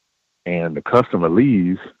 And the customer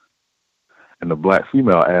leaves and the black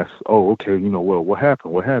female asks, oh, okay, well, what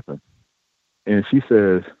happened? What happened? And she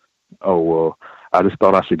says, oh, well, I just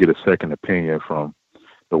thought I should get a second opinion from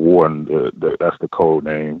the warden. That's the code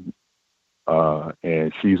name.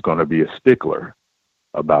 And she's going to be a stickler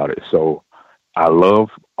about it. So I love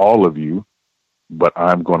all of you, but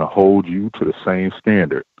I'm going to hold you to the same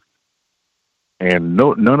standard. And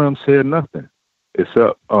none of them said nothing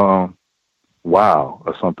except, wow,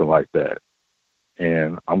 or something like that.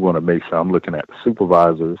 And I'm going to make sure I'm looking at the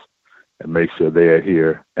supervisors and make sure they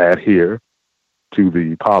adhere to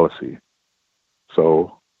the policy.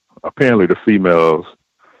 So apparently the females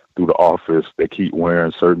through the office, they keep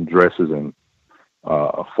wearing certain dresses and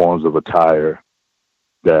forms of attire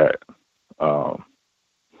that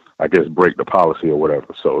I guess break the policy or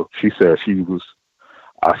whatever. So she said she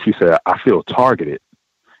said, I feel targeted.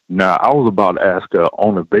 Now, I was about to ask her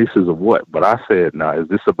on the basis of what, but I said, now, is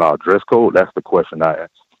this about dress code? That's the question I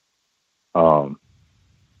asked.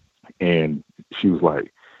 And she was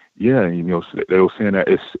like, yeah, they were saying that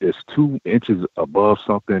it's 2 inches above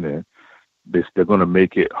something, and they're going to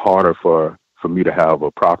make it harder for me to have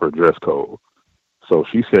a proper dress code. So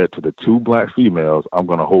she said to the 2 black females, I'm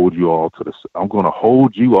going to hold you all to the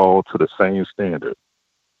same standard.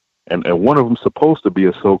 And one of them supposed to be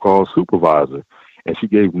a so-called supervisor, and she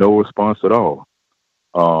gave no response at all.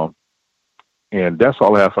 And that's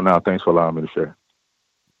all I have for now. Thanks for allowing me to share.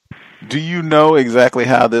 Do you know exactly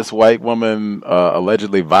how this white woman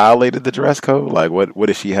allegedly violated the dress code? Like, what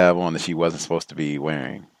did she have on that she wasn't supposed to be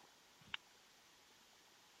wearing?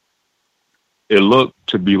 It looked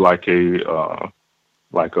to be like a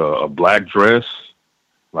black dress,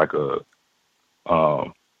 like a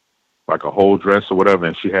whole dress or whatever,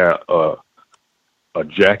 and she had a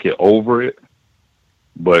jacket over it,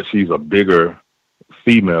 but she's a bigger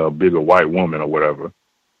white woman or whatever.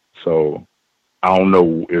 So I don't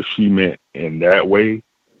know if she meant in that way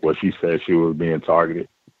what she said she was being targeted,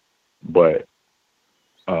 but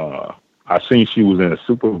I seen she was in a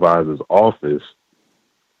supervisor's office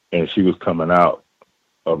and she was coming out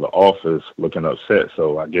of the office looking upset.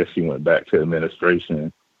 So I guess she went back to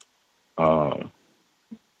administration to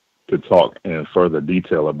talk in further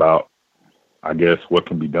detail about, I guess, what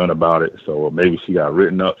can be done about it. So maybe she got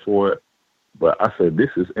written up for it. But I said,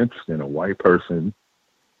 this is interesting. A white person,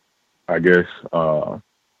 I guess,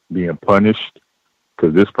 being punished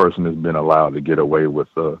because this person has been allowed to get away with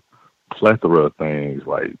a plethora of things.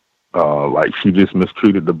 Like she just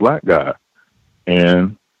mistreated the black guy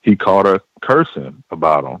and he caught her cursing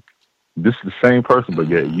about him. This is the same person, but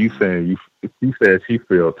yet you saying she said she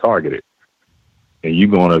feels targeted and you're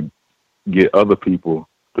going to get other people,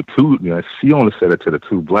 the 2, she only said it to the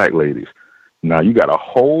 2 black ladies. Now you got a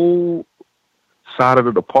whole side of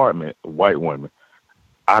the department of white women.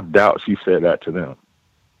 I doubt she said that to them.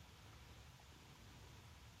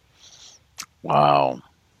 Wow.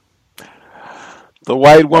 The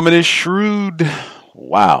white woman is shrewd.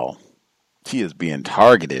 Wow. She is being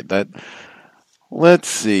targeted. Let's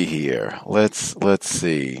see here. Let's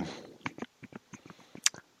see.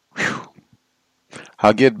 Whew.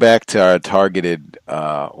 I'll get back to our targeted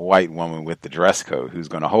white woman with the dress code who's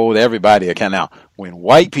going to hold everybody accountable. Now, when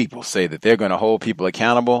white people say that they're going to hold people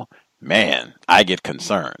accountable, man, I get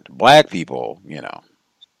concerned. Black people,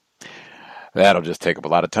 that'll just take up a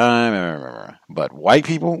lot of time. But white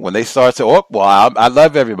people, when they start to, I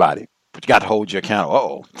love everybody, but you got to hold you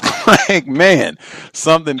accountable. Like, man,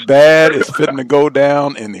 something bad is fitting to go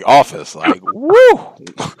down in the office. Like, woo!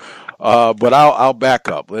 But I'll back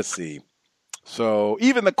up. Let's see. So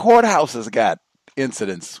even the courthouse has got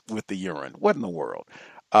incidents with the urine. What in the world?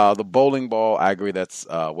 The bowling ball, I agree that's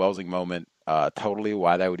a Welsing moment. Totally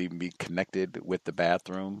why that would even be connected with the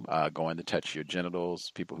bathroom, going to touch your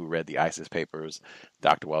genitals. People who read the ISIS papers,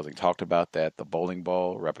 Dr. Welsing talked about that. The bowling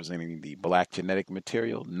ball representing the black genetic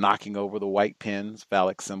material, knocking over the white pins,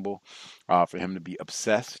 phallic symbol, for him to be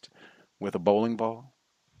obsessed with a bowling ball.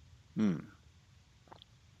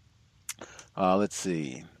 Let's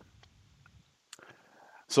see.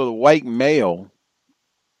 So the white male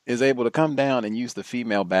is able to come down and use the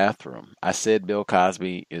female bathroom. I said Bill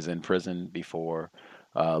Cosby is in prison before,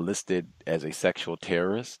 listed as a sexual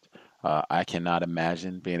terrorist. I cannot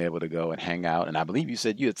imagine being able to go and hang out. And I believe you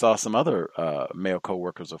said you had saw some other male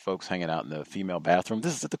coworkers or folks hanging out in the female bathroom.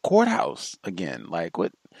 This is at the courthouse again. Like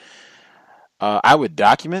what? I would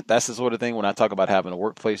document. That's the sort of thing when I talk about having a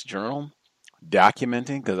workplace journal.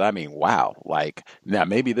 Documenting, because I mean, wow, like now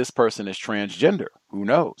maybe this person is transgender. Who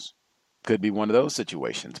knows? Could be one of those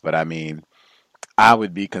situations. But I mean, I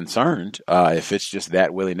would be concerned if it's just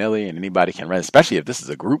that willy-nilly and anybody can rent, especially if this is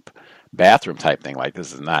a group bathroom type thing. Like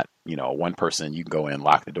this is not, one person you can go in,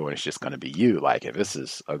 lock the door, and it's just going to be you. Like if this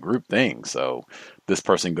is a group thing, so this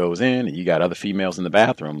person goes in and you got other females in the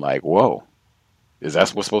bathroom, like, whoa. Is that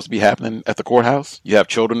what's supposed to be happening at the courthouse? You have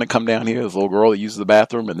children that come down here. There's a little girl that uses the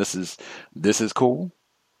bathroom, and this is cool.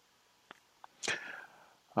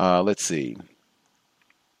 Let's see.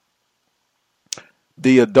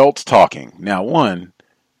 The adults talking. Now,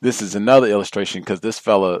 this is another illustration because this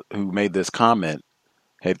fella who made this comment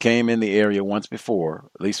had came in the area once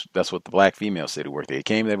before. At least that's what the black female said who worked there. He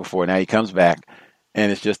came there before. Now he comes back,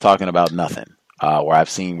 and it's just talking about nothing. Where I've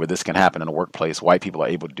seen where this can happen in a workplace. White people are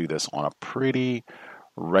able to do this on a pretty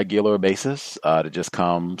regular basis, to just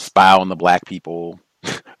come spy on the black people,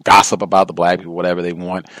 gossip about the black people, whatever they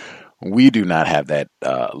want. We do not have that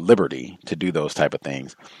liberty to do those type of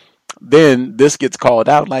things. Then this gets called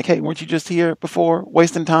out like, hey, weren't you just here before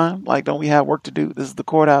wasting time? Like, don't we have work to do? This is the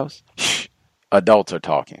courthouse. Shh. Adults are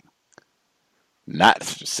talking. Not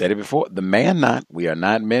said it before. The man not. We are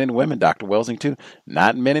not men and women. Dr. Welsing too.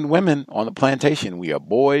 Not men and women on the plantation. We are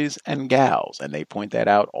boys and gals. And they point that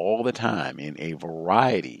out all the time in a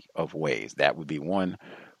variety of ways. That would be one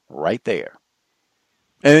right there.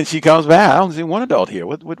 And then she comes back. I don't see one adult here.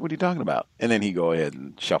 What are you talking about? And then he go ahead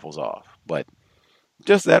and shuffles off. But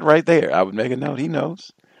just that right there, I would make a note. He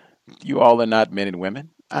knows. You all are not men and women.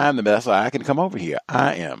 I'm the best. I can come over here.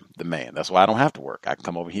 I am the man. That's why I don't have to work. I can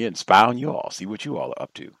come over here and spy on you all, see what you all are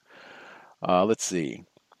up to. Let's see.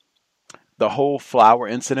 The whole flower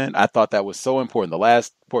incident, I thought that was so important. The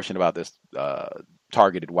last portion about this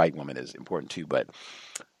targeted white woman is important too, but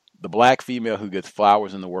the black female who gets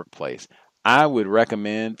flowers in the workplace, I would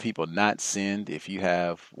recommend people not send, if you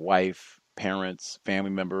have wife, parents,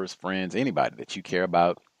 family members, friends, anybody that you care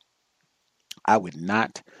about, I would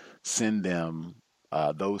not send them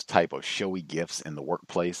those type of showy gifts in the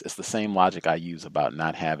workplace. It's the same logic I use about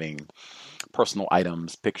not having personal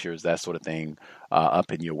items, pictures, that sort of thing up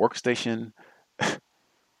in your workstation.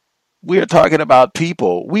 We are talking about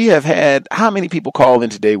people. We have had, how many people call in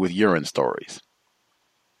today with urine stories?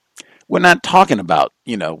 We're not talking about,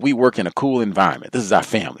 we work in a cool environment. This is our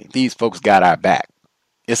family. These folks got our back.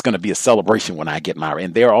 It's going to be a celebration when I get my,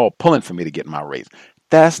 and they're all pulling for me to get my raise.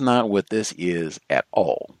 That's not what this is at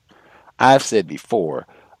all. I've said before,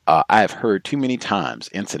 I've heard too many times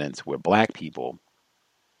incidents where black people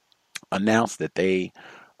announce that they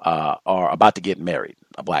are about to get married.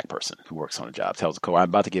 A black person who works on a job tells a co-worker, I'm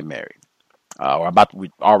about to get married. We're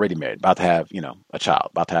already married, about to have, a child,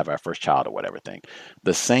 about to have our first child or whatever thing.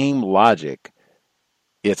 The same logic,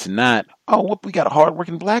 it's not, we got a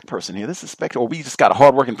hardworking black person here. This is or we just got a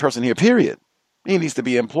hardworking person here, period. He needs to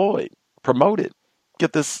be employed, promoted,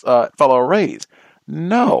 get this fellow a raise.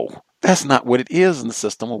 No. That's not what it is in the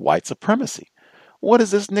system of white supremacy. What is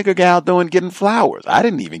this nigger gal doing getting flowers? I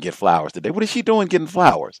didn't even get flowers today. What is she doing getting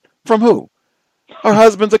flowers? From who? Her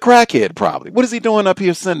husband's a crackhead, probably. What is he doing up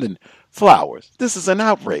here sending flowers? This is an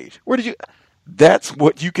outrage. That's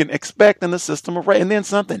what you can expect in the system of race. And then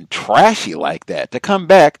something trashy like that to come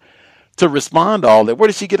back to respond to all that. Where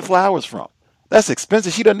did she get flowers from? That's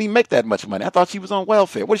expensive. She doesn't even make that much money. I thought she was on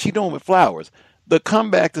welfare. What is she doing with flowers? The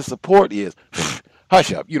comeback to support is,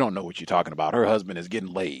 hush up. You don't know what you're talking about. Her husband is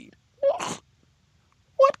getting laid.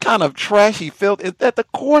 What kind of trashy filth is at the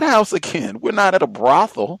courthouse again? We're not at a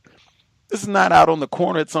brothel. This is not out on the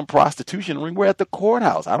corner at some prostitution ring. We're at the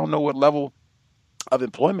courthouse. I don't know what level of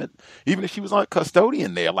employment, even if she was on a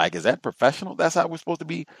custodian there, like, is that professional? That's how we're supposed to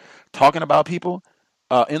be talking about people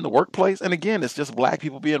in the workplace. And again, it's just black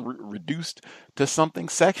people being reduced to something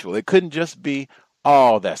sexual. It couldn't just be,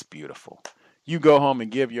 oh, that's beautiful. You go home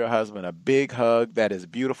and give your husband a big hug. That is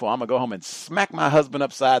beautiful. I'm going to go home and smack my husband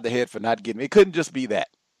upside the head for not getting me. It couldn't just be that,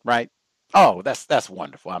 right? Oh, that's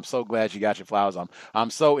wonderful. I'm so glad you got your flowers.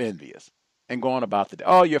 I'm so envious. And going about the day,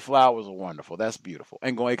 oh, your flowers are wonderful. That's beautiful.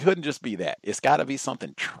 And going, it couldn't just be that. It's got to be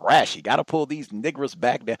something trashy. Got to pull these niggers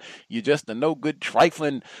back down. You're just a no good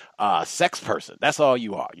trifling sex person. That's all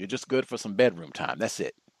you are. You're just good for some bedroom time. That's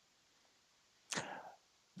it.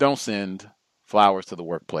 Don't send flowers to the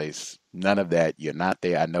workplace. None of that. You're not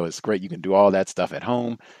there. I know it's great. You can do all that stuff at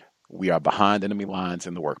home. We are behind enemy lines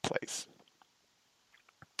in the workplace.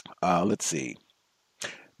 Let's see.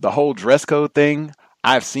 The whole dress code thing.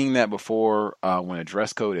 I've seen that before when a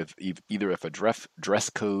dress code, if a dress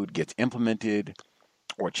code gets implemented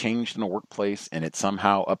or changed in a workplace and it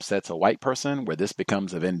somehow upsets a white person, where this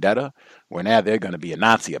becomes a vendetta, where now they're going to be a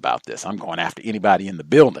Nazi about this. I'm going after anybody in the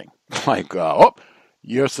building. Like,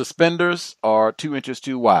 your suspenders are 2 inches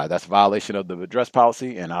too wide. That's a violation of the dress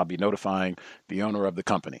policy, and I'll be notifying the owner of the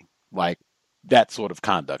company. Like, that sort of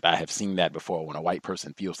conduct. I have seen that before when a white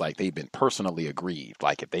person feels like they've been personally aggrieved.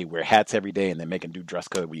 Like if they wear hats every day and they're making new dress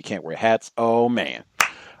code where you can't wear hats. Oh, man,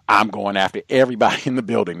 I'm going after everybody in the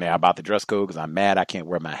building now about the dress code because I'm mad I can't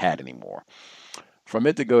wear my hat anymore. From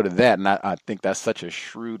it to go to that, and I think that's such a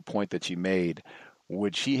shrewd point that you made,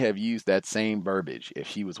 would she have used that same verbiage if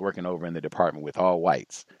she was working over in the department with all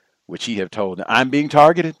whites? Would she have told them, I'm being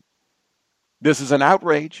targeted? This is an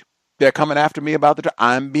outrage. They're coming after me about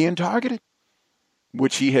I'm being targeted.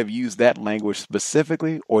 Would she have used that language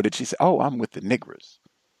specifically, or did she say, oh, I'm with the niggers?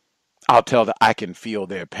 I'll tell them I can feel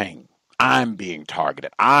their pain. I'm being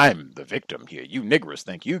targeted. I'm the victim here. You niggers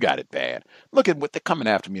think you got it bad. Look at what they're coming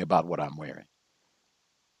after me about what I'm wearing.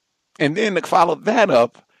 And then to follow that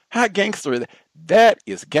up, how gangster is that? That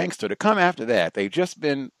is gangster to come after that. They've just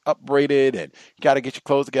been upbraided and you got to get your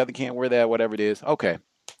clothes together. Can't wear that, whatever it is. Okay.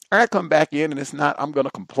 I come back in and it's not, I'm going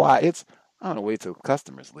to comply. It's, I'm going to wait till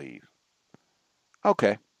customers leave.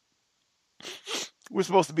 Okay. We're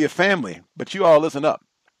supposed to be a family, but you all listen up.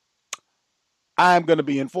 I'm going to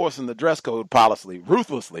be enforcing the dress code policy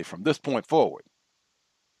ruthlessly from this point forward.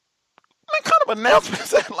 What kind of announcement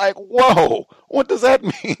is that? Like, whoa, what does that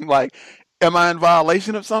mean? Like, am I in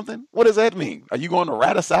violation of something? What does that mean? Are you going to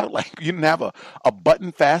rat us out? Like, you didn't have a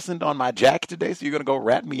button fastened on my jacket today, so you're going to go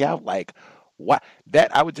rat me out? Like, what?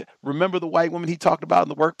 That I would remember the white woman he talked about in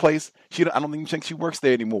the workplace. I don't even think she works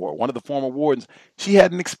there anymore. One of the former wardens. She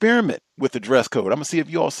had an experiment with the dress code. I'm gonna see if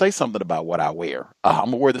you all say something about what I wear. I'm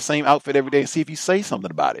gonna wear the same outfit every day and see if you say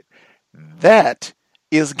something about it. That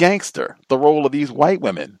is gangster. The role of these white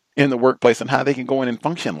women in the workplace and how they can go in and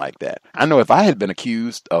function like that. I know if I had been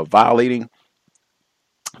accused of violating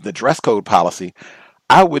the dress code policy,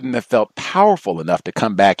 I wouldn't have felt powerful enough to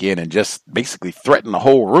come back in and just basically threaten the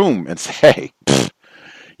whole room and say, hey,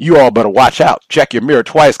 you all better watch out. Check your mirror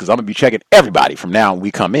twice because I'm going to be checking everybody from now when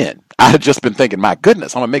we come in. I had just been thinking, my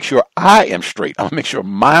goodness, I'm going to make sure I am straight. I'm going to make sure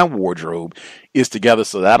my wardrobe is together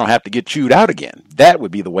so that I don't have to get chewed out again. That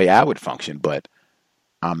would be the way I would function, but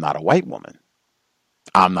I'm not a white woman.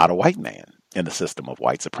 I'm not a white man in the system of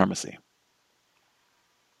white supremacy.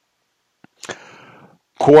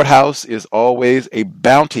 Courthouse is always a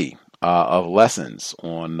bounty of lessons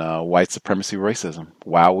on white supremacy racism.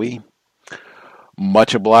 Wowee.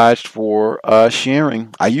 Much obliged for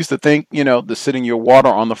sharing. I used to think, the sitting your water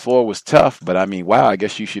on the floor was tough, but I mean, wow, I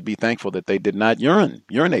guess you should be thankful that they did not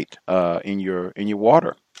urinate in your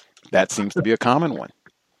water. That seems to be a common one.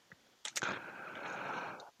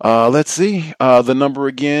 Let's see. The number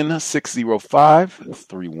again,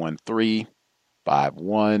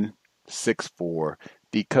 605-313-5164.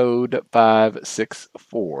 The code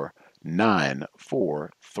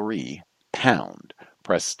 564943 pound.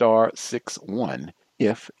 Press star 61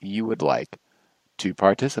 if you would like to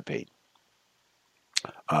participate.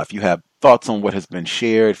 If you have thoughts on what has been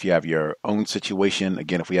shared, if you have your own situation,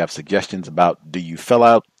 again, if we have suggestions about do you fill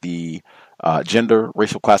out the gender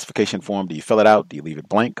racial classification form, do you fill it out? Do you leave it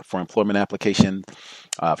blank for employment application?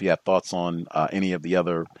 If you have thoughts on any of the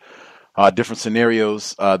other different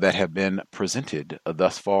scenarios that have been presented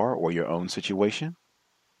thus far, or your own situation?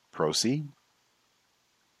 Proceed.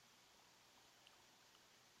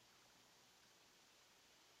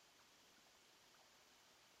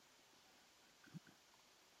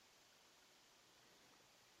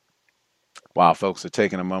 While folks are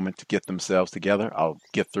taking a moment to get themselves together, I'll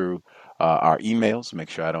get through our emails, make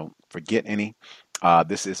sure I don't forget any.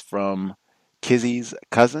 This is from Kizzy's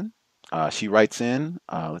cousin. She writes in,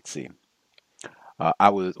 let's see.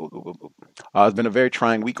 It's been a very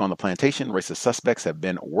trying week on the plantation. Racist suspects have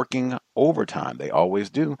been working overtime. They always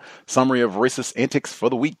do. Summary of racist antics for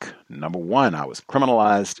the week. Number 1, I was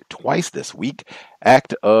criminalized twice this week.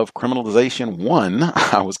 Act of criminalization 1,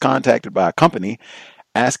 I was contacted by a company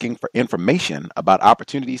asking for information about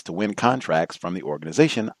opportunities to win contracts from the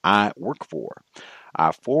organization I work for.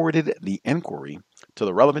 I forwarded the inquiry to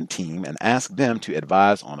the relevant team and asked them to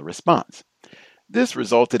advise on the response. This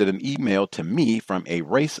resulted in an email to me from a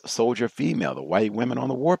race soldier female, the white women on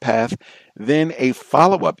the warpath, then a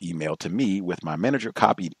follow-up email to me with my manager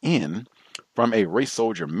copied in from a race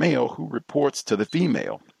soldier male who reports to the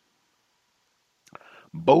female.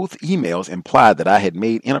 Both emails implied that I had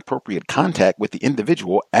made inappropriate contact with the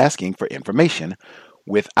individual asking for information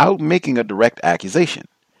without making a direct accusation.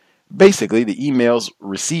 Basically, the emails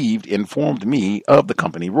received informed me of the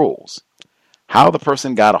company rules. How the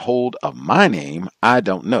person got a hold of my name, I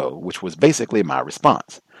don't know, which was basically my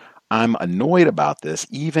response. I'm annoyed about this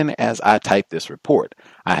even as I type this report.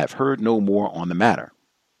 I have heard no more on the matter.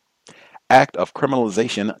 Act of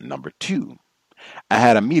criminalization number 2. I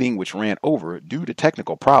had a meeting which ran over due to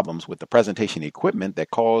technical problems with the presentation equipment that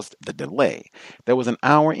caused the delay. There was an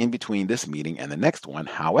hour in between this meeting and the next one.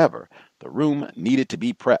 However, the room needed to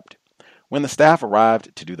be prepped. When the staff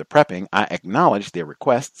arrived to do the prepping, I acknowledged their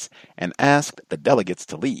requests and asked the delegates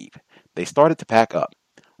to leave. They started to pack up,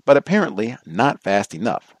 but apparently not fast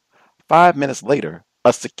enough. 5 minutes later,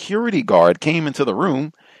 a security guard came into the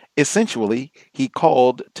room. Essentially, he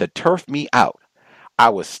called to turf me out. I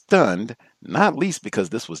was stunned, not least because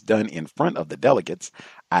this was done in front of the delegates.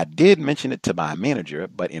 I did mention it to my manager,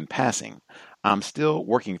 but in passing. I'm still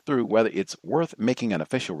working through whether it's worth making an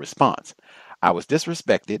official response. I was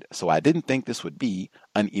disrespected, so I didn't think this would be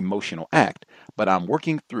an emotional act, but I'm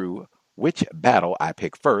working through which battle I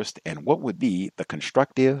pick first and what would be the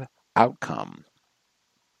constructive outcome.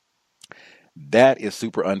 That is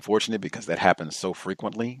super unfortunate because that happens so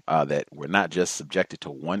frequently that we're not just subjected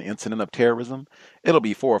to one incident of terrorism. It'll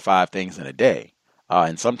be 4 or 5 things in a day.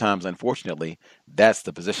 And sometimes, unfortunately, that's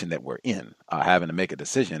the position that we're in, having to make a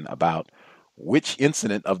decision about which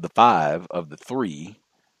incident of the 5 of the 3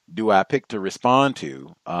 do I pick to respond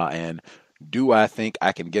to, and do I think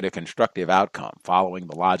I can get a constructive outcome following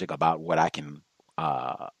the logic about what I can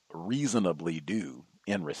reasonably do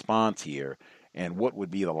in response here, and what would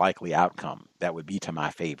be the likely outcome that would be to my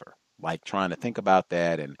favor. Like trying to think about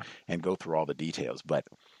that and go through all the details. But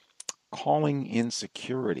calling in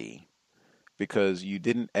security because you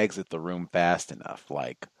didn't exit the room fast enough,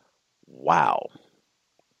 like, wow,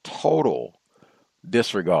 total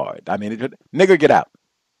disregard. I mean, nigger, get out.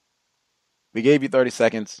 We gave you 30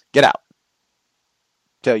 seconds. Get out.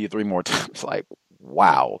 Tell you 3 more times. Like,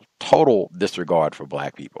 wow. Total disregard for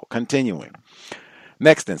black people. Continuing.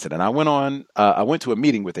 Next incident. I went to a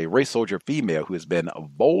meeting with a race soldier female who has been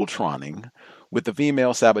Voltroning with the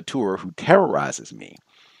female saboteur who terrorizes me.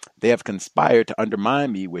 They have conspired to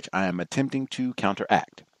undermine me, which I am attempting to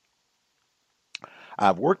counteract.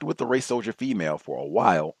 I've worked with the race soldier female for a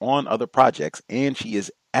while on other projects, and she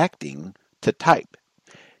is acting to type.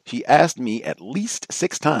 She asked me at least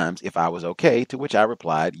 6 times if I was okay, to which I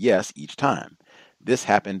replied yes each time. This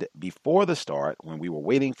happened before the start when we were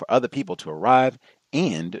waiting for other people to arrive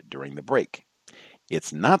and during the break.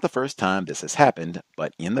 It's not the first time this has happened,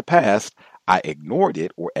 but in the past, I ignored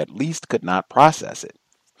it or at least could not process it.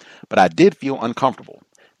 But I did feel uncomfortable.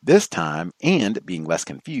 This time, and being less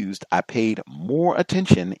confused, I paid more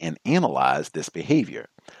attention and analyzed this behavior.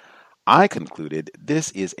 I concluded this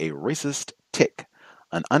is a racist tic,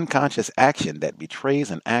 an unconscious action that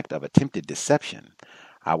betrays an act of attempted deception.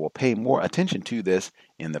 I will pay more attention to this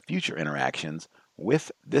in the future interactions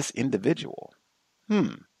with this individual.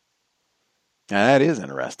 Now that is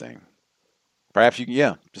interesting. Perhaps you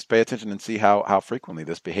can, just pay attention and see how frequently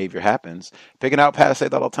this behavior happens. Picking out patterns, I say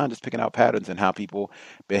that all the time, just picking out patterns and how people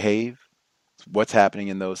behave, what's happening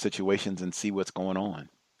in those situations, and see what's going on.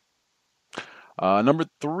 Number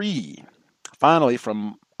 3, finally,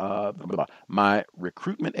 from my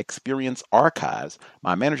recruitment experience archives,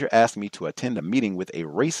 my manager asked me to attend a meeting with a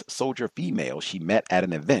race soldier female she met at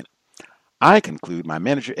an event. I conclude my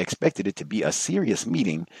manager expected it to be a serious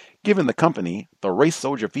meeting given the company the race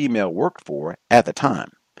soldier female worked for at the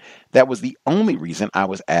time. That was the only reason I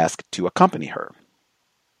was asked to accompany her.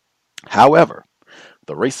 However,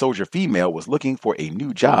 the race soldier female was looking for a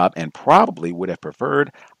new job and probably would have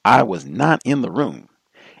preferred I was not in the room.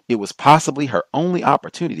 It was possibly her only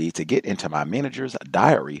opportunity to get into my manager's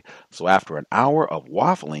diary, so after an hour of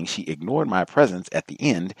waffling, she ignored my presence at the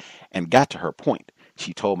end and got to her point.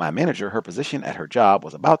 She told my manager her position at her job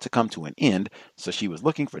was about to come to an end, so she was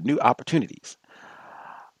looking for new opportunities.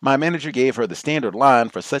 My manager gave her the standard line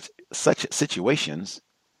for such situations,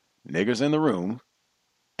 "Niggers in the room,"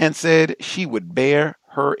 and said she would bear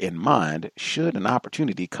her in mind should an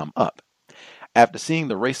opportunity come up. After seeing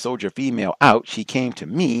the race soldier female out, she came to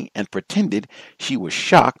me and pretended she was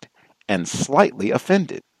shocked and slightly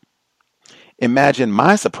offended. Imagine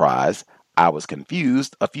my surprise. I was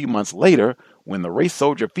confused a few months later when the race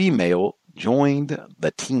soldier female joined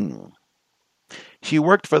the team. She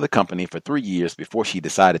worked for the company for 3 years before she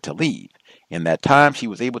decided to leave. In that time, she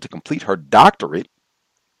was able to complete her doctorate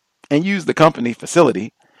and use the company to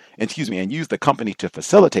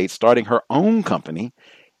facilitate starting her own company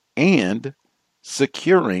and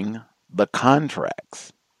securing the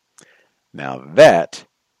contracts. Now that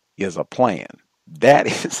is a plan. That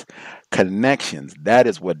is connections. That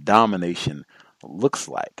is what domination looks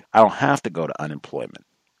like. I don't have to go to unemployment.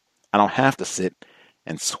 I don't have to sit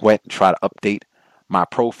and sweat and try to update my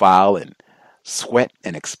profile and sweat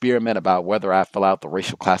and experiment about whether I fill out the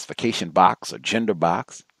racial classification box or gender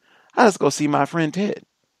box. I just go see my friend Ted.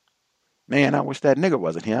 Man, I wish that nigger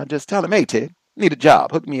wasn't here. I'd just tell him, "Hey, Ted, need a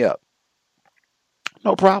job. Hook me up."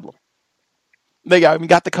 No problem. They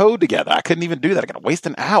got the code together. I couldn't even do that. I got to waste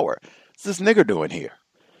an hour. What's this nigger doing here?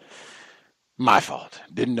 My fault.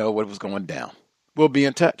 Didn't know what was going down. We'll be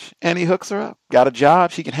in touch. And he hooks her up. Got a job.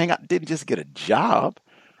 She can hang out. Didn't just get a job.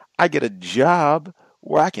 I get a job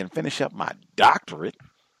where I can finish up my doctorate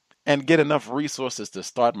and get enough resources to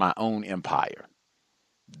start my own empire.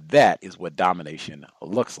 That is what domination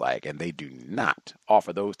looks like. And they do not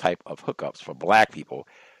offer those type of hookups for black people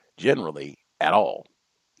generally at all.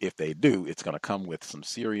 If they do, it's going to come with some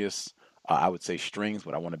serious, I would say, strings,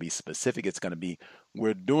 but I want to be specific. It's going to be,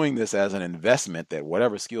 we're doing this as an investment that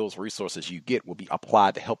whatever skills, resources you get will be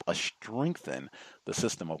applied to help us strengthen the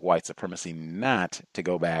system of white supremacy, not to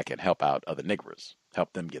go back and help out other niggers,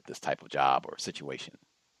 help them get this type of job or situation.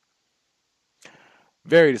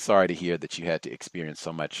 Very sorry to hear that you had to experience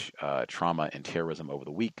so much trauma and terrorism over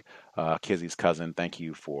the week. Kizzy's cousin, thank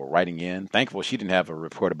you for writing in. Thankful she didn't have a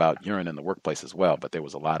report about urine in the workplace as well, but there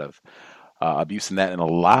was a lot of abuse in that and a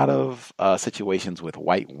lot of situations with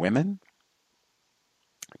white women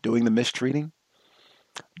doing the mistreating.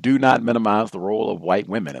 Do not minimize the role of white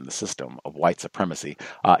women in the system of white supremacy.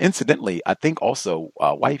 Incidentally, I think also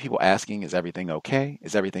white people asking, "Is everything okay?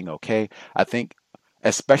 Is everything okay?" I think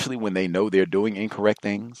especially when they know they're doing incorrect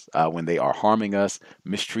things, when they are harming us,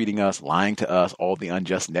 mistreating us, lying to us, all the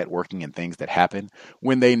unjust networking and things that happen.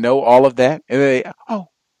 When they know all of that, and they, "Oh,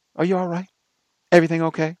 are you all right? Everything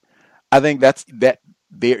okay?" I think that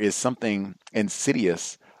there is something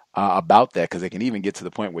insidious about that, because it can even get to the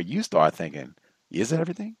point where you start thinking, "Is it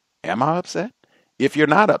everything? Am I upset?" If you're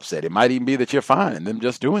not upset, it might even be that you're fine, and them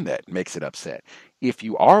just doing that makes it upset. If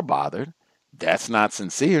you are bothered, that's not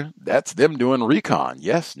sincere. That's them doing recon.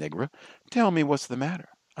 "Yes, nigger, tell me what's the matter.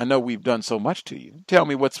 I know we've done so much to you. Tell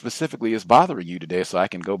me what specifically is bothering you today so I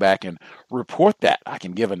can go back and report that. I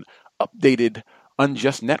can give an updated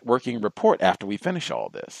unjust networking report after we finish all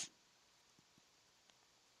this."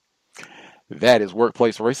 That is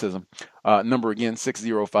workplace racism. Number again,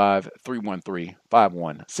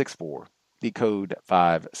 605-313-5164. The code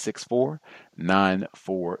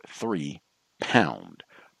 564-943#.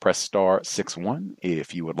 Press star 61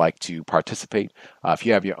 if you would like to participate. If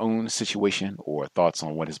you have your own situation or thoughts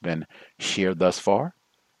on what has been shared thus far,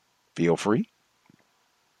 feel free.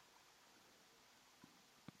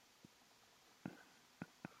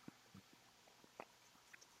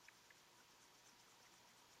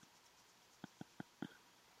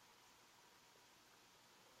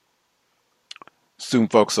 Assume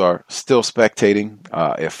folks are still spectating.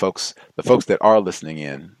 The folks that are listening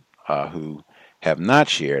in who have not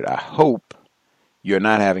shared, I hope you're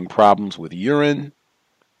not having problems with urine,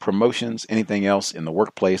 promotions, anything else in the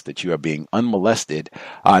workplace, that you are being unmolested.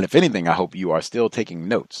 And if anything, I hope you are still taking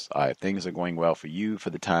notes. If things are going well for you for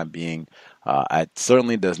the time being, it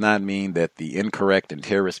certainly does not mean that the incorrect and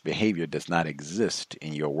terrorist behavior does not exist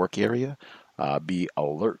in your work area. Be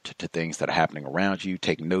alert to things that are happening around you.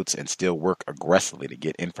 Take notes and still work aggressively to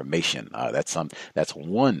get information. That's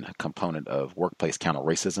one component of workplace counter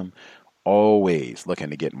racism. always looking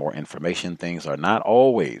to get more information. Things are not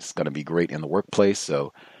always going to be great in the workplace,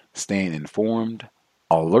 so staying informed,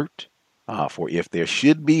 alert, for if there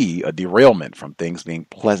should be a derailment from things being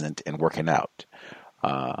pleasant and working out.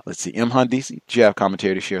 Let's see, M. Handisi, do you have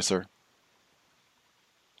commentary to share, sir?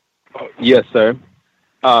 Yes, sir.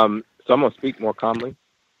 So I'm going to speak more calmly.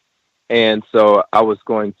 And so I was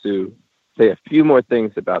going to say a few more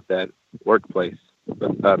things about that workplace.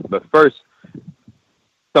 But first,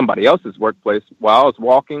 somebody else's workplace. While I was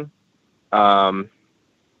walking, had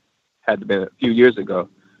to been a few years ago,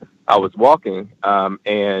 I was walking,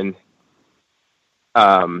 and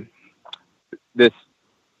this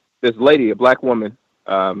lady, a black woman,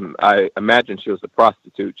 I imagine she was a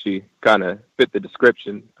prostitute. She kind of fit the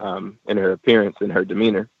description in her appearance and her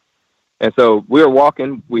demeanor. And so we were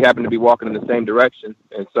walking. We happened to be walking in the same direction.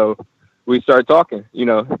 And so we started talking,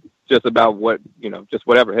 just about what, just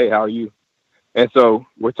whatever. Hey, how are you? And so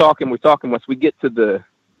we're talking. Once we get to the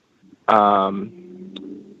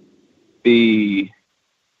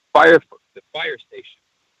fire station,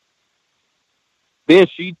 then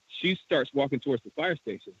she starts walking towards the fire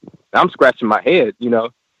station. I'm scratching my head,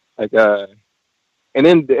 and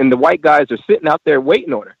then the white guys are sitting out there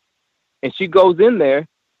waiting on her, and she goes in there,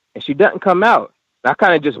 and she doesn't come out. And I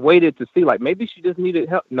kind of just waited to see, like, maybe she just needed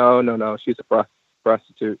help. No, she's a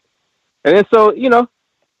prostitute. And then so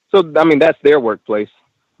I mean, that's their workplace.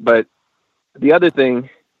 But the other thing,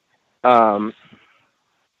 so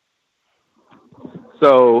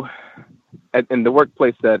in the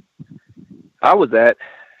workplace that I was at,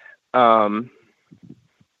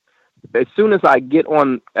 as soon as I get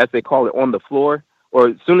on, as they call it, on the floor, or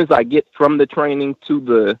as soon as I get from the training to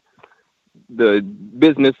the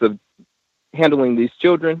business of handling these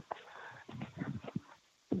children,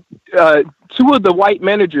 two of the white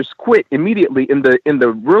managers quit immediately in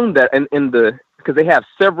the room because they have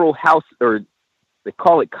several or they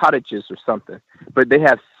call it cottages or something, but they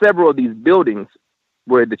have several of these buildings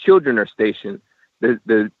where the children are stationed.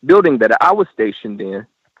 The building that I was stationed in,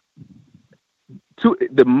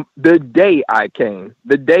 the day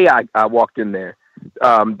I walked in there,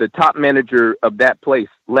 the top manager of that place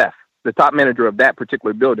left. The top manager of that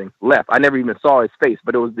particular building left. I never even saw his face,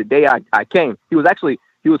 but it was the day I came. He was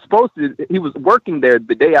working there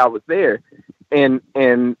the day I was there. And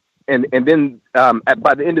then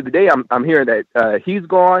by the end of the day, I'm hearing that he's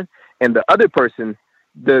gone. And the other person,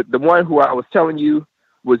 the one who I was telling you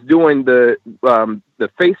was doing the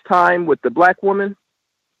FaceTime with the black woman,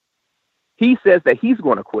 he says that he's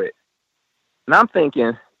going to quit. And I'm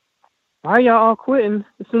thinking, why are y'all all quitting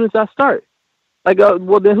as soon as I start? Like,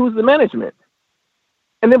 well, then who's the management?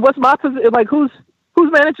 And then what's my position? Like, who's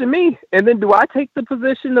managing me? And then do I take the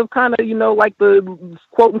position of kind of, like the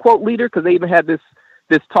quote unquote leader? Because they even had this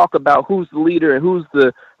talk about who's the leader and who's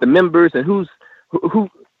the members and who.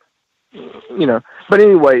 But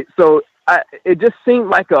anyway, so it just seemed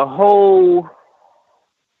like a whole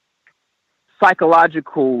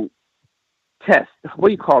psychological test. What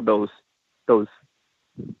do you call those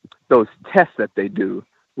tests that they do?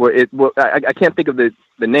 Where I can't think of the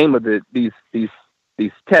name of these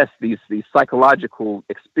tests, these psychological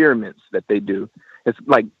experiments that they do. It's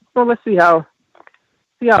like, well, let's see how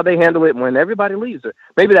they handle it when everybody leaves. Or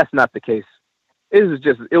maybe that's not the case. It was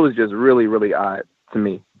just really, really odd to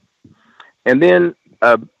me. And then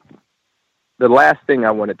the last thing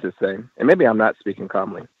I wanted to say, and maybe I'm not speaking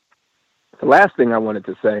calmly. The last thing I wanted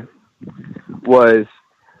to say was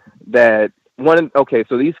that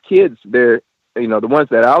so these kids, they're, the ones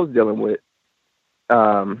that I was dealing with,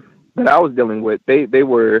 they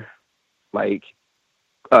were like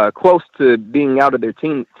close to being out of their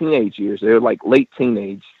teenage years. They were like late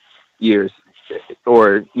teenage years,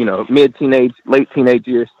 or mid-teenage, late teenage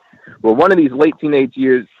years. Well, one of these late teenage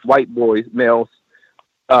years, white boys, males,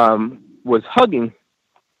 was hugging.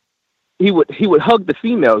 He would hug the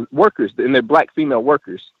female workers, and they're black female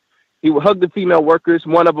workers. He would hug the female workers.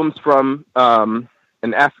 One of them's from an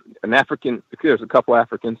African. There's a couple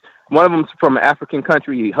Africans. One of them's from an African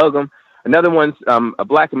country. He hug them. Another one's a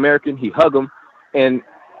Black American. He hug them. And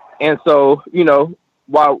so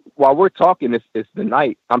while we're talking, it's the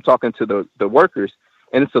night. I'm talking to the workers,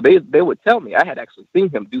 and so they would tell me. I had actually seen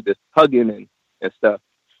him do this hugging and stuff,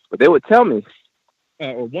 but they would tell me,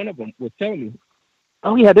 or one of them would tell me,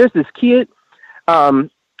 oh yeah, there's this kid.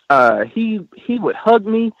 He would hug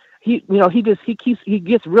me. He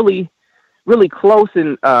gets really, really close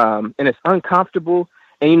and it's uncomfortable.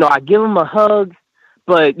 And, I give him a hug,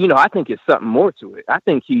 but, I think it's something more to it. I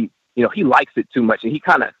think he likes it too much, and he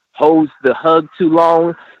kind of holds the hug too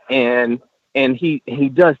long, and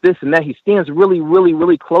he does this and that. He stands really, really,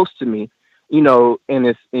 really close to me. and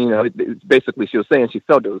it's basically she was saying she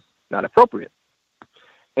felt it was not appropriate.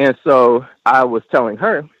 And so I was telling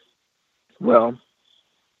her, well,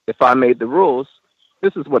 if I made the rules,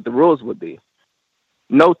 this is what the rules would be.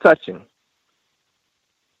 No touching.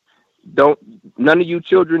 None of you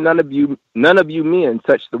children, none of you men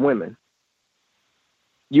touch the women.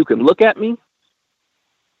 You can look at me.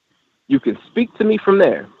 You can speak to me from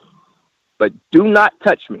there, but do not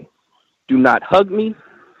touch me. Do not hug me.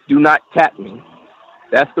 Do not tap me.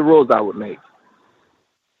 That's the rules I would make.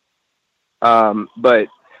 And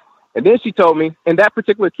then she told me, and that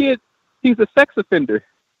particular kid, he's a sex offender,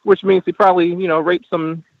 which means he probably, raped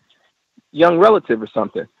some young relative or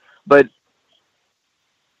something. But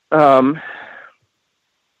it's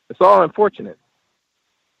all unfortunate.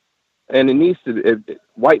 And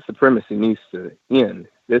white supremacy needs to end.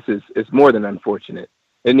 It's more than unfortunate.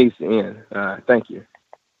 It needs to end. Thank you.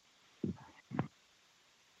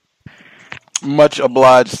 Much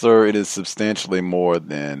obliged, sir. It is substantially more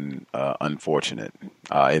than unfortunate.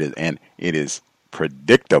 It is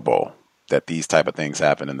predictable that these type of things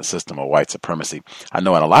happen in the system of white supremacy. I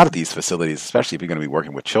know in a lot of these facilities, especially if you're going to be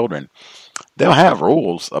working with children, they'll have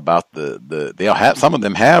rules about some of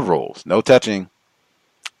them have rules. No touching.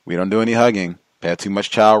 We don't do any hugging. We've had too much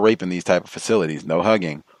child rape in these type of facilities. No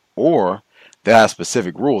hugging. Or they have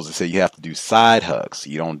specific rules that say you have to do side hugs.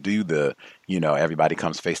 You don't do everybody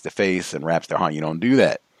comes face to face and wraps their arm. You don't do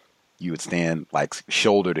that. You would stand like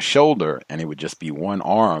shoulder to shoulder, and it would just be one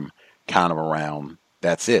arm kind of around.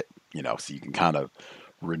 That's it. So you can kind of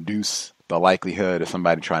reduce the likelihood of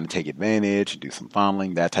somebody trying to take advantage, do some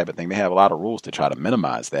fondling, that type of thing. They have a lot of rules to try to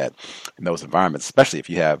minimize that in those environments, especially if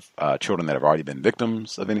you have children that have already been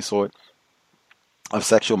victims of any sort of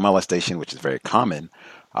sexual molestation, which is very common,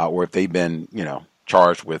 or if they've been,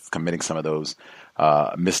 charged with committing some of those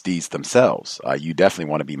misdeeds themselves. You definitely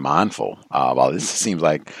want to be mindful. While this seems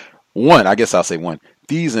like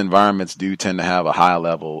these environments do tend to have a high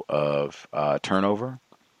level of turnover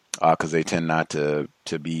because they tend not to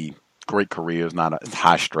be great careers, not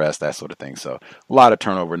high stress, that sort of thing. So a lot of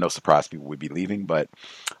turnover, no surprise people would be leaving. But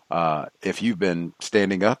if you've been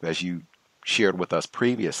standing up, as you shared with us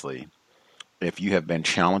previously, if you have been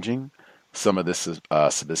challenging some of this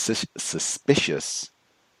suspicious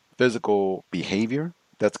physical behavior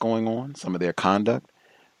that's going on, some of their conduct,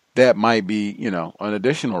 that might be, an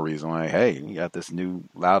additional reason. Like, hey, you got this new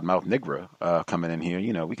loudmouth Negro coming in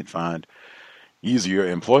here. We can find easier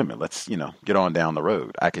employment. Let's, get on down the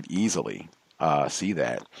road. I could easily see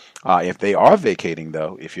that. If they are vacating,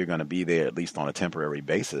 though, if you're going to be there at least on a temporary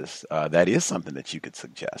basis, that is something that you could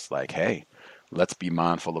suggest. Like, hey, let's be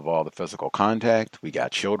mindful of all the physical contact. We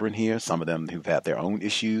got children here, some of them who've had their own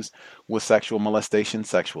issues with sexual molestation,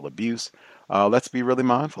 sexual abuse. Let's be really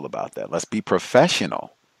mindful about that. Let's be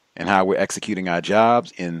professional in how we're executing our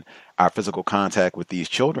jobs, in our physical contact with these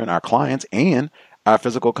children, our clients, and our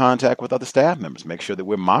physical contact with other staff members. Make sure that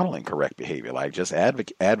we're modeling correct behavior, like just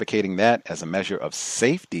advocating that as a measure of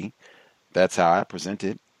safety. That's how I present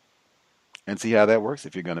it, and see how that works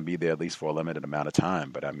if you're going to be there at least for a limited amount of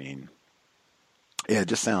time. But it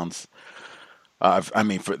just sounds,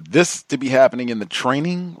 for this to be happening in the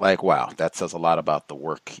training, like, wow, that says a lot about the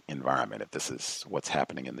work environment if this is what's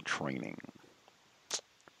happening in the training.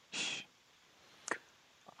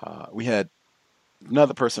 We had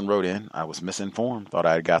another person wrote in. I was misinformed, thought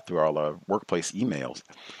I had got through all our workplace emails.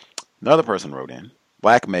 Another person wrote in,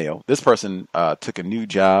 black male. This person took a new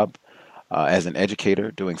job as an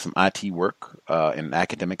educator doing some IT work in an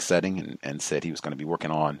academic setting, and said he was going to be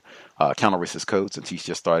working on counter-racist code since he's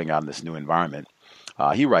just starting out in this new environment.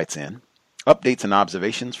 He writes in, updates and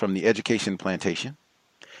observations from the education plantation.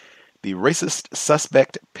 The racist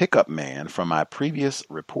suspect pickup man from my previous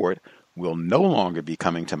report will no longer be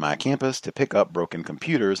coming to my campus to pick up broken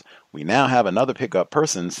computers. We now have another pickup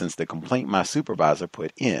person since the complaint my supervisor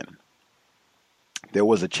put in. There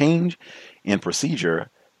was a change in procedure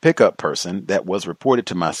pickup person that was reported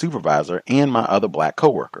to my supervisor and my other black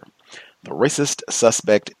coworker. The racist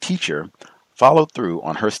suspect teacher followed through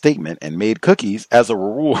on her statement and made cookies as a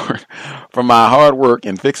reward for my hard work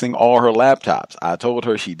in fixing all her laptops. I told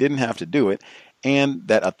her she didn't have to do it and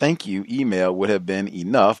that a thank you email would have been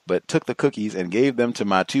enough, but took the cookies and gave them to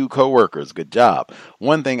my two coworkers. Good job.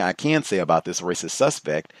 One thing I can say about this racist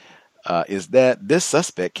suspect is that this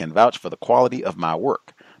suspect can vouch for the quality of my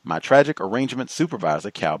work. My tragic arrangement supervisor,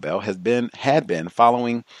 Cowbell, had been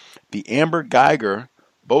following the Amber Geiger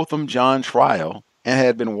Botham Jean trial and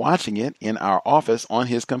had been watching it in our office on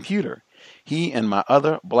his computer. He and my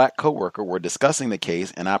other black coworker were discussing the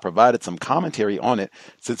case, and I provided some commentary on it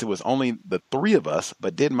since it was only the three of us,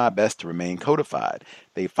 but did my best to remain codified.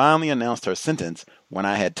 They finally announced her sentence when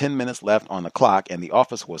I had 10 minutes left on the clock, and the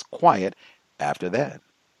office was quiet after that.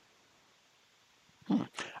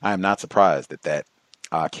 I am not surprised that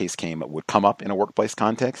case would come up in a workplace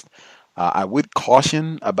context. I would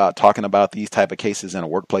caution about talking about these type of cases in a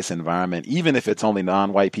workplace environment, even if it's only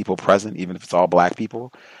non-white people present, even if it's all black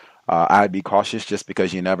people. I'd be cautious just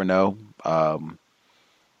because you never know.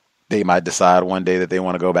 They might decide one day that they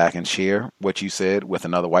want to go back and share what you said with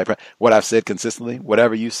another white person. What I've said consistently,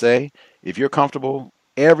 whatever you say, if you're comfortable,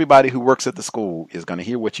 everybody who works at the school is going to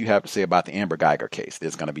hear what you have to say about the Amber Geiger case.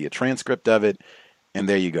 There's going to be a transcript of it, and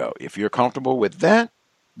there you go. If you're comfortable with that,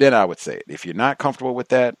 then I would say it. If you're not comfortable with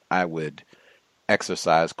that, I would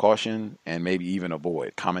exercise caution and maybe even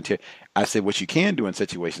avoid commentary. I said what you can do in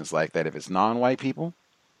situations like that, if it's non-white people,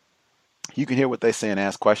 you can hear what they say and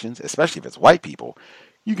ask questions, especially if it's white people.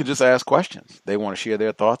 You can just ask questions. They want to share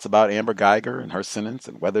their thoughts about Amber Geiger and her sentence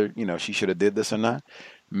and whether, she should have did this or not.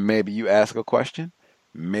 Maybe you ask a question.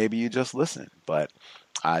 Maybe you just listen. But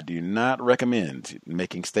I do not recommend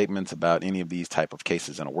making statements about any of these type of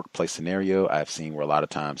cases in a workplace scenario. I've seen where a lot of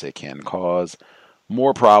times they can cause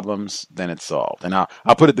more problems than it's solved. And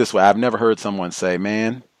I'll put it this way. I've never heard someone say,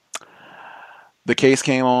 man, the case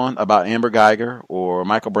came on about Amber Geiger or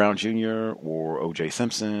Michael Brown Jr. or O.J.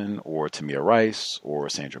 Simpson or Tamir Rice or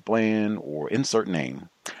Sandra Bland or insert name.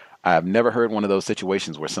 I've never heard one of those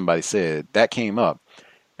situations where somebody said that came up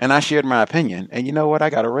and I shared my opinion, and you know what? I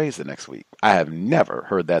got a raise the next week. I have never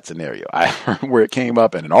heard that scenario. I heard where it came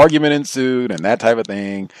up and an argument ensued and that type of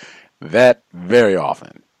thing. That very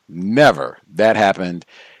often. Never. That happened.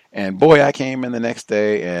 And boy, I came in the next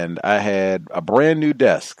day and I had a brand new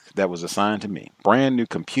desk that was assigned to me. Brand new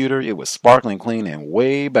computer. It was sparkling clean and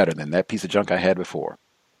way better than that piece of junk I had before.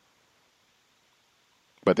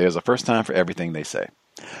 But there's a first time for everything they say.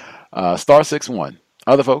 Star 61.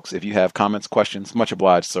 Other folks, if you have comments, questions, much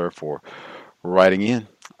obliged, sir, for writing in.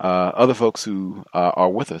 Other folks who are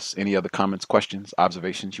with us, any other comments, questions,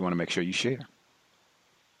 observations you want to make sure you share?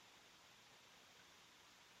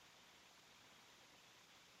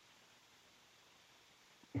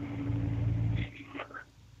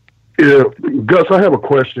 Yeah, Gus, I have a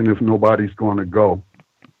question if nobody's going to go.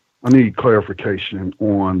 I need clarification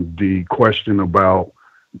on the question about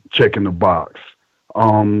checking the box.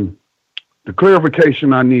 The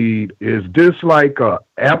clarification I need, is this like a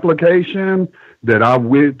application that I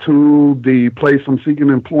went to the place I'm seeking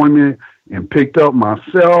employment and picked up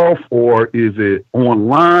myself, or is it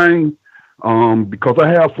online? Because I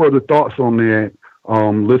have further thoughts on that,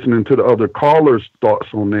 listening to the other callers' thoughts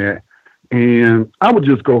on that. And I would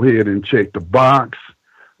just go ahead and check the box.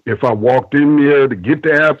 If I walked in there to get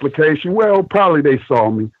the application, well, probably they saw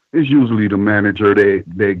me. It's usually the manager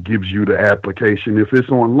that gives you the application. If it's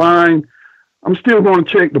online, I'm still going to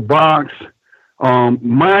check the box.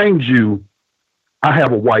 Mind you, I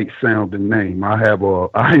have a white sounding name. I have a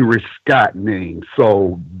Irish Scott name.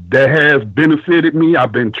 So that has benefited me.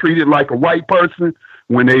 I've been treated like a white person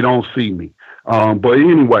when they don't see me. But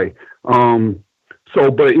anyway,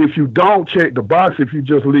 but if you don't check the box, if you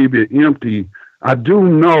just leave it empty, I do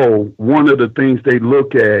know one of the things they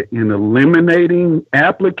look at in eliminating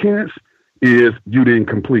applicants is you didn't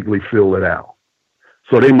completely fill it out.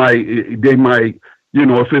 So they might,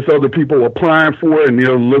 if it's other people applying for it and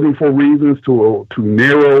they're looking for reasons to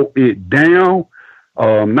narrow it down,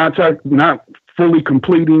 not fully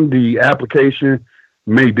completing the application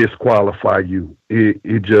may disqualify you.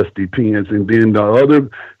 It just depends. And then the other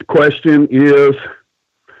question is,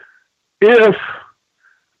 if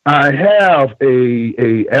I have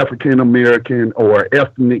a African American or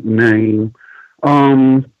ethnic name,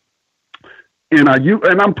 and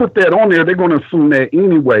I'm put that on there, they're going to assume that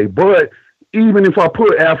anyway. But even if I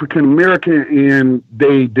put African American and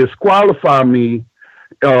they disqualify me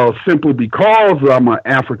simply because I'm an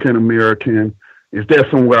African American, is that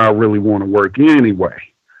somewhere I really want to work anyway?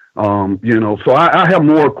 So I have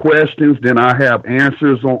more questions than I have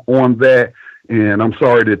answers on that. And I'm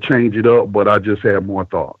sorry to change it up, but I just have more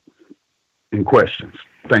thought and questions.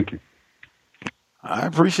 Thank you. I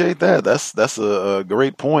appreciate that. That's a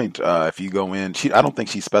great point. If you go in, I don't think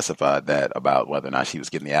she specified that about whether or not she was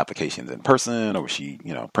getting the applications in person or was she,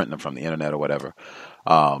 printing them from the internet or whatever.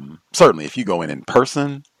 Certainly, if you go in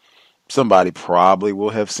person, somebody probably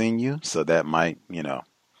will have seen you. So that might,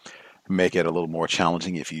 make it a little more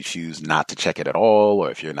challenging if you choose not to check it at all,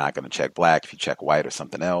 or if you're not going to check black, if you check white or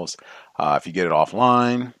something else. If you get it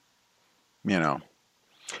offline,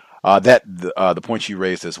 The point you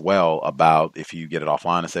raised as well about if you get it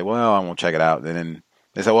offline and say, well, I won't check it out. And then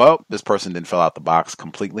they say, well, this person didn't fill out the box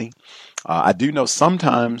completely. I do know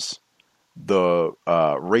sometimes the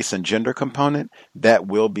race and gender component, that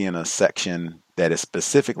will be in a section that is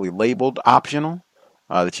specifically labeled optional,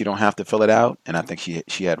 that you don't have to fill it out. And I think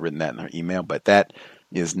she had written that in her email, but that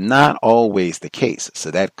is not always the case.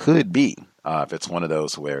 So that could be, if it's one of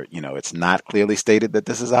those where, it's not clearly stated that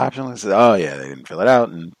this is optional. It's, oh yeah, they didn't fill it out,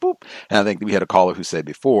 and boop. And I think we had a caller who said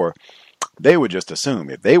before, they would just assume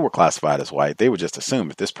if they were classified as white, they would just assume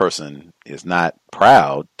if this person is not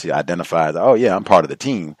proud to identify that, oh yeah, I'm part of the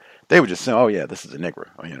team, they would just say, oh yeah, this is a nigger,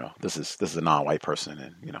 or, this is a non-white person,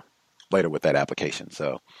 and, later with that application.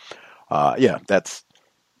 So, yeah, that's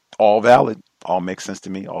all valid. All makes sense to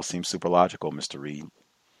me. All seems super logical, Mr. Reed.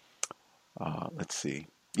 Let's see.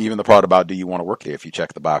 Even the part about, do you want to work there? If you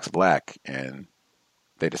check the box black and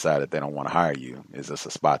they decide that they don't want to hire you, is this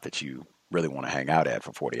a spot that you really want to hang out at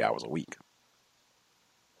for 40 hours a week?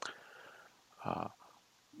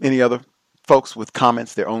 Any other folks with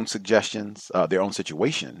comments, their own suggestions, their own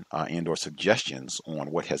situation, and or suggestions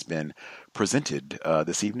on what has been presented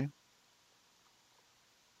this evening?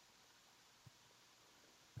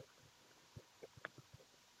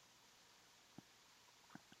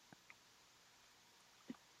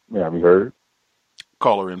 Yeah, have you heard?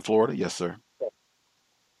 Caller in Florida, yes, sir.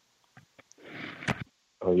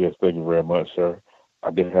 Oh, yes, thank you very much, sir.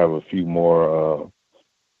 I did have a few more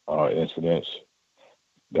incidents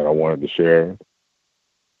that I wanted to share.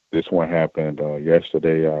 This one happened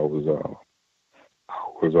yesterday. I was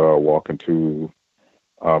walking to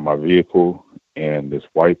my vehicle, and this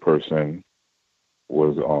white person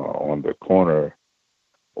was on the corner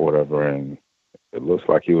or whatever, and it looks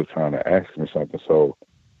like he was trying to ask me something. So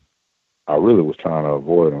I really was trying to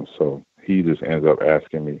avoid him. So he just ends up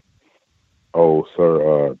asking me, "Oh,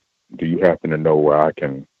 sir, do you happen to know where I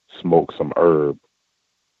can smoke some herb?"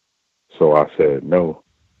 So I said no.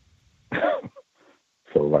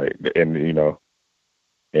 So like, and and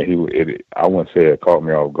I wouldn't say it caught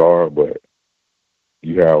me off guard, but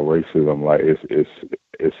you have racism, like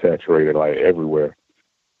it's saturated like everywhere.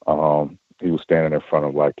 He was standing in front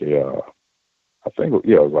of like I think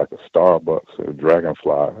it was like a Starbucks, a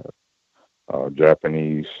Dragonfly,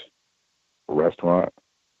 Japanese restaurant.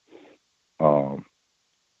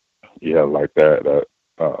 Like that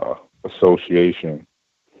association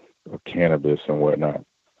of cannabis and whatnot.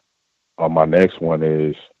 My next one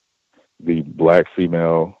is the black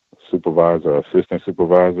female supervisor, assistant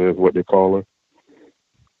supervisor is what they call her.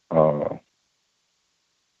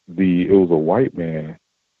 It was a white man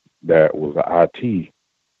that was an IT,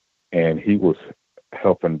 and he was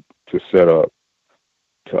helping to set up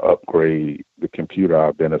to upgrade the computer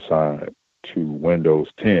I've been assigned to Windows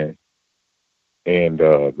 10. And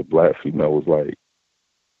the black female was like,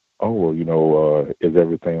 "Oh, well, is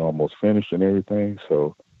everything almost finished and everything?"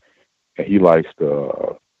 So, and he likes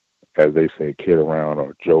to, as they say, kid around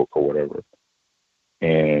or joke or whatever.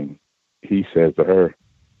 And he says to her,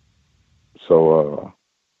 "So,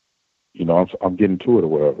 I'm getting to it or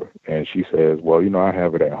whatever." And she says, "Well, I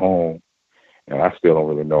have it at home, and I still don't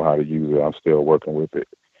really know how to use it. I'm still working with it."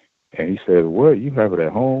 And he says, "What? You have it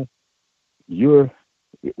at home?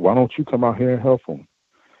 Why don't you come out here and help him?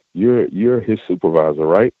 You're his supervisor,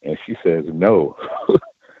 right?" And she says, "No."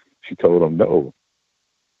 She told him no.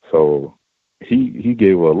 So he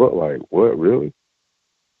gave her a look like, "What, really?"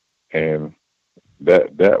 And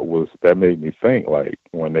that made me think, like,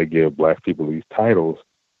 when they give black people these titles,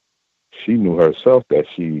 she knew herself that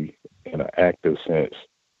she, in an active sense,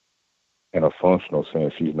 in a functional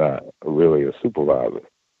sense, she's not really a supervisor.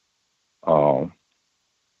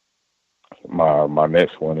 My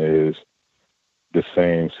next one is the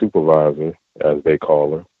same supervisor, as they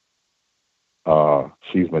call her.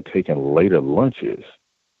 She's been taking later lunches,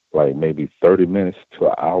 like maybe 30 minutes to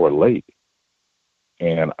an hour late.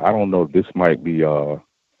 And I don't know if this might be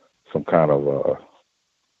some kind of a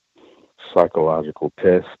psychological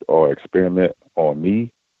test or experiment on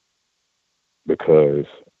me, because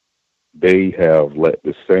they have let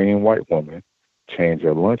the same white woman change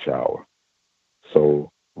her lunch hour.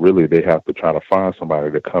 So really, they have to try to find somebody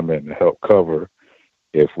to come in and help cover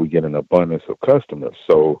if we get an abundance of customers.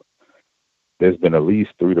 So there's been at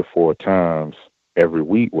least 3 to 4 times every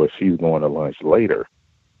week where she's going to lunch later,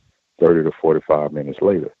 30 to 45 minutes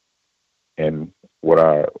later. And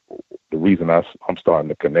the reason I'm starting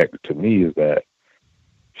to connect it to me is that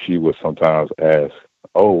she would sometimes ask,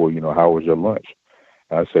 "Oh, well, how was your lunch?"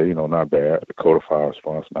 And I say, "Not bad." The codified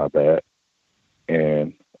response, "Not bad."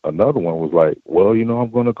 And another one was like, "Well, I'm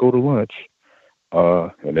going to go to lunch.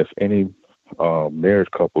 And if any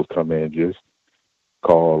marriage couples come in, just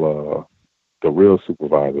call the real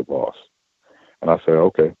supervisor boss. And I said,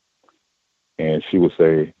 okay. And she would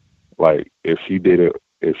say, like, if she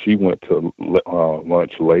went to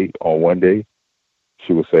lunch late on one day,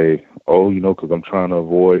 she would say, oh, because I'm trying to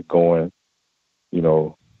avoid going,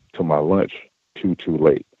 to my lunch too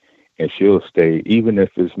late. And she'll stay even if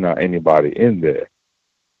there's not anybody in there.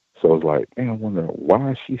 So it's like, man, I wonder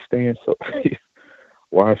why is she staying so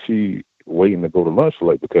why is she waiting to go to lunch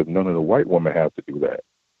late? Because none of the white women have to do that.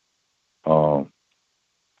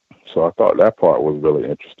 So I thought that part was really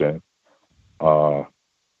interesting. I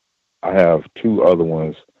have two other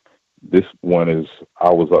ones. This one is I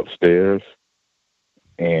was upstairs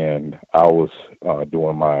and I was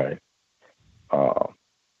doing my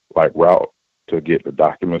route to get the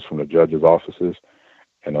documents from the judge's offices,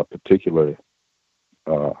 and a particular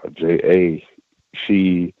JA,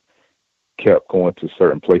 she kept going to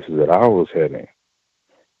certain places that I was heading.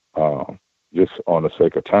 Just on the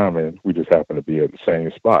sake of timing, we just happened to be at the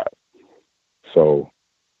same spot. So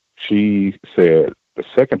she said the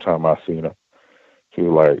second time I seen her, she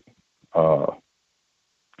was like, oh,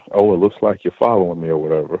 it looks like you're following me or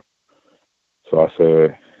whatever. So I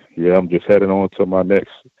said, yeah, I'm just heading on to my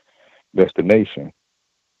next destination.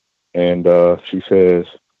 And she says,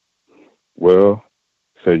 well,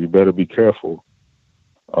 you better be careful.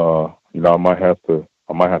 I might have to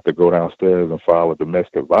go downstairs and file a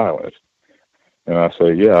domestic violence. And I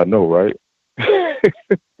said, yeah, I know, right?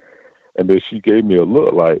 And then she gave me a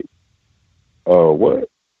look like, what?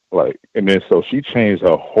 Like, and then so she changed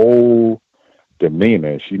her whole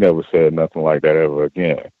demeanor. She never said nothing like that ever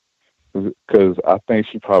again. Because I think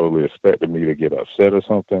she probably expected me to get upset or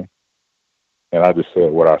something. And I just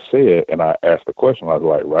said what I said, and I asked the question. I was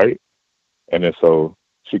like, right? And then so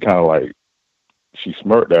she kind of like, she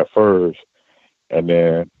smirked at first, and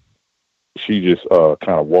then she just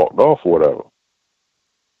kind of walked off or whatever.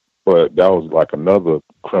 But that was like another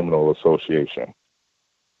criminal association.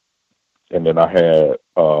 And then I had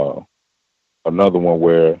another one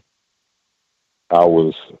where I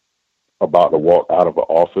was about to walk out of an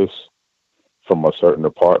office from a certain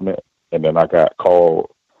department, and then I got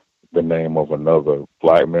called the name of another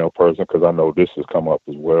black male person, because I know this has come up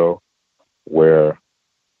as well, where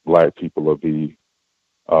black people will be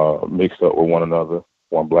mixed up with one another.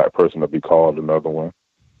 One black person will be called another one.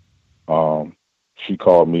 She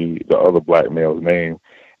called me the other black male's name,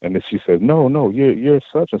 and then she said, no, you're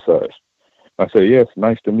such and such. I said, yes,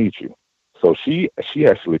 nice to meet you. So she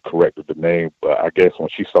actually corrected the name, but I guess when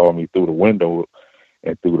she saw me through the window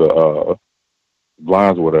and through the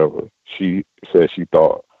blinds or whatever, she said she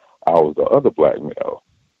thought I was the other black male.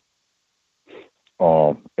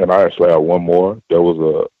 And I actually have one more. There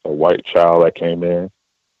was a white child that came in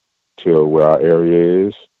to where our area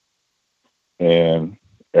is, and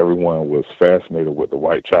everyone was fascinated with the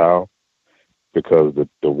white child because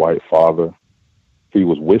the white father, he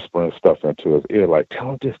was whispering stuff into his ear, like,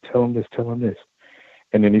 tell him this, tell him this, tell him this.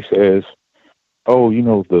 And then he says, oh,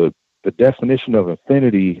 the definition of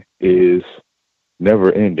infinity is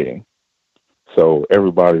never ending. So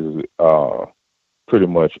everybody's pretty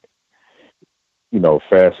much,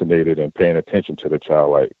 fascinated and paying attention to the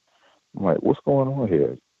child. Like, I'm like, what's going on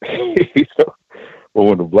here? But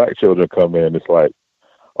when the black children come in, it's like,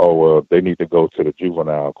 oh, well, they need to go to the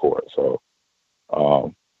juvenile court. So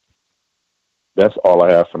that's all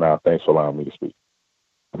I have for now. Thanks for allowing me to speak.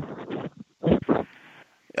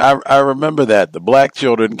 I remember that the black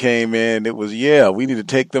children came in. It was, we need to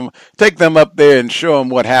take them up there and show them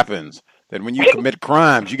what happens. That when you commit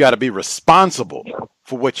crimes, you got to be responsible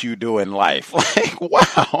for what you do in life. Like,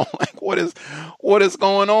 wow, like what is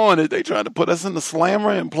going on? Are they trying to put us in the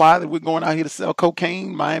slammer and imply that we're going out here to sell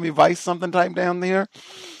cocaine, Miami Vice, something type down there?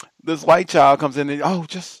 This white child comes in and,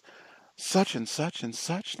 just such and such and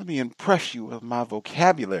such. Let me impress you with my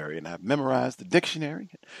vocabulary. And I've memorized the dictionary,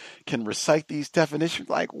 can recite these definitions.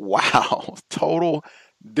 Like, wow, total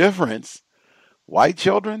difference. White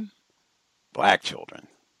children, black children.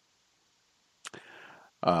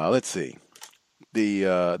 Let's see.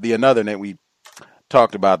 The another that we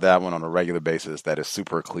talked about that one on a regular basis that is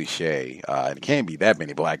super cliche. It can't be that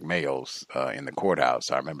many black males in the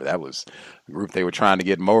courthouse. I remember that was a group they were trying to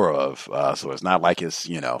get more of. So it's not like it's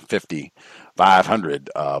 500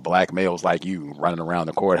 black males like you running around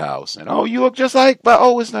the courthouse and you look just like. But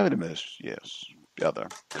it's not a miss. Yes, the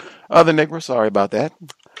other nigger. Sorry about that.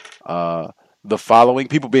 The following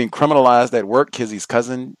people being criminalized at work. Kizzy's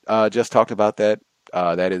cousin just talked about that.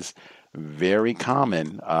 That is very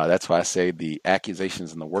common. That's why I say the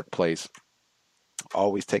accusations in the workplace,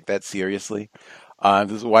 always take that seriously.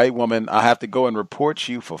 This white woman, I have to go and report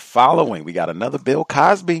you for following. We got another Bill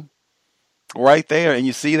Cosby right there. And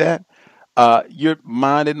you see that? You're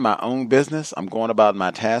minding my own business. I'm going about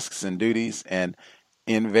my tasks and duties. And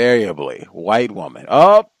invariably, white woman,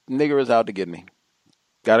 oh, nigger is out to get me.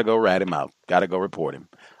 Got to go rat him out. Got to go report him.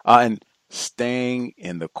 And staying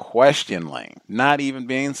in the question lane, not even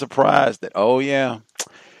being surprised that, oh, yeah,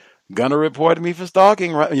 gonna report me for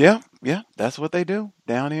stalking. Right? Yeah, that's what they do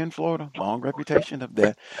down here in Florida. Long reputation of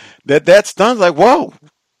that. That stuns like, whoa,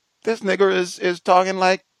 this nigger is talking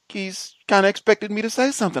like he's kind of expected me to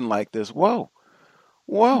say something like this. Whoa.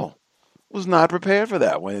 Was not prepared for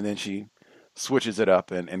that one. And then she switches it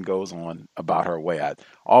up and goes on about her way. I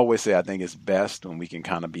always say I think it's best when we can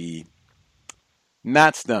kind of be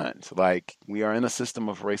not stunned. Like, we are in a system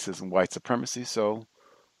of racism, white supremacy, so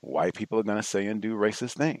white people are going to say and do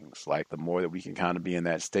racist things. Like, the more that we can kind of be in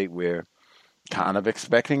that state where kind of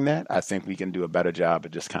expecting that, I think we can do a better job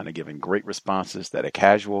of just kind of giving great responses that are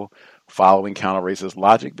casual, following counter-racist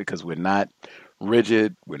logic, because we're not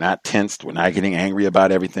rigid, we're not tensed, we're not getting angry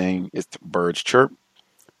about everything. It's birds chirp,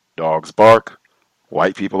 dogs bark,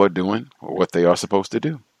 white people are doing what they are supposed to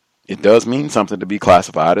do. It does mean something to be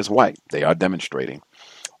classified as white. They are demonstrating.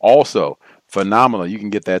 Also, phenomenal. You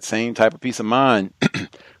can get that same type of peace of mind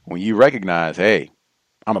when you recognize, hey,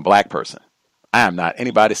 I'm a black person. I am not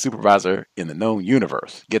anybody's supervisor in the known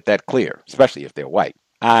universe. Get that clear, especially if they're white.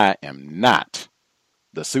 I am not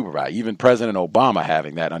the supervisor. Even President Obama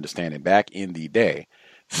having that understanding back in the day.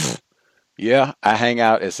 Yeah, I hang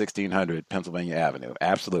out at 1600 Pennsylvania Avenue.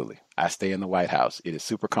 Absolutely. I stay in the White House. It is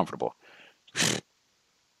super comfortable.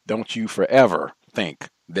 Don't you forever think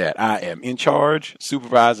that I am in charge,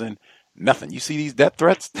 supervising, nothing. You see these death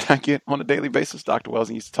threats that I get on a daily basis? Dr. Wells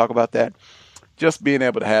used to talk about that. Just being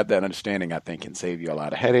able to have that understanding, I think, can save you a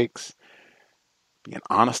lot of headaches. Being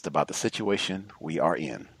honest about the situation we are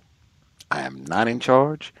in. I am not in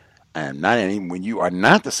charge. I am not any. When you are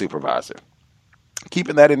not the supervisor,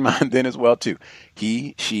 keeping that in mind then as well, too.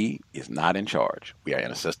 He, she is not in charge. We are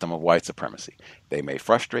in a system of white supremacy. They may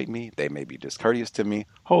frustrate me. They may be discourteous to me.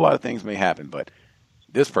 A whole lot of things may happen, but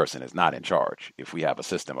this person is not in charge. If we have a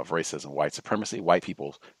system of racism, white supremacy, white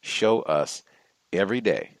people show us every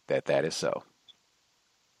day that that is so.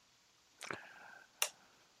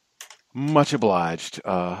 Much obliged.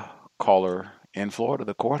 Caller in Florida,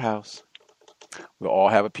 the courthouse. We'll all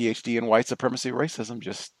have a PhD in white supremacy racism,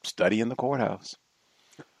 just study in the courthouse.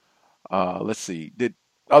 Let's see. Did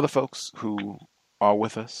other folks who are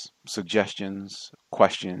with us, suggestions,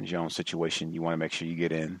 questions, your own situation, you want to make sure you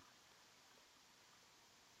get in?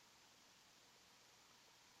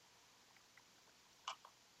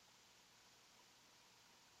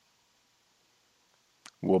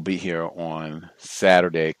 We'll be here on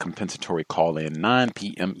Saturday, compensatory call-in, 9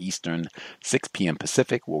 p.m. Eastern, 6 p.m.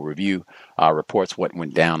 Pacific. We'll review reports what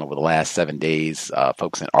went down over the last 7 days.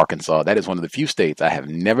 Folks in Arkansas, that is one of the few states I have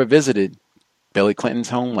never visited, Billy Clinton's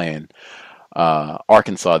homeland.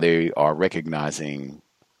 Arkansas, they are recognizing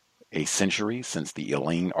a century since the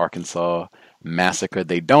Elaine, Arkansas massacre.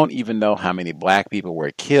 They don't even know how many black people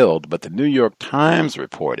were killed, but the New York Times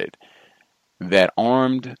reported that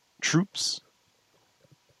armed troops,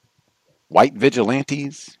 white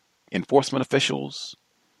vigilantes, enforcement officials,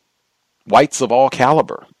 whites of all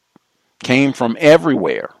caliber, came from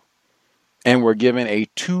everywhere and were given a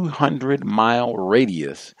 200-mile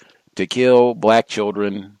radius to kill black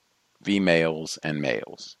children, females, and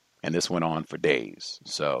males. And this went on for days.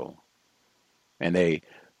 And they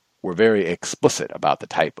were very explicit about the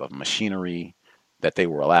type of machinery that they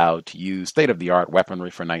were allowed to use, state-of-the-art weaponry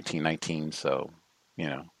for 1919. So,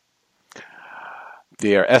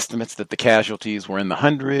 there are estimates that the casualties were in the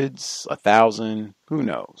hundreds, 1,000, who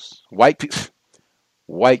knows?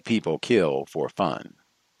 White people kill for fun.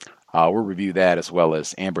 We'll review that as well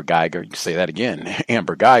as Amber Geiger. You can say that again.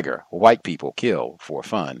 Amber Geiger, white people kill for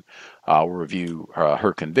fun. We'll review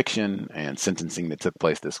her conviction and sentencing that took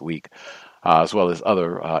place this week, as well as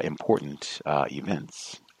other important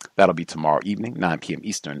events. That'll be tomorrow evening, 9 p.m.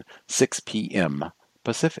 Eastern, 6 p.m.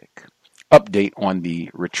 Pacific. Update on the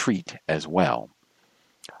retreat as well.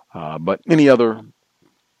 But any other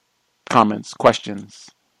comments, questions,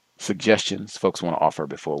 suggestions folks want to offer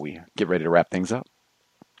before we get ready to wrap things up?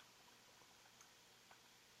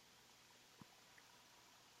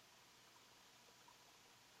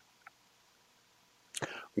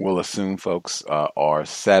 We'll assume folks are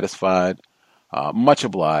satisfied. Much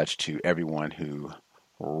obliged to everyone who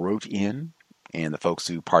wrote in and the folks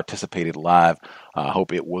who participated live.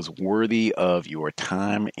 Hope it was worthy of your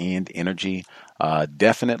time and energy.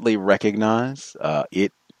 Definitely recognize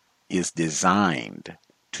it is designed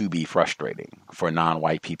to be frustrating for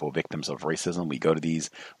non-white people, victims of racism.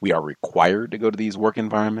 We are required to go to these work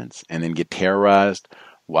environments and then get terrorized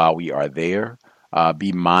while we are there.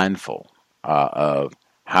 Be mindful of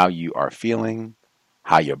how you are feeling,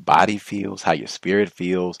 how your body feels, how your spirit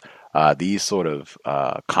feels. These sort of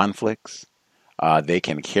conflicts, they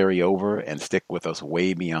can carry over and stick with us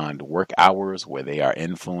way beyond work hours, where they are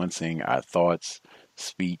influencing our thoughts,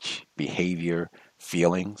 speech, behavior,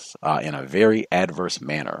 feelings in a very adverse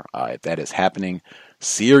manner. If that is happening,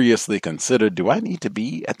 seriously consider, do I need to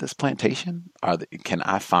be at this plantation? Can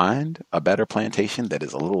I find a better plantation that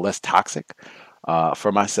is a little less toxic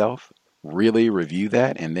for myself? Really review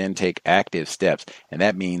that and then take active steps. And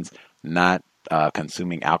that means not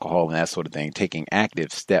consuming alcohol and that sort of thing, taking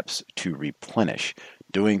active steps to replenish,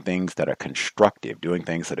 doing things that are constructive, doing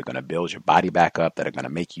things that are going to build your body back up, that are going to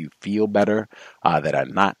make you feel better, that are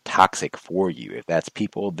not toxic for you. If that's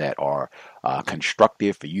people that are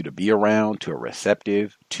constructive for you to be around, to are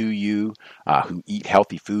receptive to you, who eat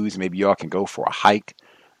healthy foods, maybe y'all can go for a hike,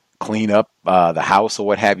 clean up the house or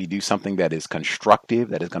what have you, do something that is constructive,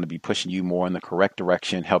 that is going to be pushing you more in the correct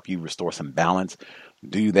direction, help you restore some balance.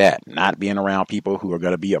 Do that. Not being around people who are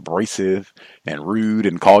going to be abrasive and rude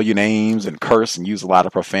and call you names and curse and use a lot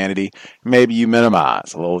of profanity. Maybe you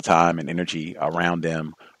minimize a little time and energy around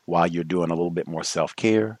them while you're doing a little bit more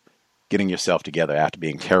self-care, getting yourself together after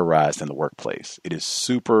being terrorized in the workplace. It is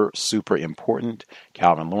super, super important.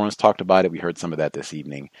 Calvin Lawrence talked about it. We heard some of that this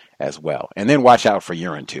evening as well. And then watch out for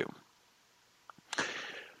urine too.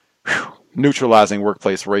 Neutralizing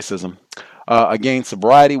workplace racism. Again,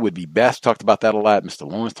 sobriety would be best. Talked about that a lot. Mr.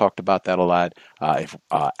 Lawrence talked about that a lot. If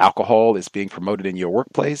alcohol is being promoted in your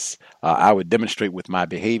workplace, I would demonstrate with my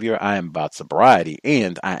behavior I am about sobriety,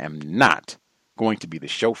 and I am not going to be the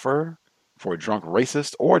chauffeur for drunk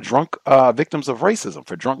racists or drunk victims of racism,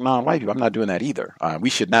 for drunk non-white people. I'm not doing that either. We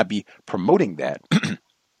should not be promoting that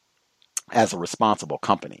as a responsible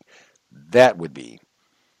company. That would be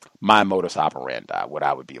my modus operandi, what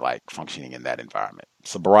I would be like functioning in that environment.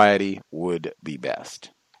 Sobriety would be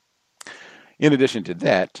best. In addition to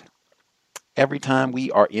that, every time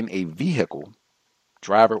we are in a vehicle,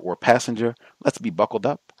 driver or passenger, let's be buckled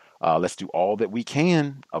up. Let's do all that we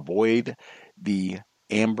can. Avoid the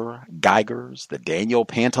Amber Geigers, the Daniel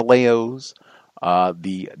Pantaleos,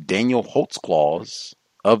 the Daniel Holtzclaws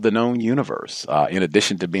of the known universe. In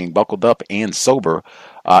addition to being buckled up and sober,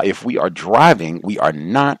 if we are driving, we are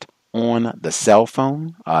not on the cell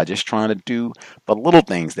phone, just trying to do the little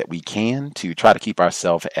things that we can to try to keep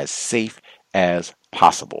ourselves as safe as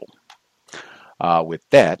possible. With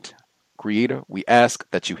that, Creator, we ask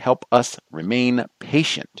that you help us remain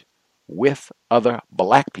patient with other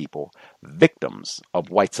black people, victims of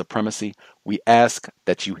white supremacy. We ask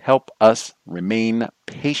that you help us remain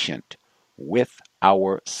patient with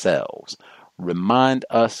ourselves. Remind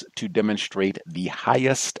us to demonstrate the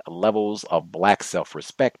highest levels of black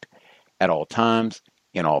self-respect at all times,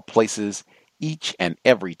 in all places, each and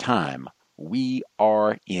every time we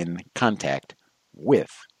are in contact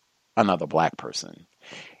with another black person.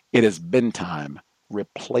 It has been time.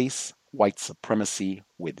 Replace white supremacy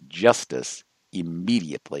with justice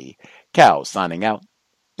immediately. Cal signing out.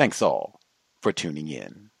 Thanks all for tuning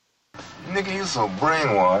in. Nigga, you so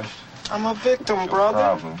brainwashed. I'm a victim, brother.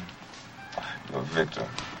 Problem. You're a victim.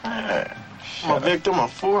 Man, I'm a victim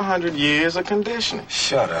of 400 years of conditioning.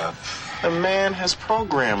 Shut up. The man has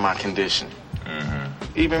programmed my conditioning.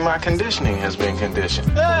 Mm-hmm. Even my conditioning has been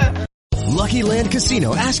conditioned. Lucky Land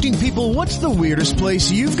Casino, asking people, what's the weirdest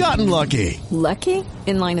place you've gotten lucky? Lucky?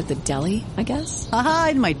 In line at the deli, I guess? Aha,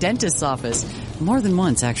 in my dentist's office. More than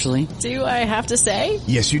once, actually. Do I have to say?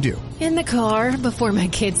 Yes, you do. In the car before my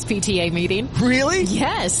kids' PTA meeting. Really?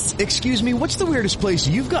 Yes. Excuse me, what's the weirdest place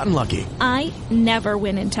you've gotten lucky? I never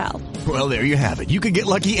win and tell. Well, there you have it. You can get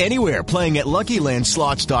lucky anywhere, playing at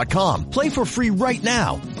LuckyLandSlots.com. Play for free right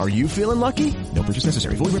now. Are you feeling lucky? No purchase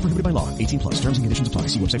necessary. Void where prohibited by law. 18+. Terms and conditions apply.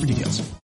 See website for details.